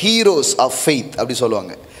த ஹீரோஸ் ஆஃப் ஃபெய்த் அப்படி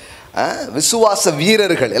சொல்லுவாங்க. விசுவாச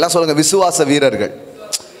வீரர்கள். எல்லாம் சொல்லுங்கள், விசுவாச வீரர்கள்.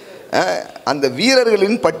 அந்த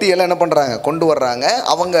வீரர்களின் பட்டியலை என்ன பண்ணுறாங்க? கொண்டு வர்றாங்க.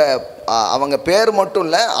 அவங்க பேர் மட்டும்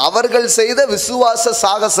இல்லை, அவர்கள் செய்த விசுவாச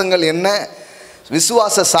சாகசங்கள் என்ன,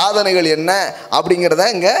 விசுவாச சாதனைகள் என்ன அப்படிங்கிறத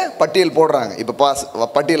இங்கே பட்டியல் போடுறாங்க. இப்போ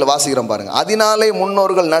பட்டியலை வாசிக்கிறோம் பாருங்கள். அதனாலே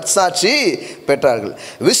முன்னோர்கள் நற்சாட்சி பெற்றார்கள்.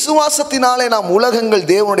 விசுவாசத்தினாலே நாம் உலகங்கள்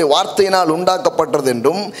தேவனுடைய வார்த்தையினால் உண்டாக்கப்பட்டது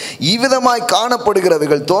என்றும் இவ்விதமாய்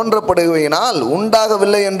காணப்படுகிறவைகள் தோன்றப்படுகையினால்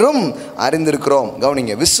உண்டாகவில்லை என்றும் அறிந்திருக்கிறோம்.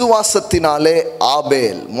 கவனிங்க, விசுவாசத்தினாலே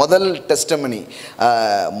ஆபேல், முதல் டெஸ்டமனி,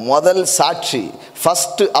 முதல் சாட்சி,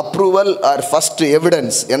 first approval R first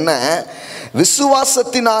evidence என்ன?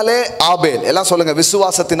 விசுவாசத்தினாலே ஆபேல். எல்லாம் சொல்லுங்க,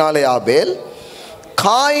 விசுவாசத்தினாலே ஆபேல்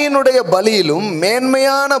காயினுடைய பலியிலும்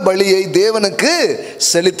மேன்மையான பலியை தேவனுக்கு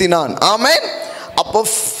செலுத்தினான். ஆமென். அப்போ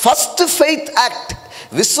ஃபர்ஸ்ட் ஃபெய்த் ஆக்ட்,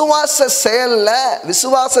 விசுவாச செயல்ல,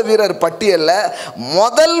 விசுவாச வீரர் பட்டியல்ல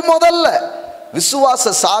முதல்ல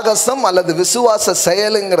விசுவாச சாகசம் அல்லது விசுவாச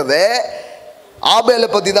செயலுங்கிறதே ஆபேலை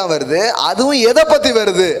பற்றி தான் வருது. அதுவும் எதை பற்றி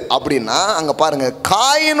வருது அப்படின்னா, அங்கே பாருங்க,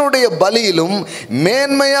 காயினுடைய பலியிலும்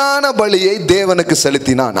மேன்மையான பலியை தேவனுக்கு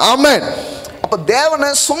செலுத்தினான். ஆமென். அப்போ தேவனை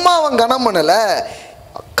சும்மா அவன் கனம் பண்ணல,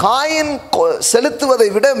 காயின் செலுத்துவதை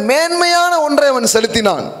விட மேன்மையான ஒன்றை அவன்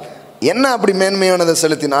செலுத்தினான். என்ன அப்படி மேன்மையானதை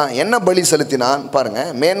செலுத்தினான்? என்ன பலி செலுத்தினான்? பாருங்க,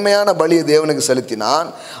 மேன்மையான பலியை தேவனுக்கு செலுத்தினான்.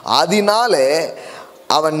 அதனாலே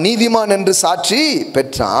அவன் நீதிமான் என்று சாட்சி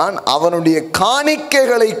பெற்றான். அவனுடைய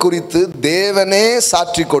காணிக்கைகளை குறித்து தேவனே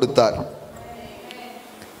சாட்சி கொடுத்தார்.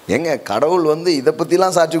 எங்க கடவுள் வந்து இதை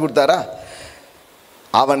பற்றிலாம் சாட்சி கொடுத்தாரா?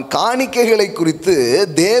 அவன் காணிக்கைகளை குறித்து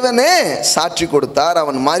தேவனே சாட்சி கொடுத்தார்.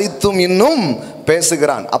 அவன் மரித்தும் இன்னும்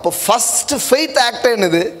பேசுகிறான். அப்போ ஃபர்ஸ்ட் ஃபெய்த் ஆக்ட்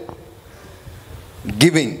என்னது?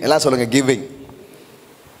 கிவிங். எல்லாம் சொல்லுங்க, கிவிங்.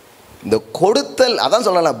 இந்த கொடுத்தல், அதான்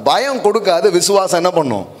சொல்லலாம், பயம் கொடுக்காது, விசுவாசம் என்ன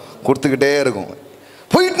பண்ணும்? கொடுத்துக்கிட்டே இருக்கும்.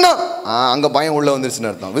 போயிட்டுனா அங்கே பயம் உள்ளே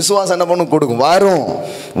வந்துருச்சுன்னு அர்த்தம். விசுவாசம் என்ன பண்ணும்? கொடுக்கும். வரும்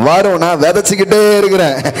வரும். நான் விதைச்சிக்கிட்டே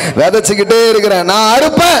இருக்கிறேன், நான்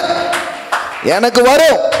அறுப்பேன், எனக்கு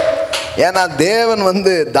வரும். ஏன்னா தேவன்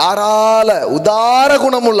வந்து தாராள உதார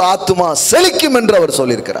குணமுள்ள ஆத்துமா செழிக்கும் என்று அவர்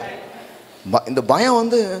சொல்லியிருக்கிறார். இந்த பயம்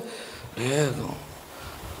வந்து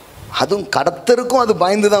அதுவும் கடத்தருக்கும் அது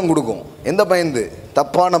பயந்து தான் கொடுக்கும். எந்த பயந்து?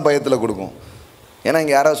 தப்பான பயத்தில் கொடுக்கும். ஏன்னா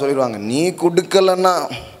இங்கே யாராவது சொல்லிடுவாங்க, நீ கொடுக்கலன்னா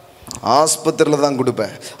ஆஸ்பத்திரியில் தான்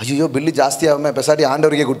கொடுப்பேன், ஐயோ பில்லு ஜாஸ்தியாகுமே, பெசாட்டி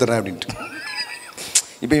ஆண்டவருக்கே கொடுத்துட்றேன் அப்படின்ட்டு.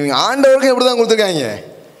 இப்போ இவங்க ஆண்டவருக்கும் எப்படி தான் கொடுத்துருக்காங்க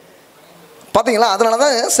பார்த்தீங்களா? அதனால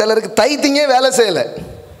தான் சிலருக்கு தைத்திங்கே வேலை செய்யலை,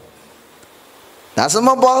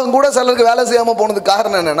 தசம பாகம் கூட சிலருக்கு வேலை செய்யாமல் போனதுக்கு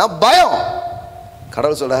காரணம் என்னென்னா பயம்.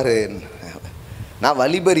 கடவுள் சொல்கிறாரு, நான்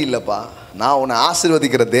வழிபறி இல்லைப்பா, நான் உன்னை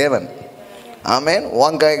ஆசீர்வதிக்கிற தேவன். ஆமேன்.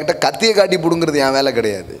 உன்கிட்ட கத்தியை காட்டி பிடுங்கிறது என் வேலை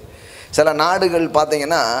கிடையாது. சில நாடுகள்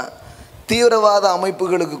பார்த்தீங்கன்னா தீவிரவாத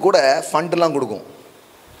அமைப்புகளுக்கு கூட ஃபண்டெலாம் கொடுக்கும்.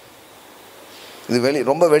 இது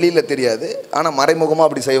ரொம்ப வெளியில் தெரியாது, ஆனால் மறைமுகமாக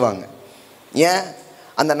அப்படி செய்வாங்க. ஏன்?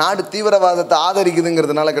 அந்த நாடு தீவிரவாதத்தை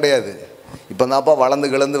ஆதரிக்குதுங்கிறதுனால கிடையாது. இப்போ தான்ப்பா வளர்ந்து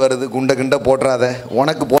கிளந்து வருது, குண்டை போட்டுறாத,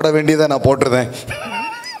 உனக்கு போட வேண்டியதை நான் போட்டுருதேன்.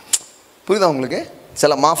 புரியுதா உங்களுக்கு?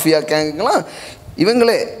 சில மாஃபியா கேங்குக்கெல்லாம்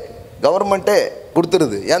இவங்களே கவர்மெண்ட்டே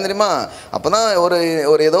கொடுத்துருது. ஏன் தெரியுமா? அப்போ தான்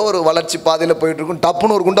ஒரு ஏதோ ஒரு வளர்ச்சி பாதையில் போயிட்டுருக்கும்,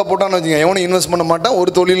 டப்புன்னு ஒரு குண்டை போட்டான்னு வச்சுக்கோங்க, எவனும் இன்வெஸ்ட் பண்ண மாட்டான்,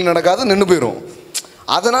 ஒரு தொழில் நடக்காது, நின்று போயிடும்.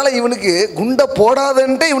 அதனால் இவனுக்கு குண்டை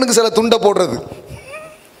போடாதன்ட்டு இவனுக்கு சில துண்டை போடுறது.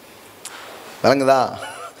 விளங்குதா?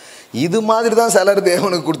 இது மாதிரி தான் சிலர்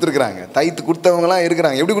தேவனுக்கு கொடுத்துருக்குறாங்க. தைத்து கொடுத்தவங்களாம்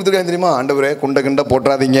இருக்கிறாங்க. எப்படி கொடுத்துருக்காங்க தெரியுமா? ஆண்டவரே குண்டை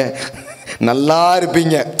போட்டுறாதீங்க, நல்லா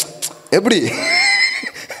இருப்பீங்க. எப்படி?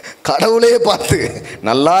 கடவுளே பார்த்து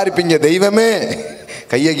நல்லா இருப்பீங்க, தெய்வமே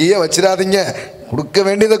கையை வச்சிடாதீங்க, கொடுக்க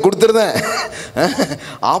வேண்டியதை கொடுத்துருந்தேன்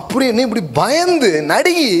அப்படின்னு இப்படி பயந்து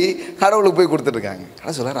நடுங்கி கடவுளுக்கு போய் கொடுத்துட்ருக்காங்க.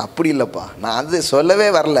 ஆனால் சொல்கிறார், அப்படி இல்லைப்பா, நான் அது சொல்லவே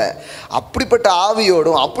வரல, அப்படிப்பட்ட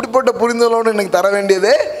ஆவியோடும் அப்படிப்பட்ட புரிதலோடும் எனக்கு தர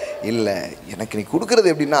வேண்டியதே இல்லை. எனக்கு நீ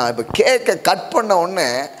கொடுக்குறது எப்படின்னா, இப்போ கேக்கை கட் பண்ண உடனே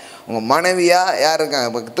உங்கள் மனைவியாக யார் இருக்காங்க,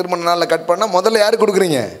 இப்போ திருமண நாளில் கட் பண்ணால் முதல்ல யாருக்கு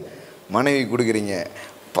கொடுக்குறீங்க? மனைவி கொடுக்குறீங்க.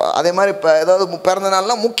 அதே மாதிரி இப்போ ஏதாவது பிறந்த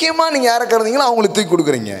நாள்லாம் முக்கியமாக நீங்கள் யாரை கறந்தீங்களோ அவங்களுக்கு தூக்கி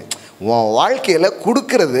கொடுக்குறீங்க. உன் வாழ்க்கையில்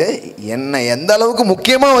கொடுக்கறது என்னை எந்த அளவுக்கு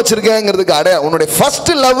முக்கியமாக வச்சுருக்கேங்கிறதுக்கு உன்னுடைய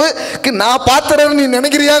ஃபஸ்ட்டு லவ்வுக்கு நான் பார்த்துறேன்னு நீ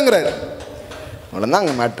நினைக்கிறியாங்கிறார். அவ்வளோதான்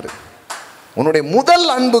அங்கே மேட்ரு. உன்னுடைய முதல்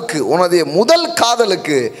அன்புக்கு, உன்னுடைய முதல்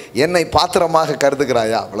காதலுக்கு என்னை பாத்திரமாக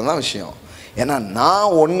கருதுகிறாயா? அவ்வளோதான் விஷயம். ஏன்னா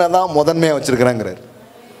நான் ஒன்றை தான் முதன்மையாக வச்சுருக்கிறேங்கிறார்.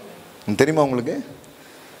 தெரியுமா உங்களுக்கு?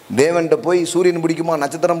 தேவன்கிட்ட போய் சூரியன் பிடிக்குமா,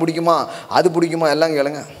 நட்சத்திரம் பிடிக்குமா, அது பிடிக்குமா, எல்லாம்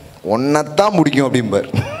கேளுங்க, ஒன்றைத்தான் பிடிக்கும் அப்படிம்பார்.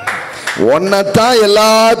 ஒன்றைத்தான்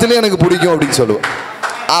எல்லாத்துலேயும் எனக்கு பிடிக்கும் அப்படின்னு சொல்லுவேன்.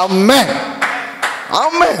 ஆமென்,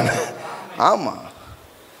 ஆமென். ஆமாம்,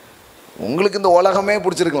 உங்களுக்கு இந்த உலகமே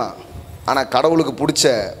பிடிச்சிருக்கலாம், ஆனால் கடவுளுக்கு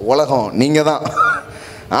பிடிச்ச உலகம் நீங்கள் தான்.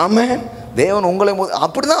 ஆமென். தேவன் உங்களை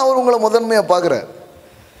அப்படி தான் அவர் உங்களை முதன்மையாக பார்க்குறார்.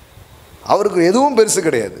 அவருக்கு எதுவும் பெருசு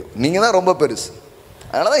கிடையாது, நீங்கள் தான் ரொம்ப பெருசு.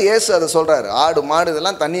 அதனால தான் இயேசு அதை சொல்கிறார், ஆடு மாடு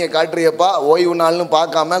இதெல்லாம் தண்ணியை காட்டுறியப்பா, ஓய்வு நாள்னு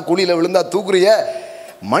பார்க்காம குழியில் விழுந்தா தூக்குறிய,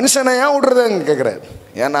 மனுஷனை ஏன் விடுறதுன்னு கேட்குறாரு.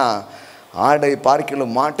 ஏன்னா ஆடை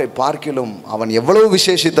பார்க்கிலும் மாட்டை பார்க்கிலும் அவன் எவ்வளவு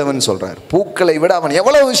விசேஷித்தவன் சொல்கிறார். பூக்களை விட அவன்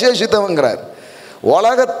எவ்வளவு விசேஷித்தவன்கிறார்.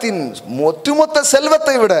 உலகத்தின் ஒட்டுமொத்த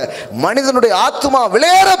செல்வத்தை விட மனிதனுடைய ஆத்மா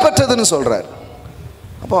விலையேற பெற்றதுன்னு சொல்கிறார்.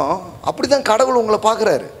 அப்போ அப்படி தான் கடவுள் உங்களை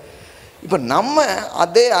பார்க்குறாரு. இப்போ நம்ம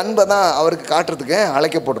அதே அன்பை தான் அவருக்கு காட்டுறதுக்கு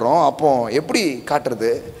அழைக்கப்படுறோம். அப்போ எப்படி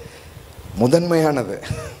காட்டுறது? முதன்மையானது.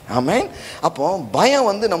 ஆமென். அப்போ பயம்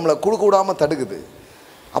வந்து நம்மளை கொடுக்க விடாமல் தடுக்குது.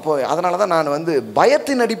 அப்போ அதனால தான் நான் வந்து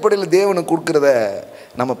பயத்தின் அடிப்படையில் தேவனுக்கு கொடுக்குறத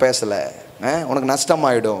நம்ம பேசலை. உனக்கு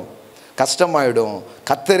நஷ்டமாயிடும், கஷ்டமாயிடும்,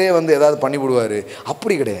 கத்தரே வந்து ஏதாவது பண்ணிவிடுவார்,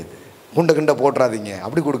 அப்படி கிடையாது. குண்டை போட்டுறாதீங்க,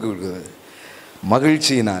 அப்படி கொடுக்க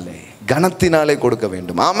மகிழ்ச்சியினாலே கனத்தினாலே கொடுக்க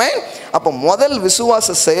வேண்டும். ஆமென். அப்போ முதல்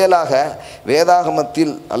விசுவாச செயலாக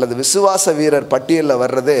வேதாகமத்தில் அல்லது விசுவாச வீரர் பட்டியலில்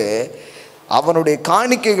வர்றது அவனுடைய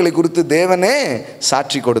காணிக்கைகளை குறித்து தேவனே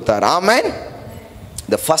சாட்சி கொடுத்தார். ஆமென்.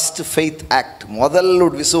 த ஃபஸ்ட் ஃபெய்த் ஆக்ட், முதல்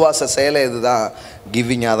விசுவாச செயலை இதுதான்,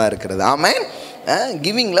 கிவிங்காக தான் இருக்கிறது. ஆமென்.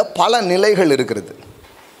 கிவிங்கில் பல நிலைகள் இருக்கிறது,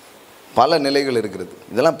 பல நிலைகள் இருக்கிறது.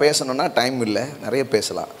 இதெல்லாம் பேசணுன்னா டைம் இல்லை, நிறைய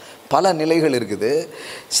பேசலாம். பல நிலைகள் இருக்குது.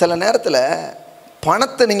 சில நேரத்தில்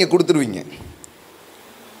பணத்தை நீங்கள் கொடுத்துருவீங்க,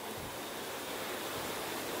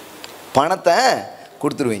 பணத்தை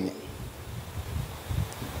கொடுத்துருவீங்க,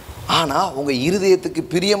 ஆனால் உங்கள் இருதயத்துக்கு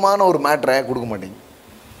பிரியமான ஒரு மேட்டரை கொடுக்க மாட்டீங்க.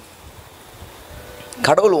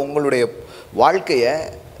 கடவுள் உங்களுடைய வாழ்க்கையை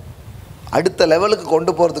அடுத்த லெவலுக்கு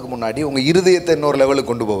கொண்டு போகிறதுக்கு முன்னாடி உங்கள் இருதயத்தை இன்னொரு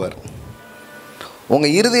லெவலுக்கு கொண்டு போவார்.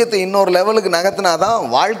 உங்கள் இருதயத்தை இன்னொரு லெவலுக்கு நகர்த்தினா தான்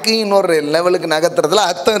வாழ்க்கையும் இன்னொரு லெவலுக்கு நகர்த்துறதுல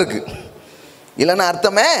அர்த்தம் இருக்குது, இல்லைன்னா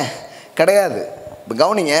அர்த்தமே கிடையாது. இப்போ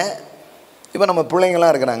கவனிங்க, இப்போ நம்ம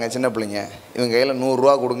பிள்ளைங்களாம் இருக்கிறாங்க, சின்ன பிள்ளைங்க, இவங்க கையில் 100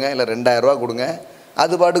 ரூபா கொடுங்க இல்லை 2000 ரூபா கொடுங்க,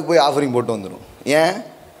 அது பாட்டுக்கு போய் ஆஃபரிங் போட்டு வந்துடும். ஏன்?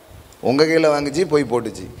 உங்கள் கையில் வாங்கிச்சு போய்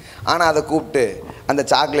போட்டுச்சு. ஆனால் அதை கூப்பிட்டு அந்த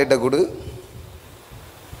சாக்லேட்டை கொடு,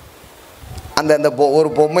 அந்த அந்த ஒரு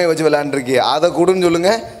பொம்மையை வச்சு விளையாண்டுருக்கி அதை கொடுன்னு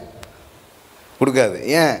சொல்லுங்கள், கொடுக்காது.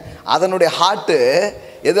 ஏன்? அதனுடைய ஹார்ட்டு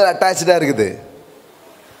எது அட்டாச்சாக இருக்குது?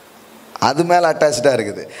 அது மேலே அட்டாச்சாக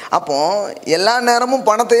இருக்குது. அப்போ எல்லா நேரமும்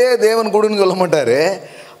பணத்தையே தேவன் கொடுன்னு சொல்ல மாட்டார்,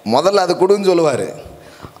 முதல்ல அது கொடுன்னு சொல்லுவார்.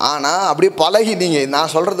 ஆனால் அப்படி பழகி நீங்கள்,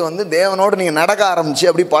 நான் சொல்கிறது வந்து தேவனோடு நீங்கள் நடக்க ஆரம்பித்து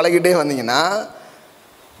அப்படி பழகிட்டே வந்தீங்கன்னா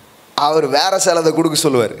அவர் வேறு சிலதை கொடுக்க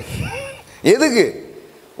சொல்லுவார். எதுக்கு?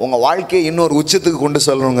 உங்கள் வாழ்க்கையை இன்னொரு உச்சத்துக்கு கொண்டு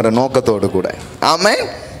சொல்லணுங்கிற நோக்கத்தோடு கூட. ஆமென்.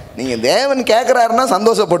 நீங்கள் தேவன் கேட்குறாருன்னா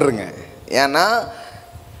சந்தோஷப்பட்டுருங்க. ஏன்னா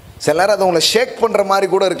சிலர் அதை உங்களை ஷேக் பண்ணுற மாதிரி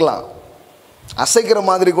கூட இருக்கலாம், அசைக்கிற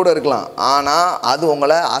மாதிரி கூட இருக்கலாம். ஆனால் அது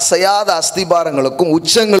உங்களை அசையாத அஸ்திபாரங்களுக்கும்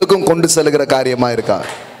உச்சங்களுக்கும் கொண்டு செல்கிற காரியமாக இருக்கா?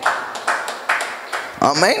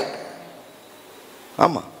 ஆமென்.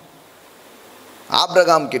 ஆமாம்.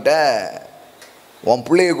 ஆபிரகாம் கிட்ட உன்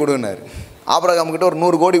பிள்ளையை கொடுன்னாரு. ஆபிரகாம் கிட்ட ஒரு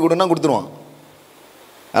 100 கோடி கொடுன்னா கொடுத்துருவான்.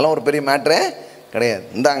 அதெல்லாம் ஒரு பெரிய மேட்ரே கிடையாது,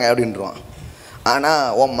 இந்தாங்க அப்படின்ட்டுருவான்.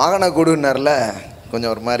 ஆனால் உன் மகனை கொடுன்னார்ல,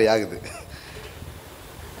 கொஞ்சம் ஒரு மாதிரி ஆகுது.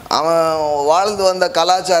 அவன் வாழ்ந்து வந்த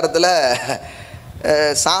கலாச்சாரத்தில்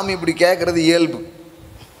சாமி இப்படி கேட்குறது இயல்பு.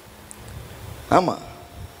 ஆமாம்.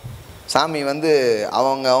 சாமி வந்து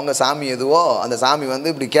அவங்க சாமி எதுவோ அந்த சாமி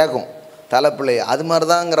வந்து இப்படி கேட்கும் தலைப்பிள்ளை, அது மாதிரி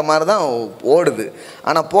தாங்கிற மாதிரி தான் ஓடுது.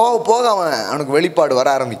 ஆனால் போக போக அவனுக்கு வெளிப்பாடு வர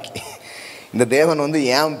ஆரம்பிக்கு. இந்த தேவன் வந்து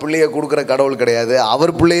என் பிள்ளைய கொடுக்குற கடவுள் கிடையாது,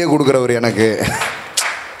 அவர் பிள்ளையே கொடுக்குறவர் எனக்கு.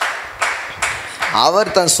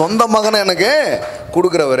 அவர் தன் சொந்த மகனை எனக்கு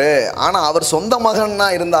கொடுக்குறவர். ஆனால் அவர் சொந்த மகன்னா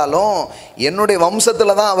இருந்தாலும் என்னுடைய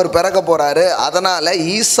வம்சத்தில் தான் அவர் பிறக்க போகிறாரு. அதனால்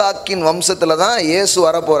ஈசாக்கின் வம்சத்தில் தான் இயேசு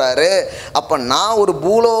வர போகிறாரு. அப்போ நான் ஒரு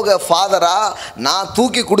பூலோக ஃபாதராக நான்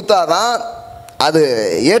தூக்கி கொடுத்தாதான் அது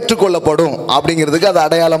ஏற்றுக்கொள்ளப்படும் அப்படிங்கிறதுக்கு அது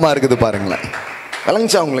அடையாளமாக இருக்குது. பாருங்களேன்,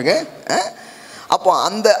 விளங்குச்சா உங்களுக்கு? அப்போ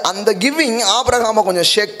அந்த அந்த கிவிங் ஆபிரகாமை கொஞ்சம்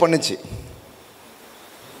ஷேக் பண்ணுச்சு.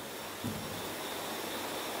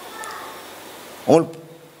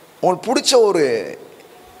 உங்களுக்கு பிடிச்ச ஒரு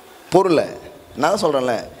பொருளை நான்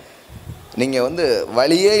சொல்கிறேன்ல, நீங்கள் வந்து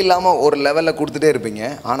வழியே இல்லாமல் ஒரு லெவலில் கொடுத்துட்டே இருப்பீங்க.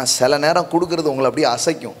 ஆனால் சில நேரம் கொடுக்குறது உங்களை அப்படியே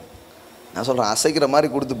அசைக்கும். நான் சொல்கிறேன், அசைக்கிற மாதிரி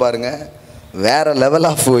கொடுத்து பாருங்கள், வேறு லெவல்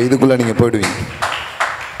ஆஃப் இதுக்குள்ளே நீங்கள் போயிடுவீங்க.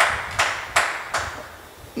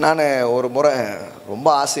 நான் ஒரு முறை ரொம்ப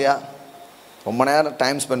ஆசையாக ரொம்ப நேரம்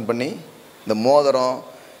டைம் ஸ்பெண்ட் பண்ணி இந்த மோதிரம்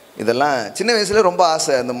இதெல்லாம் சின்ன வயசுல ரொம்ப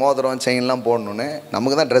ஆசை, இந்த மோதிரம் செயின்லாம் போடணுன்னு.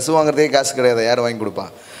 நமக்கு தான் ட்ரெஸ் வாங்குறதே காசு கிடையாது, யார் வாங்கி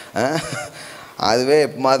கொடுப்பான்? அதுவே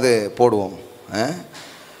எப்போது போடுவோம்.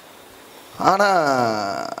 ஆனால்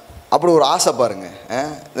அப்படி ஒரு ஆசை பாருங்கள்.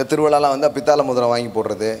 இந்த திருவிழாலாம் வந்தால் பித்தாளை மோதிரம் வாங்கி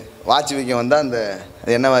போடுறது, வாட்சி வைக்க வந்தால் அந்த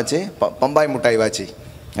என்ன வாட்சி, பம்பாய் மிட்டாய் வாட்சி,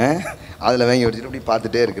 அதில் வாங்கி வச்சுட்டு அப்படி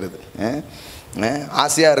பார்த்துட்டே இருக்கிறது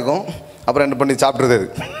ஆசையாக இருக்கும். அப்புறம் என்ன பண்ணி சாப்பிட்றது அது.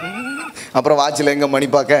 அப்புறம் வாட்சில் எங்கே மணி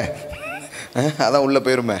பார்க்க, அதான் உள்ளே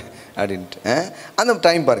போயிருமே அப்படின்ட்டு அந்த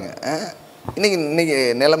டைம் பாருங்கள். இன்றைக்கி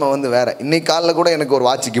நிலைமை வந்து வேறு. இன்றைக்கி காலைல கூட எனக்கு ஒரு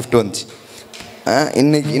வாட்சி கிஃப்ட் வந்துச்சு.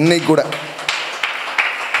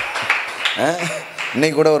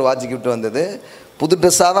 இன்னைக்கு கூட ஒரு வாட்சி கிஃப்ட் வந்தது. புது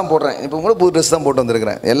ட்ரெஸ்ஸாக தான் போடுறேன், இப்போ கூட புது ட்ரெஸ் தான் போட்டு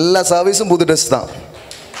வந்திருக்கிறேன். எல்லா சர்வீஸும் புது ட்ரெஸ் தான்.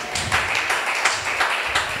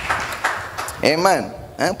 ஏமேன்,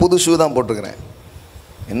 புது ஷூ தான் போட்டிருக்கிறேன்.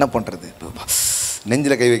 என்ன பண்ணுறது?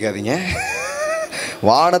 நெஞ்சில் கை வைக்காதீங்க.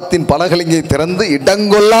 வானத்தின் பலகலிங்கை திறந்து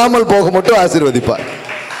இடங்கொள்ளாமல் போக மட்டும் ஆசீர்வதிப்பார்.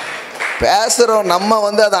 பேசுகிறோம், நம்ம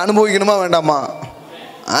வந்து அதை அனுபவிக்கணுமா வேண்டாமா?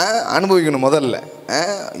 அனுபவிக்கணும். முதல்ல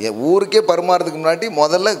ஊருக்கே பரிமாறதுக்கு முன்னாடி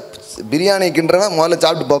முதல்ல பிரியாணி கிண்டுறவன் முதல்ல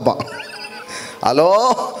சாப்பிட்டு பார்ப்பான். ஹலோ,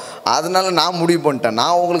 அதனால நான் முடிவு பண்ணிட்டேன்,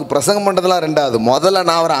 நான் உங்களுக்கு பிரசங்கம் பண்ணுறதுலாம் ரெண்டாவது, முதல்ல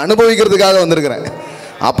நான் அவரை அனுபவிக்கிறதுக்காக வந்திருக்கிறேன்.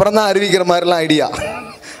 அப்புறம் தான் அறிவிக்கிற மாதிரிலாம் ஐடியா.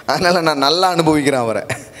 அதனால் நான் நல்லா அனுபவிக்கிறேன் அவரை.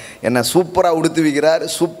 என்னை சூப்பராக உடுத்து வைக்கிறார்,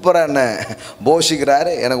 சூப்பராக என்னை போஷிக்கிறார்,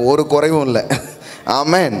 எனக்கு ஒரு குறைவும் இல்லை.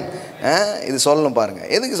 ஆமேன். இது சொல்லணும் பாருங்கள்.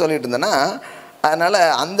 எதுக்கு சொல்லிட்டு இருந்தேன்னா, அதனால்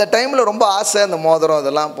அந்த டைமில் ரொம்ப ஆசை, அந்த மோதிரம்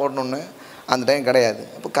இதெல்லாம் போடணுன்னு. அந்த டைம் கிடையாது.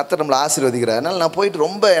 அப்போ கர்த்தர் நம்மளை ஆசீர்வதிக்கிறார். அதனால் நான் போயிட்டு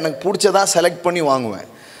ரொம்ப எனக்கு பிடிச்சதாக செலக்ட் பண்ணி வாங்குவேன்.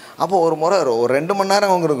 அப்போது ஒரு முறை ஒரு 2 மணி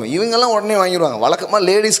நேரம் வாங்கிருக்கும். இவங்கெல்லாம் உடனே வாங்கிடுவாங்க. வழக்கமாக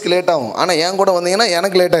லேடிஸ்க்கு லேட் ஆகும், ஆனால் என் கூட வந்தீங்கன்னா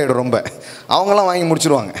எனக்கு லேட் ஆகிடும் ரொம்ப. அவங்களாம் வாங்கி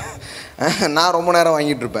முடிச்சுடுவாங்க, நான் ரொம்ப நேரம்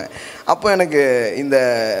வாங்கிட்டு இருப்பேன். அப்போ எனக்கு இந்த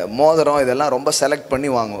மோதிரம் இதெல்லாம் ரொம்ப செலக்ட் பண்ணி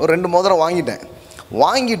வாங்குவேன். ஒரு 2 மோதிரம்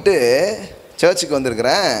வாங்கிட்டு சர்ச்சுக்கு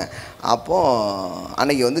வந்திருக்கிறேன். அப்போது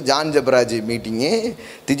அன்றைக்கி வந்து ஜான் ஜெபராஜ் மீட்டிங்கு,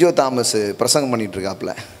 திஜோ தாமஸ் பிரசங்கம்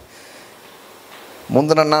பண்ணிகிட்ருக்காப்புல.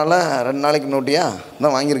 முந்தின நாளில் 2 நாளைக்கு நோட்டியா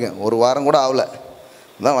தான் வாங்கியிருக்கேன், ஒரு வாரம் கூட ஆகலை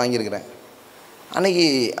தான் வாங்கியிருக்கிறேன். அன்றைக்கி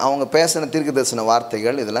அவங்க பேசின தீர்க்க தரிசன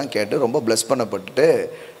வார்த்தைகள் இதெல்லாம் கேட்டு ரொம்ப ப்ளஸ் பண்ணப்பட்டுட்டு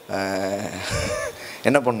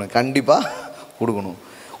என்ன பண்ணணும்? கண்டிப்பாக கொடுக்கணும்.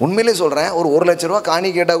 உண்மையிலே சொல்கிறேன், ஒரு 1 லட்ச ரூபா காணி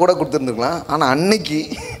கேட்டால் கூட கொடுத்துருந்துருக்கலாம். ஆனால் அன்னைக்கு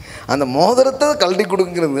அந்த மோதிரத்தை கழட்டி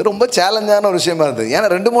கொடுக்குறது ரொம்ப சேலஞ்சான ஒரு விஷயமா இருந்தது. ஏன்னா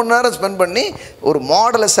 2-3 நேரம் ஸ்பெண்ட் பண்ணி ஒரு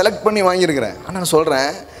மாடலை செலக்ட் பண்ணி வாங்கியிருக்கிறேன். ஆனால் நான்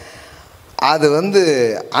சொல்கிறேன், அது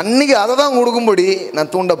அன்றைக்கி அதை தான் கொடுக்கும்படி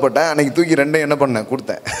நான் தூண்டப்பட்டேன். அன்றைக்கி தூக்கி 2 என்ன பண்ணேன்?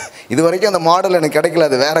 கொடுத்தேன். இது வரைக்கும் அந்த மாடல் எனக்கு கிடைக்கல,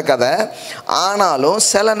 அது வேறு கதை. ஆனாலும்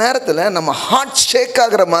சில நேரத்தில் நம்ம ஹார்ட் ஷேக்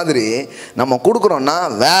ஆகிற மாதிரி நம்ம கொடுக்குறோன்னா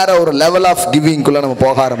வேறு ஒரு லெவல் ஆஃப் கிவிங்குள்ளே நம்ம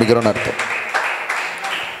போக ஆரம்பிக்கிறோன்னு அர்த்தம்.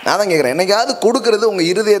 நான் தான் கேட்குறேன், என்னைக்காவது கொடுக்கறது உங்கள்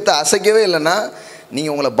இருதயத்தை அசைக்கவே இல்லைன்னா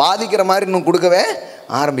நீங்கள் உங்களை பாதிக்கிற மாதிரி இன்னும் கொடுக்கவே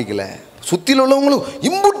ஆரம்பிக்கலை. சுற்றியில் உள்ளவங்களும்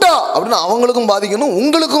இம்புட்டா அப்படின்னு அவங்களுக்கும் பாதிக்கணும்,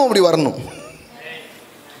 உங்களுக்கும் அப்படி வரணும்.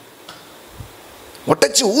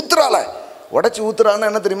 உடச்சி ஊத்துறான்னு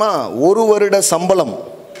என்ன தெரியுமா? 1 வருட சம்பளம்.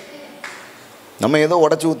 நம்ம ஏதோ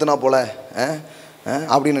உடச்சி ஊற்றுனா போல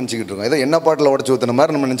அப்படின்னு நினச்சிக்கிட்டு இருக்கோம். ஏதோ என்ன பாட்டில் உடச்சி ஊற்றுன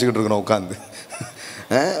மாதிரி நம்ம நினச்சிக்கிட்டு இருக்கிறோம் உட்காந்து.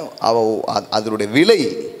 அதனுடைய விலை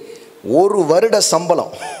 1 வருட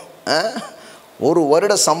சம்பளம். 1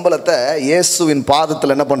 வருட சம்பளத்தை இயேசுவின்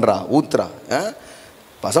பாதத்தில் என்ன பண்ணுறா? ஊத்துறா.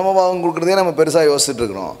 பசமபாவம் கொடுக்குறதே நம்ம பெருசாக யோசிச்சுட்டு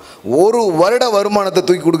இருக்கிறோம். 1 வருட வருமானத்தை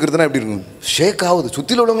தூக்கி கொடுக்குறதுனா எப்படி இருக்கும்? ஷேக் ஆகுது,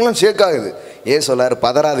 சுற்றியில் உள்ளவங்களும் ஷேக் ஆகுது. சொல்லாரு,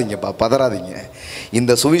 பதறாதீங்கப்பா, பதறாதீங்க.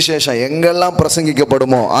 இந்த சுவிசேஷம் எங்கெல்லாம்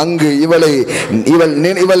பிரசங்கிக்கப்படுமோ அங்கு இவள்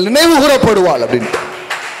நினைவு கூறப்படுவாள் அப்படின்ட்டு.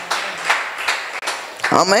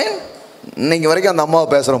 ஆமென். இன்னைக்கு வரைக்கும் அந்த அம்மாவை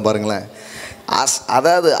பேசுகிறோம் பாருங்களேன்.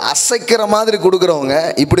 அதாவது அசைக்கிற மாதிரி கொடுக்குறவங்க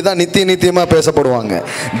இப்படி தான் நித்தியமாக பேசப்படுவாங்க.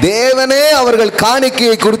 தேவனே அவர்கள்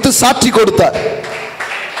காணிக்கையை கொடுத்து சாட்சி கொடுத்தார்.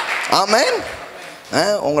 ஆமென்.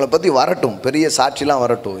 உங்களை பற்றி வரட்டும், பெரிய சாட்சிலாம்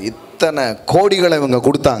வரட்டும். இத்தனை கோடிகளை இவங்க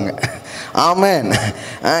கொடுத்தாங்க, ஆமென்,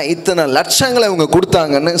 இத்தனை லட்சங்களை இவங்க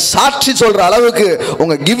கொடுத்தாங்கன்னு சாட்சி சொல்கிற அளவுக்கு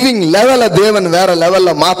உங்கள் கிவிங் லெவலை தேவன் வேறு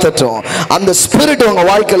லெவலில் மாற்றட்டும். அந்த ஸ்பிரிட் உங்கள்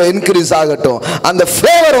வாழ்க்கையில் இன்க்ரீஸ் ஆகட்டும். அந்த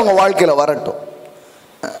ஃபேவர் உங்கள் வாழ்க்கையில் வரட்டும்.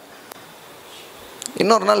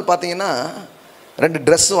 இன்னொரு நாள் பார்த்தீங்கன்னா 2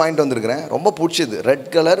 ட்ரெஸ்ஸு வாங்கிட்டு வந்திருக்கிறேன். ரொம்ப பிடிச்சிது. Red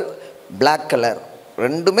colour, black colour.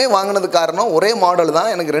 2மே வாங்கினது காரணம் ஒரே மாடல் தான்.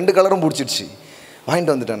 எனக்கு 2 கலரும் பிடிச்சிடுச்சு,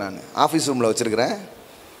 வாங்கிட்டு வந்துட்டேன். நான் ஆஃபீஸ் ரூமில் வச்சுருக்கிறேன்.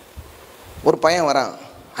 ஒரு பையன் வரான்,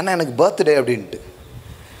 அண்ணா எனக்கு பர்த்டே அப்படின்ட்டு.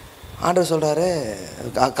 ஆர்டர் சொல்கிறாரு,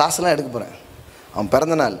 காசெல்லாம் எடுக்க போகிறேன். அவன்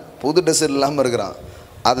பிறந்த நாள், புது ட்ரெஸ் இல்லாமல் இருக்கிறான்.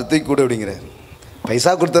 அதை தூக்கி கூட அப்படிங்கிறார்.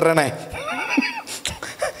 பைசா கொடுத்துட்றேனே.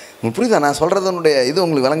 புரியுதா நான் சொல்கிறதனுடைய இது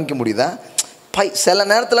உங்களுக்கு விளங்கிக்க முடியுதா? சில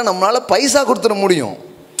நேரத்தில் நம்மளால் பைசா கொடுத்துட முடியும்,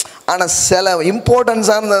 ஆனால் சில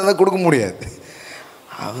இம்பார்ட்டன்ஸாக கொடுக்க முடியாது.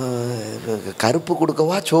 கருப்பு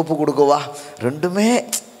கொடுக்கவா சிவப்பு கொடுக்கவா, ரெண்டுமே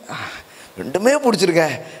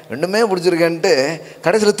பிடிச்சிருக்கேன்ட்டு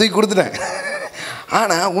கடைசியில் தூக்கி கொடுத்துட்டேன்.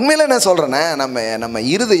 ஆனால் உண்மையில் என்ன சொல்கிறேன்னா, நம்ம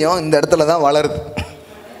இருதயம் இந்த இடத்துல தான் வளருது.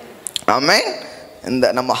 ஆமென்.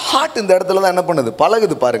 நம்ம ஹார்ட் இந்த இடத்துல தான் என்ன பண்ணுது?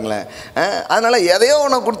 பழகுது பாருங்களேன். அதனால் எதையோ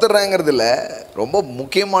ஒன்று கொடுத்துட்றாங்கிறது இல்லை, ரொம்ப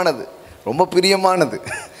முக்கியமானது, ரொம்ப பிரியமானது.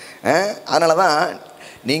 அதனால தான்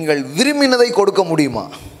நீங்கள் விரும்பினதை கொடுக்க முடியுமா?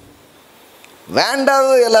 வேண்டாத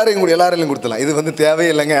எல்லாரையும் கொடுத்துடலாம். இது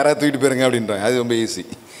தேவையில்லைங்க, யாராவது தூக்கிட்டு போயிருங்க அப்படின்றாங்க. அது ரொம்ப ஈஸி.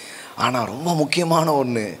 ஆனால் ரொம்ப முக்கியமான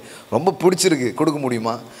ஒன்று, ரொம்ப பிடிச்சிருக்கு, கொடுக்க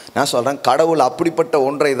முடியுமா? நான் சொல்கிறேன், கடவுள் அப்படிப்பட்ட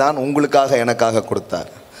ஒன்றை தான் உங்களுக்காக எனக்காக கொடுத்தார்.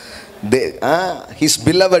 His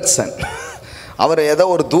beloved Sun. அவர் ஏதோ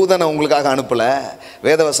ஒரு தூதனை உங்களுக்காக அனுப்பலை.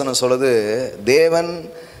 வேதவசனம் சொல்லுது, தேவன்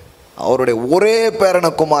அவருடைய ஒரே பேரன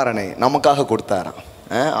குமாரனை நமக்காக கொடுத்தாராம்.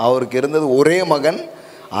 அவருக்கு இருந்தது ஒரே மகன்,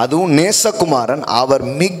 அதுவும் நேசகுமாரன். அவர்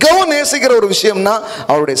மிகவும் நேசிக்கிற ஒரு விஷயம்னா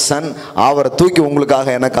அவருடைய சன். அவரை தூக்கி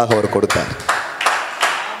உங்களுக்காக எனக்காக அவர் கொடுத்தார்.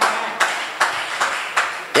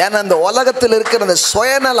 ஏன்னா இந்த உலகத்தில் இருக்கிற அந்த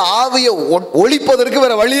சுயநல ஆவியை ஒழிப்பதற்கு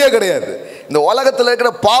வேற வழியே கிடையாது. இந்த உலகத்தில் இருக்கிற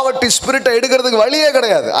பாவர்ட்டி ஸ்பிரிட்டை எடுக்கிறதுக்கு வழியே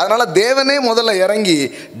கிடையாது. அதனால தேவனே முதல்ல இறங்கி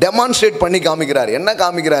டெமான்ஸ்ட்ரேட் பண்ணி காமிக்கிறார். என்ன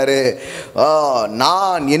காமிக்கிறாரு?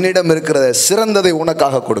 நான் என்னிடம் இருக்கிற சிறந்ததை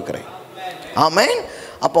உனக்காக கொடுக்கிறேன். ஆமென்.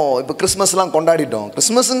 அப்போ இப்போ கிறிஸ்மஸ்லாம் கொண்டாடிட்டோம்.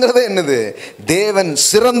 கிறிஸ்மஸ்ங்கிறதே என்னது? தேவன்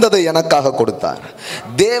சிறந்ததை எனக்காக கொடுத்தார்.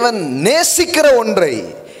 தேவன் நேசிக்கிற ஒன்றை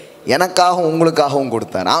எனக்காகவும் உங்களுக்காகவும்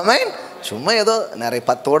கொடுத்தார். ஆமென். சும்மா ஏதோ நிறைய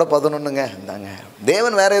 10ஓட 11ங்க இருந்தாங்க.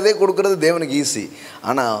 தேவன் வேறு எதையும் கொடுக்கறது தேவனுக்கு ஈஸி.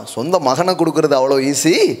 ஆனால் சொந்த மகனை கொடுக்கறது அவ்வளோ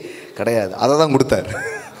ஈஸி கிடையாது. அதை தான்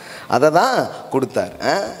கொடுத்தார்.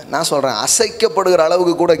 நான் சொல்கிறேன், அசைக்கப்படுகிற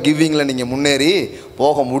அளவுக்கு கூட கிவிங்கில் நீங்கள் முன்னேறி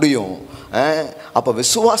போக முடியும். அப்போ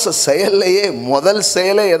விசுவாச செயல்லையே முதல்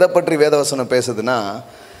செயலே எதை பற்றி வேதவசனம் பேசுதுன்னா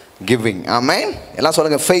கிவிங். ஆமென். எல்லாம்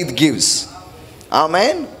சொல்லுங்கள், ஃபெய்த் கிவ்ஸ்.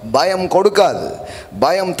 ஆமென். பயம் கொடுக்காது,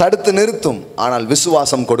 பயம் தடுத்து நிறுத்தும், ஆனால்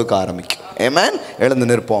விசுவாசம் கொடுக்க ஆரம்பிக்கும். ஆமென். எழுந்து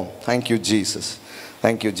நிற்போம். Thank you Jesus,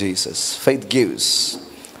 thank you Jesus. Faith gives,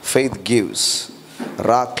 faith gives.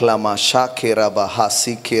 ராக்லமா ஷாக்கிரபா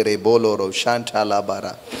ஹாசிகேரே போலோரோ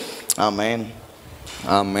ஷாண்டாலாபாரா. Amen,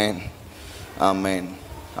 amen, amen,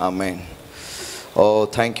 amen. Oh,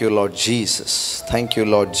 thank you, Lord Jesus. Thank you,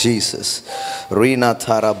 Lord Jesus. Rina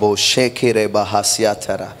Tharabo Shekire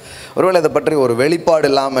Bahasiatara. ஒருவேளை இதை பற்றி ஒரு வெளிப்பாடு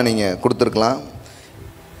இல்லாமல் நீங்கள் கொடுத்துருக்கலாம்.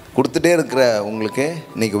 கொடுத்துட்டே இருக்கிற உங்களுக்கு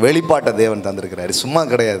இன்றைக்கி வெளிப்பாட்டை தேவன் தந்திருக்கிறாரு. சும்மா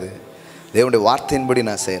கிடையாது, தேவனுடைய வார்த்தையின்படி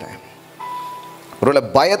நான் செய்கிறேன். ஒருவேளை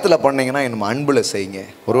பயத்தில் பண்ணிங்கன்னா இன்னும் அன்பில் செய்யுங்க.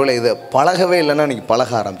 ஒருவேளை இதை பழகவே இல்லைன்னா இன்றைக்கி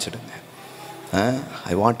பழக ஆரம்பிச்சிடுங்க.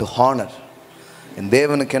 ஐ வாண்ட் டு ஹானர், என்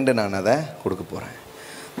தேவனுக்கென்று நான் அதை கொடுக்க போகிறேன்.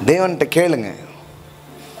 தேவன்கிட்ட கேளுங்க,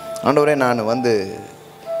 ஆண்டவரே நான்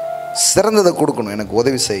சிறந்ததை கொடுக்கணும், எனக்கு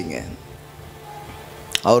உதவி செய்யுங்க.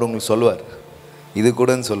 அவர் உங்களுக்கு சொல்லுவார், இது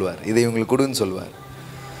கொடுன்னு சொல்லுவார், இதை உங்களுக்கு கொடுன்னு சொல்லுவார்.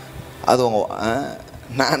 அது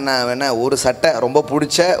நான் வேணா ஒரு சட்டை ரொம்ப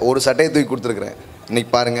பிடிச்ச ஒரு சட்டையை தூக்கி கொடுத்துருக்குறேன்.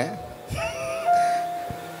 இன்னைக்கு பாருங்கள்,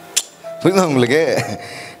 புரியுதா உங்களுக்கு?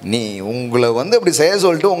 நீ உங்களை அப்படி செய்ய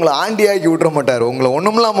சொல்லிட்டு உங்களை ஆண்டியாக்கி விட்டுற மாட்டார். உங்களை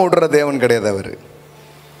ஒன்றும் இல்லாமல் விட்ற தேவன் கிடையாது அவர்.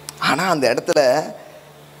 ஆனால் அந்த இடத்துல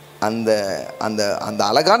அந்த அந்த அந்த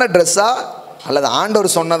அழகான ட்ரெஸ்ஸா அல்லது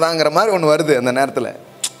ஆண்டவர் சொன்னதாங்கிற மாதிரி ஒன்று வருது. அந்த நேரத்தில்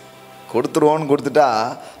கொடுத்துருவோன்னு கொடுத்துட்டா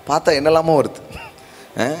பார்த்தா என்னெல்லாமோ வருது.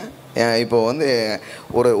 இப்போ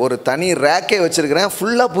ஒரு தனி ரேக்கே வச்சுருக்கிறேன்,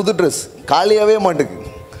 ஃபுல்லாக புது ட்ரெஸ், காலியாகவே மாட்டுக்கு,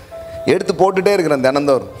 எடுத்து போட்டுகிட்டே இருக்கிறேன்,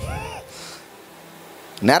 தினந்தோறும்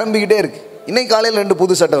நிரம்பிக்கிட்டே இருக்குது. இன்னைக்கு காலையில் 2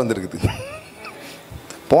 புது சட்டை வந்துருக்குது.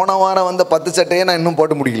 போன வாரம் 10 சட்டையே நான் இன்னும்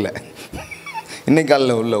போட்டு முடிக்கல. இன்னைக்கு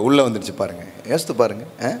காலையில் உள்ளே வந்துடுச்சு பாருங்கள், யோசித்து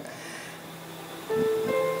பாருங்கள்.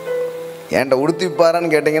 என்கிட்ட உடுத்தி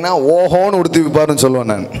விப்பாரான்னு கேட்டிங்கன்னா ஓஹோன்னு உடுத்தி விப்பாருன்னு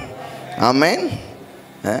சொல்லுவேன் நான். ஆமேன்.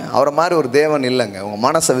 அவரை மாதிரி ஒரு தேவன் இல்லைங்க. உங்கள்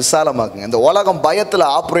மனசை விசாலமாக்குங்க. இந்த உலகம் பயத்தில்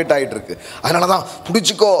ஆப்ரேட் ஆகிட்டு இருக்கு. அதனால தான்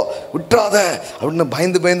பிடிச்சிக்கோ விட்டுறாத அப்படின்னு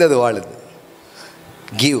பயந்து அது வாழுது.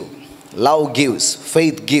 Give, love gives,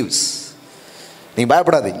 faith gives. நீங்கள்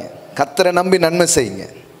பயப்படாதீங்க, கர்த்தரை நம்பி நன்மை செய்யுங்க.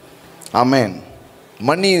 ஆமேன்.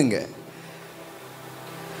 மன்னியுங்க,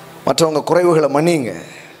 மற்றவங்க குறைவுகளை மன்னியுங்க.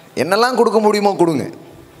 என்னெல்லாம் கொடுக்க முடியுமோ கொடுங்க,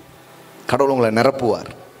 கடவுள் உங்களை நிரப்புவார்.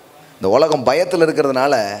 இந்த உலகம் பயத்தில்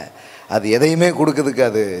இருக்கிறதுனால அது எதையுமே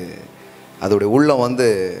கொடுக்கறதுக்கு அதோடைய உள்ளம்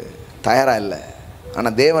தயாராக இல்லை.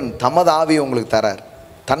 ஆனால் தேவன் தமது ஆவியை உங்களுக்கு தரார்,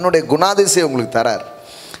 தன்னுடைய குணாதிசையை உங்களுக்கு தரார்.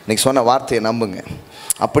 இன்றைக்கி சொன்ன வார்த்தையை நம்புங்க,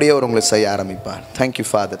 அப்படியே அவர் உங்களை செய்ய ஆரம்பிப்பார். Thank you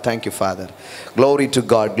father, thank you father. Glory to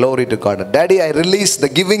God, glory to God. Daddy, I release the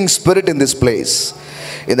giving spirit in this place.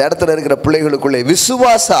 இந்த இடத்துல இருக்கிற பிள்ளைகளுக்குள்ளே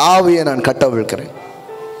விசுவாச ஆவியை நான் கட்டவிழ்க்கிறேன்.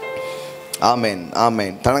 ஆமேன்,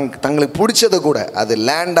 ஆமேன். தங்களுக்கு பிடிச்சதை கூட, அது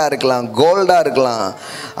லேண்டாக இருக்கலாம், கோல்டாக இருக்கலாம்,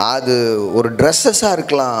 அது ஒரு ட்ரெஸ்ஸஸாக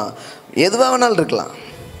இருக்கலாம், எதுவாக வேணாலும் இருக்கலாம்.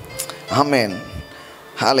 ஆமேன்.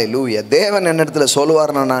 ஹல்லேலூயா. தேவன் என்னிடத்துல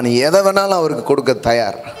சொல்லுவார்னா நான் எதை வேணாலும் அவருக்கு கொடுக்க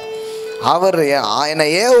தயார். அவர் என்னை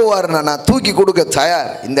ஏவுவார்னா நான் தூக்கி கொடுக்க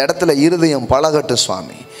தயார். இந்த இடத்துல இருதயம் பழகட்டு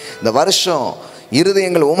சுவாமி. இந்த வருஷம்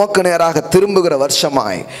இருதயங்கள் உமக்கு நேராக திரும்புகிற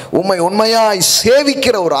வருஷமாய், உம்மை உண்மையாய்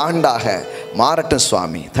சேவிக்கிற ஒரு ஆண்டாக மாறட்டும்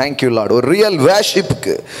சுவாமி. Thank you Lord. ஒரு ரியல்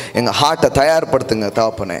வேர்ஷிப்புக்கு எங்கள் ஹார்ட்டை தயார்படுத்துங்க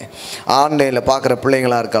தகப்பனே. ஆன்லைனில் பார்க்குற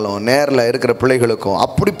பிள்ளைங்களாக இருக்காலும், நேரில் இருக்கிற பிள்ளைகளுக்கும்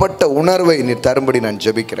அப்படிப்பட்ட உணர்வை நீ தரும்படி நான்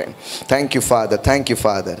ஜெபிக்கிறேன். Thank you father, thank you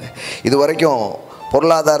father. இது வரைக்கும்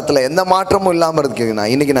பொருளாதாரத்தில் எந்த மாற்றமும் இல்லாமல் இருக்குங்கண்ணா,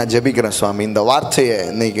 இன்றைக்கி நான் ஜெபிக்கிறேன் சுவாமி. இந்த வார்த்தையை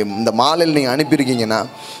இன்றைக்கி இந்த மாலையில் நீங்கள் அனுப்பியிருக்கீங்கன்னா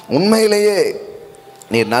உண்மையிலேயே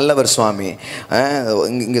நீர் நல்லவர் சுவாமி.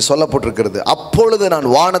 இங்கே சொல்லப்பட்டிருக்கிறது, அப்பொழுது நான்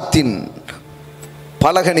வானத்தின்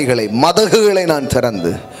பலகணிகளை மதகுகளை நான்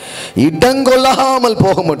திறந்து இடங்கொள்ளாமல்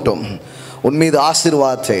போக மட்டும் உன் மீது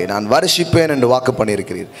ஆசீர்வாதத்தை நான் வருஷிப்பேன் என்று வாக்கு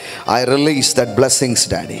பண்ணியிருக்கிறீர். ஐ ரிலீஸ் தட் பிளெஸிங்ஸ்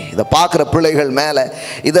டாடி. இதை பார்க்குற பிள்ளைகள் மேலே,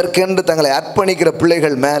 இதற்கென்று தங்களை அர்ப்பணிக்கிற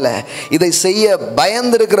பிள்ளைகள் மேலே, இதை செய்ய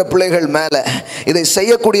பயந்திருக்கிற பிள்ளைகள் மேலே, இதை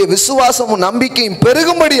செய்யக்கூடிய விசுவாசமும் நம்பிக்கையும்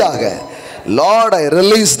பெருகும்படியாக Lord, I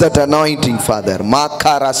release that anointing, Father.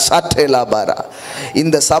 Makara satela bara.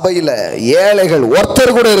 இந்த சபையில் ஏழைகள்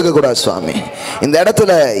ஒருத்தர் கூட இருக்கக்கூடாது சுவாமி. இந்த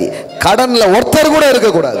இடத்துல கடன்ல ஒருத்தர் கூட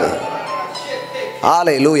இருக்கக்கூடாது.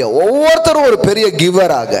 ஹல்லேலூயா. ஒவ்வொருத்தரும் ஒரு பெரிய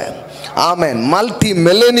கிவராக, ஆமென், மல்டி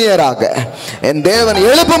மில்லியனியராக என் தேவன்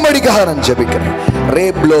எழுப்பும்படிக்காக நான் ஜெபிக்கிறேன்.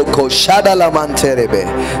 ரேப்லோகோ ஷடலமான்சேரேபே.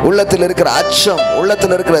 உள்ளத்தில் இருக்கிற அச்சம்,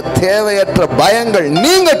 உள்ளத்தில் இருக்கிற தேவையற்ற பயங்கள்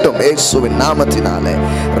நீங்கட்டும் இயேசுவின் நாமத்தினாலே.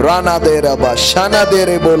 ரானாதேரபா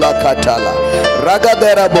ஷனதேரேபோலா காட்டாலா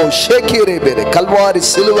ரகதேரபோ ஷேகிரேபே. கல்வாரி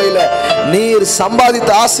சிலுவையில் நீர்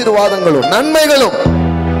சம்பாதித்த ஆசீர்வாதங்களும் நன்மைகளும்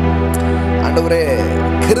ஆண்டவரே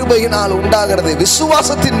கிருபையினால் உண்டாகிறது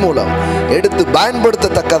விசுவாசத்தின் மூலம் எடுத்து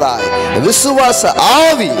பயன்படுத்தத்தக்கதாய் விசுவாச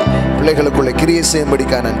ஆவி பிள்ளைகளுக்குள்ள கிரியை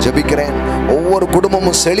செய்யும்படிக்காக நான் ஜெபிக்கிறேன். ஒவ்வொரு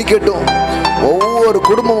குடும்பமும் செழிக்கட்டும், ஒவ்வொரு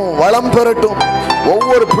குடும்பமும் வளம் பெறட்டும்,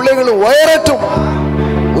 ஒவ்வொரு பிள்ளைகளும் உயரட்டும்,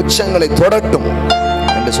 உச்சங்களை தொடட்டும்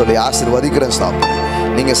என்று சொல்லி ஆசீர்வதிக்கிறேன் சுவாமி.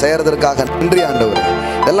 நீங்க செய்யறதற்காக நன்றி ஆண்டவரே.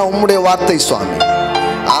 இதெல்லாம் உம்முடைய வார்த்தை சுவாமி.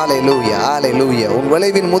 ஹல்லேலூயா, ஹல்லேலூயா. உன்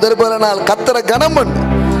விளைவின் முதற் பலனால் கர்த்தரை கனம் பண்ணு.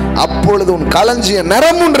 அப்பொழுது உன் களஞ்சியம்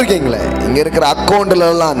நிரம்புன்னு இருக்கீங்களே, இங்க இருக்கிற அக்கௌண்ட்ல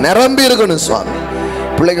எல்லாம் நிரம்பி இருக்கணும் சுவாமி.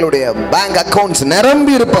 பிள்ளைகளுடைய பேங்க் அக்கௌண்ட்ஸ்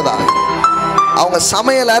நிரம்பி இருப்பதாக, அவங்க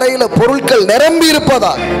சமையல் அறையில பொருட்கள் நிரம்பி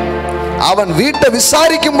இருப்பதாக, அவன் வீட்டை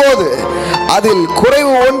விசாரிக்கும் போது அதில்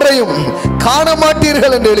குறைவு ஒன்றையும் காண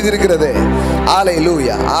மாட்டீர்கள் என்று எழுதியிருக்கிறது.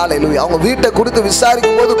 ஹல்லேலூயா, ஹல்லேலூயா. அவங்க வீட்டை குறித்து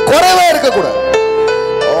விசாரிக்கும் போது குறைவா இருக்க கூடாது.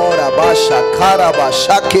 ஓரா பாஷா காராபா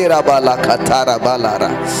ஷாக்கேராபா லா கதாராபா லாரா.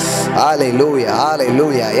 ஹல்லேலூயா,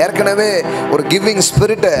 ஹல்லேலூயா. ஏற்கனவே ஒரு கிவிங்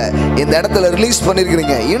ஸ்பிரிட்டை இந்த இடத்துல ரிலீஸ்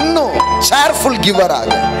பண்ணிருக்கீங்க. இன்னும் சேர்ஃபுல் கிவராக.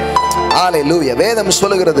 ஹல்லேலூயா. வேதம்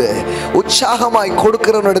சொல்லுகிறது, உற்சாகமாய்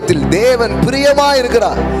கொடுக்கிறவனிடத்தில் தேவன் பிரியமாய்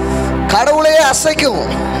இருக்கிறார். கடவுளையே அசைக்கும்.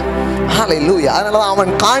 ஹல்லேலூயா. அதனால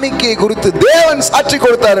அவன் காணிக்கையை குறித்து தேவன் சாட்சி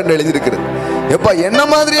கொடுத்தார் என்று எழுதியிருக்கிறது. எப்பா, என்ன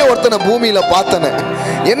மாதிரியே ஒருத்தனை பூமியில பார்த்தன,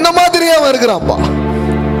 என்ன மாதிரியே அவன் இருக்கிறான்ப்பா.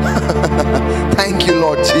 Thank you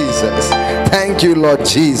Lord Jesus. Thank you Lord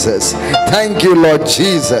Jesus. Thank you Lord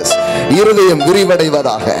Jesus. இருதயம்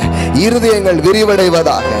விரிவடைவதாக, இருதயங்கள்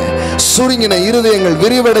விரிவடைவதாக, சுருங்கின இருதயங்கள்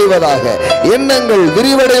விரிவடைவதாக, எண்ணங்கள்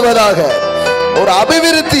விரிவடைவதாக, ஒரு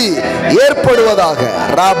அபிவிருத்தி ஏற்படுவதாக.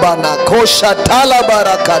 ராபானா கோஷா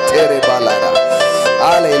டாலாபாரா காதேரே பாலாரா.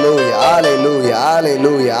 ஹல்லேலூயா, ஹல்லேலூயா,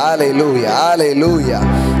 ஹல்லேலூயா, ஹல்லேலூயா, ஹல்லேலூயா.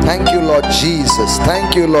 Thank you Lord Jesus.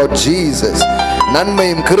 Thank you Lord Jesus.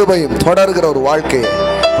 நன்மையும் கிருபையும் தொடர்கிற ஒரு வாழ்க்கையை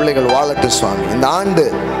பிள்ளைகள் வாழட்டும் சுவாமி. இந்த ஆண்டு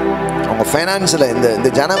அவங்க ஃபைனான்ஸில் இந்த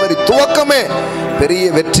ஜனவரி துவக்கமே பெரிய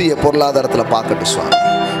வெற்றியை பொருளாதாரத்தில் பார்க்கட்டும் சுவாமி.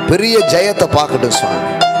 பெரிய ஜெயத்தை பார்க்கட்டும் சுவாமி.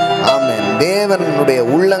 ஆமென். தேவனுடைய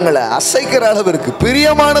உள்ளங்களை அசைக்கிற அளவிற்கு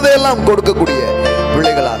பிரியமானதையெல்லாம் கொடுக்கக்கூடிய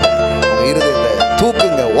பிள்ளைகளாக அவங்க இருதயத்தை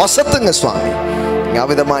தூக்குங்க, வசத்துங்க சுவாமி.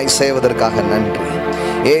 அவிதமாய் செய்வதற்காக நன்றி.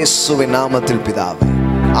 இயேசுவின் நாமத்தில் பிதாவே,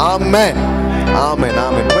 ஆமென், ஆமென்,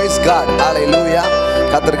 ஆமென். Praise God. Hallelujah.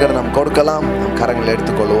 கர்த்தருக்கு நாம் கொடுக்கலாம், நம் கரங்களை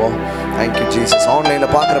எடுத்துக்கொள்வோம். Thank you Jesus. ஆன்லைன்ல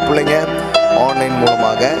பார்க்குற பிள்ளைங்க ஆன்லைன்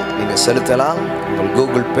மூலமாக நீங்கள் செலுத்தலாம். உங்கள்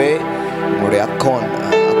கூகுள் பே, உங்களுடைய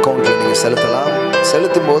அக்கௌண்ட்டில் நீங்கள் செலுத்தலாம்.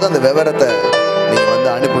 செலுத்தும் போது அந்த விவரத்தை நீங்கள் வந்து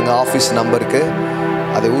அனுப்புங்க ஆஃபீஸ் நம்பருக்கு.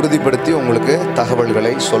 அதை உறுதிப்படுத்தி உங்களுக்கு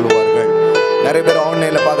தகவல்களை சொல்லுவார்கள். நிறைய பேர்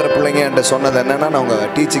ஆன்லைனில் பார்க்குற பிள்ளைங்க என்கிட்ட சொன்னது என்னென்னா, நான் உங்கள்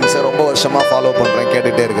டீச்சிங்ஸை ரொம்ப வருஷமாக ஃபாலோ பண்ணுறேன்,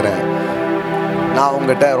 கேட்டுகிட்டே இருக்கிறேன். நான்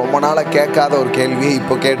உங்கள்கிட்ட ரொம்ப நாளாக கேட்காத ஒரு கேள்வியை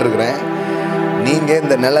இப்போ கேட்டிருக்கிறேன். நீங்கள்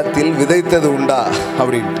இந்த நிலத்தில் விதைத்தது உண்டா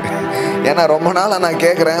அப்படின்ட்டு. ஏன்னா ரொம்ப நாளாக நான்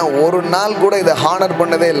கேட்குறேன், ஒரு நாள் கூட இதை ஹானர்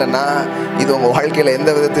பண்ணதே இல்லைன்னா இது உங்கள் வாழ்க்கையில்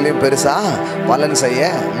எந்த விதத்துலையும் பெருசாக பலன்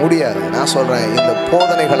செய்ய முடியாது. நான் சொல்கிறேன், இந்த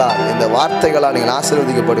போதனைகளால், இந்த வார்த்தைகளால் நீங்கள்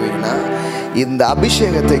ஆசீர்வதிக்கப்படுவீங்கன்னா இந்த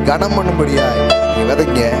அபிஷேகத்தை கனம் பண்ணும்படியாக நீங்கள்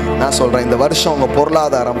விதைங்க. நான் சொல்கிறேன், இந்த வருஷம் உங்கள்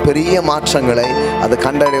பொருளாதாரம் பெரிய மாற்றங்களை அது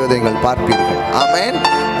கண்டடைவதை நீங்கள் பார்ப்பீர்கள். ஆமென்.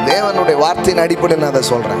 தேவனுடைய வார்த்தையின் அடிப்படையில் நான் அதை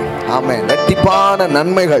சொல்கிறேன். ஆமென். இரட்டிப்பான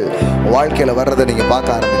நன்மைகள் வாழ்க்கையில் வர்றதை நீங்கள்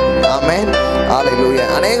பார்க்க ஆரம்பிப்பீங்க. ஆமென். ஹல்லேலூயா.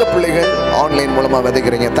 அநேக பிள்ளைகள் ஆன்லைன் மூலமாக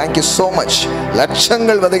விதைக்கிறீங்க. Thank you so much.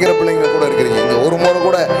 லட்சங்கள் விதைக்கிற பிள்ளைங்க கூட இருக்கிறீங்க. இங்கே ஒரு முறை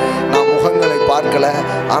கூட நான் முகங்களை பார்க்கல,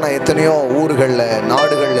 ஆனால் எத்தனையோ ஊர்களில்,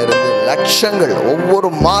 நாடுகளில் இருந்து லட்சங்கள்,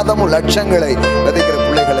 ஒவ்வொரு மாதமும் லட்சங்களை விதைக்கிற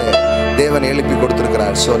பிள்ளைகளை தேவன் எழுப்பி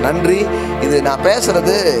கொடுத்துருக்கிறார். ஸோ நன்றி. இது நான்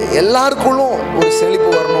பேசுறது எல்லாருக்குள்ளும் ஒரு செழிப்பு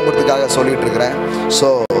வரணுங்கிறதுக்காக சொல்லிட்டு இருக்கிறேன். ஸோ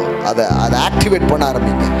அதை ஆக்டிவேட் பண்ண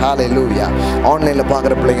ஆரம்பிங்க. ஹல்லேலூயா. ஆன்லைனில்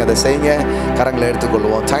பார்க்குற பிள்ளைங்க அதை செய்யுங்க. கரங்களை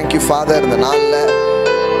எடுத்துக்கொள்வோம். Thank you father. இந்த நாளில்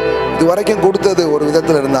இது வரைக்கும் கொடுத்தது ஒரு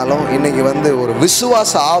விதத்தில் இருந்தாலும் இன்னைக்கு வந்து ஒரு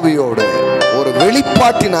விசுவாச ஆவியோடு, ஒரு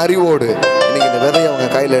வெளிப்பாட்டின் அறிவோடு இன்னைக்கு இந்த விதையை அவங்க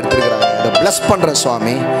கையில் எடுத்துருக்கிறாங்க. அதை பிளஸ் பண்ணுறேன்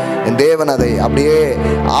சுவாமி. என் தேவன் அதை அப்படியே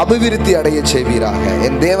அபிவிருத்தி அடைய செய்வீராக.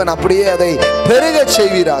 என் தேவன் அப்படியே அதை பெருக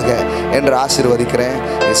செய்வீராக என்று ஆசீர்வதிக்கிறேன்.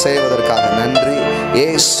 இதை செய்வதற்காக நன்றி.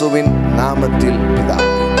 இயேசுவின் நாமத்தில் பிதாவே,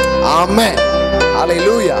 ஆமென்.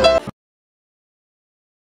 ஹல்லேலூயா.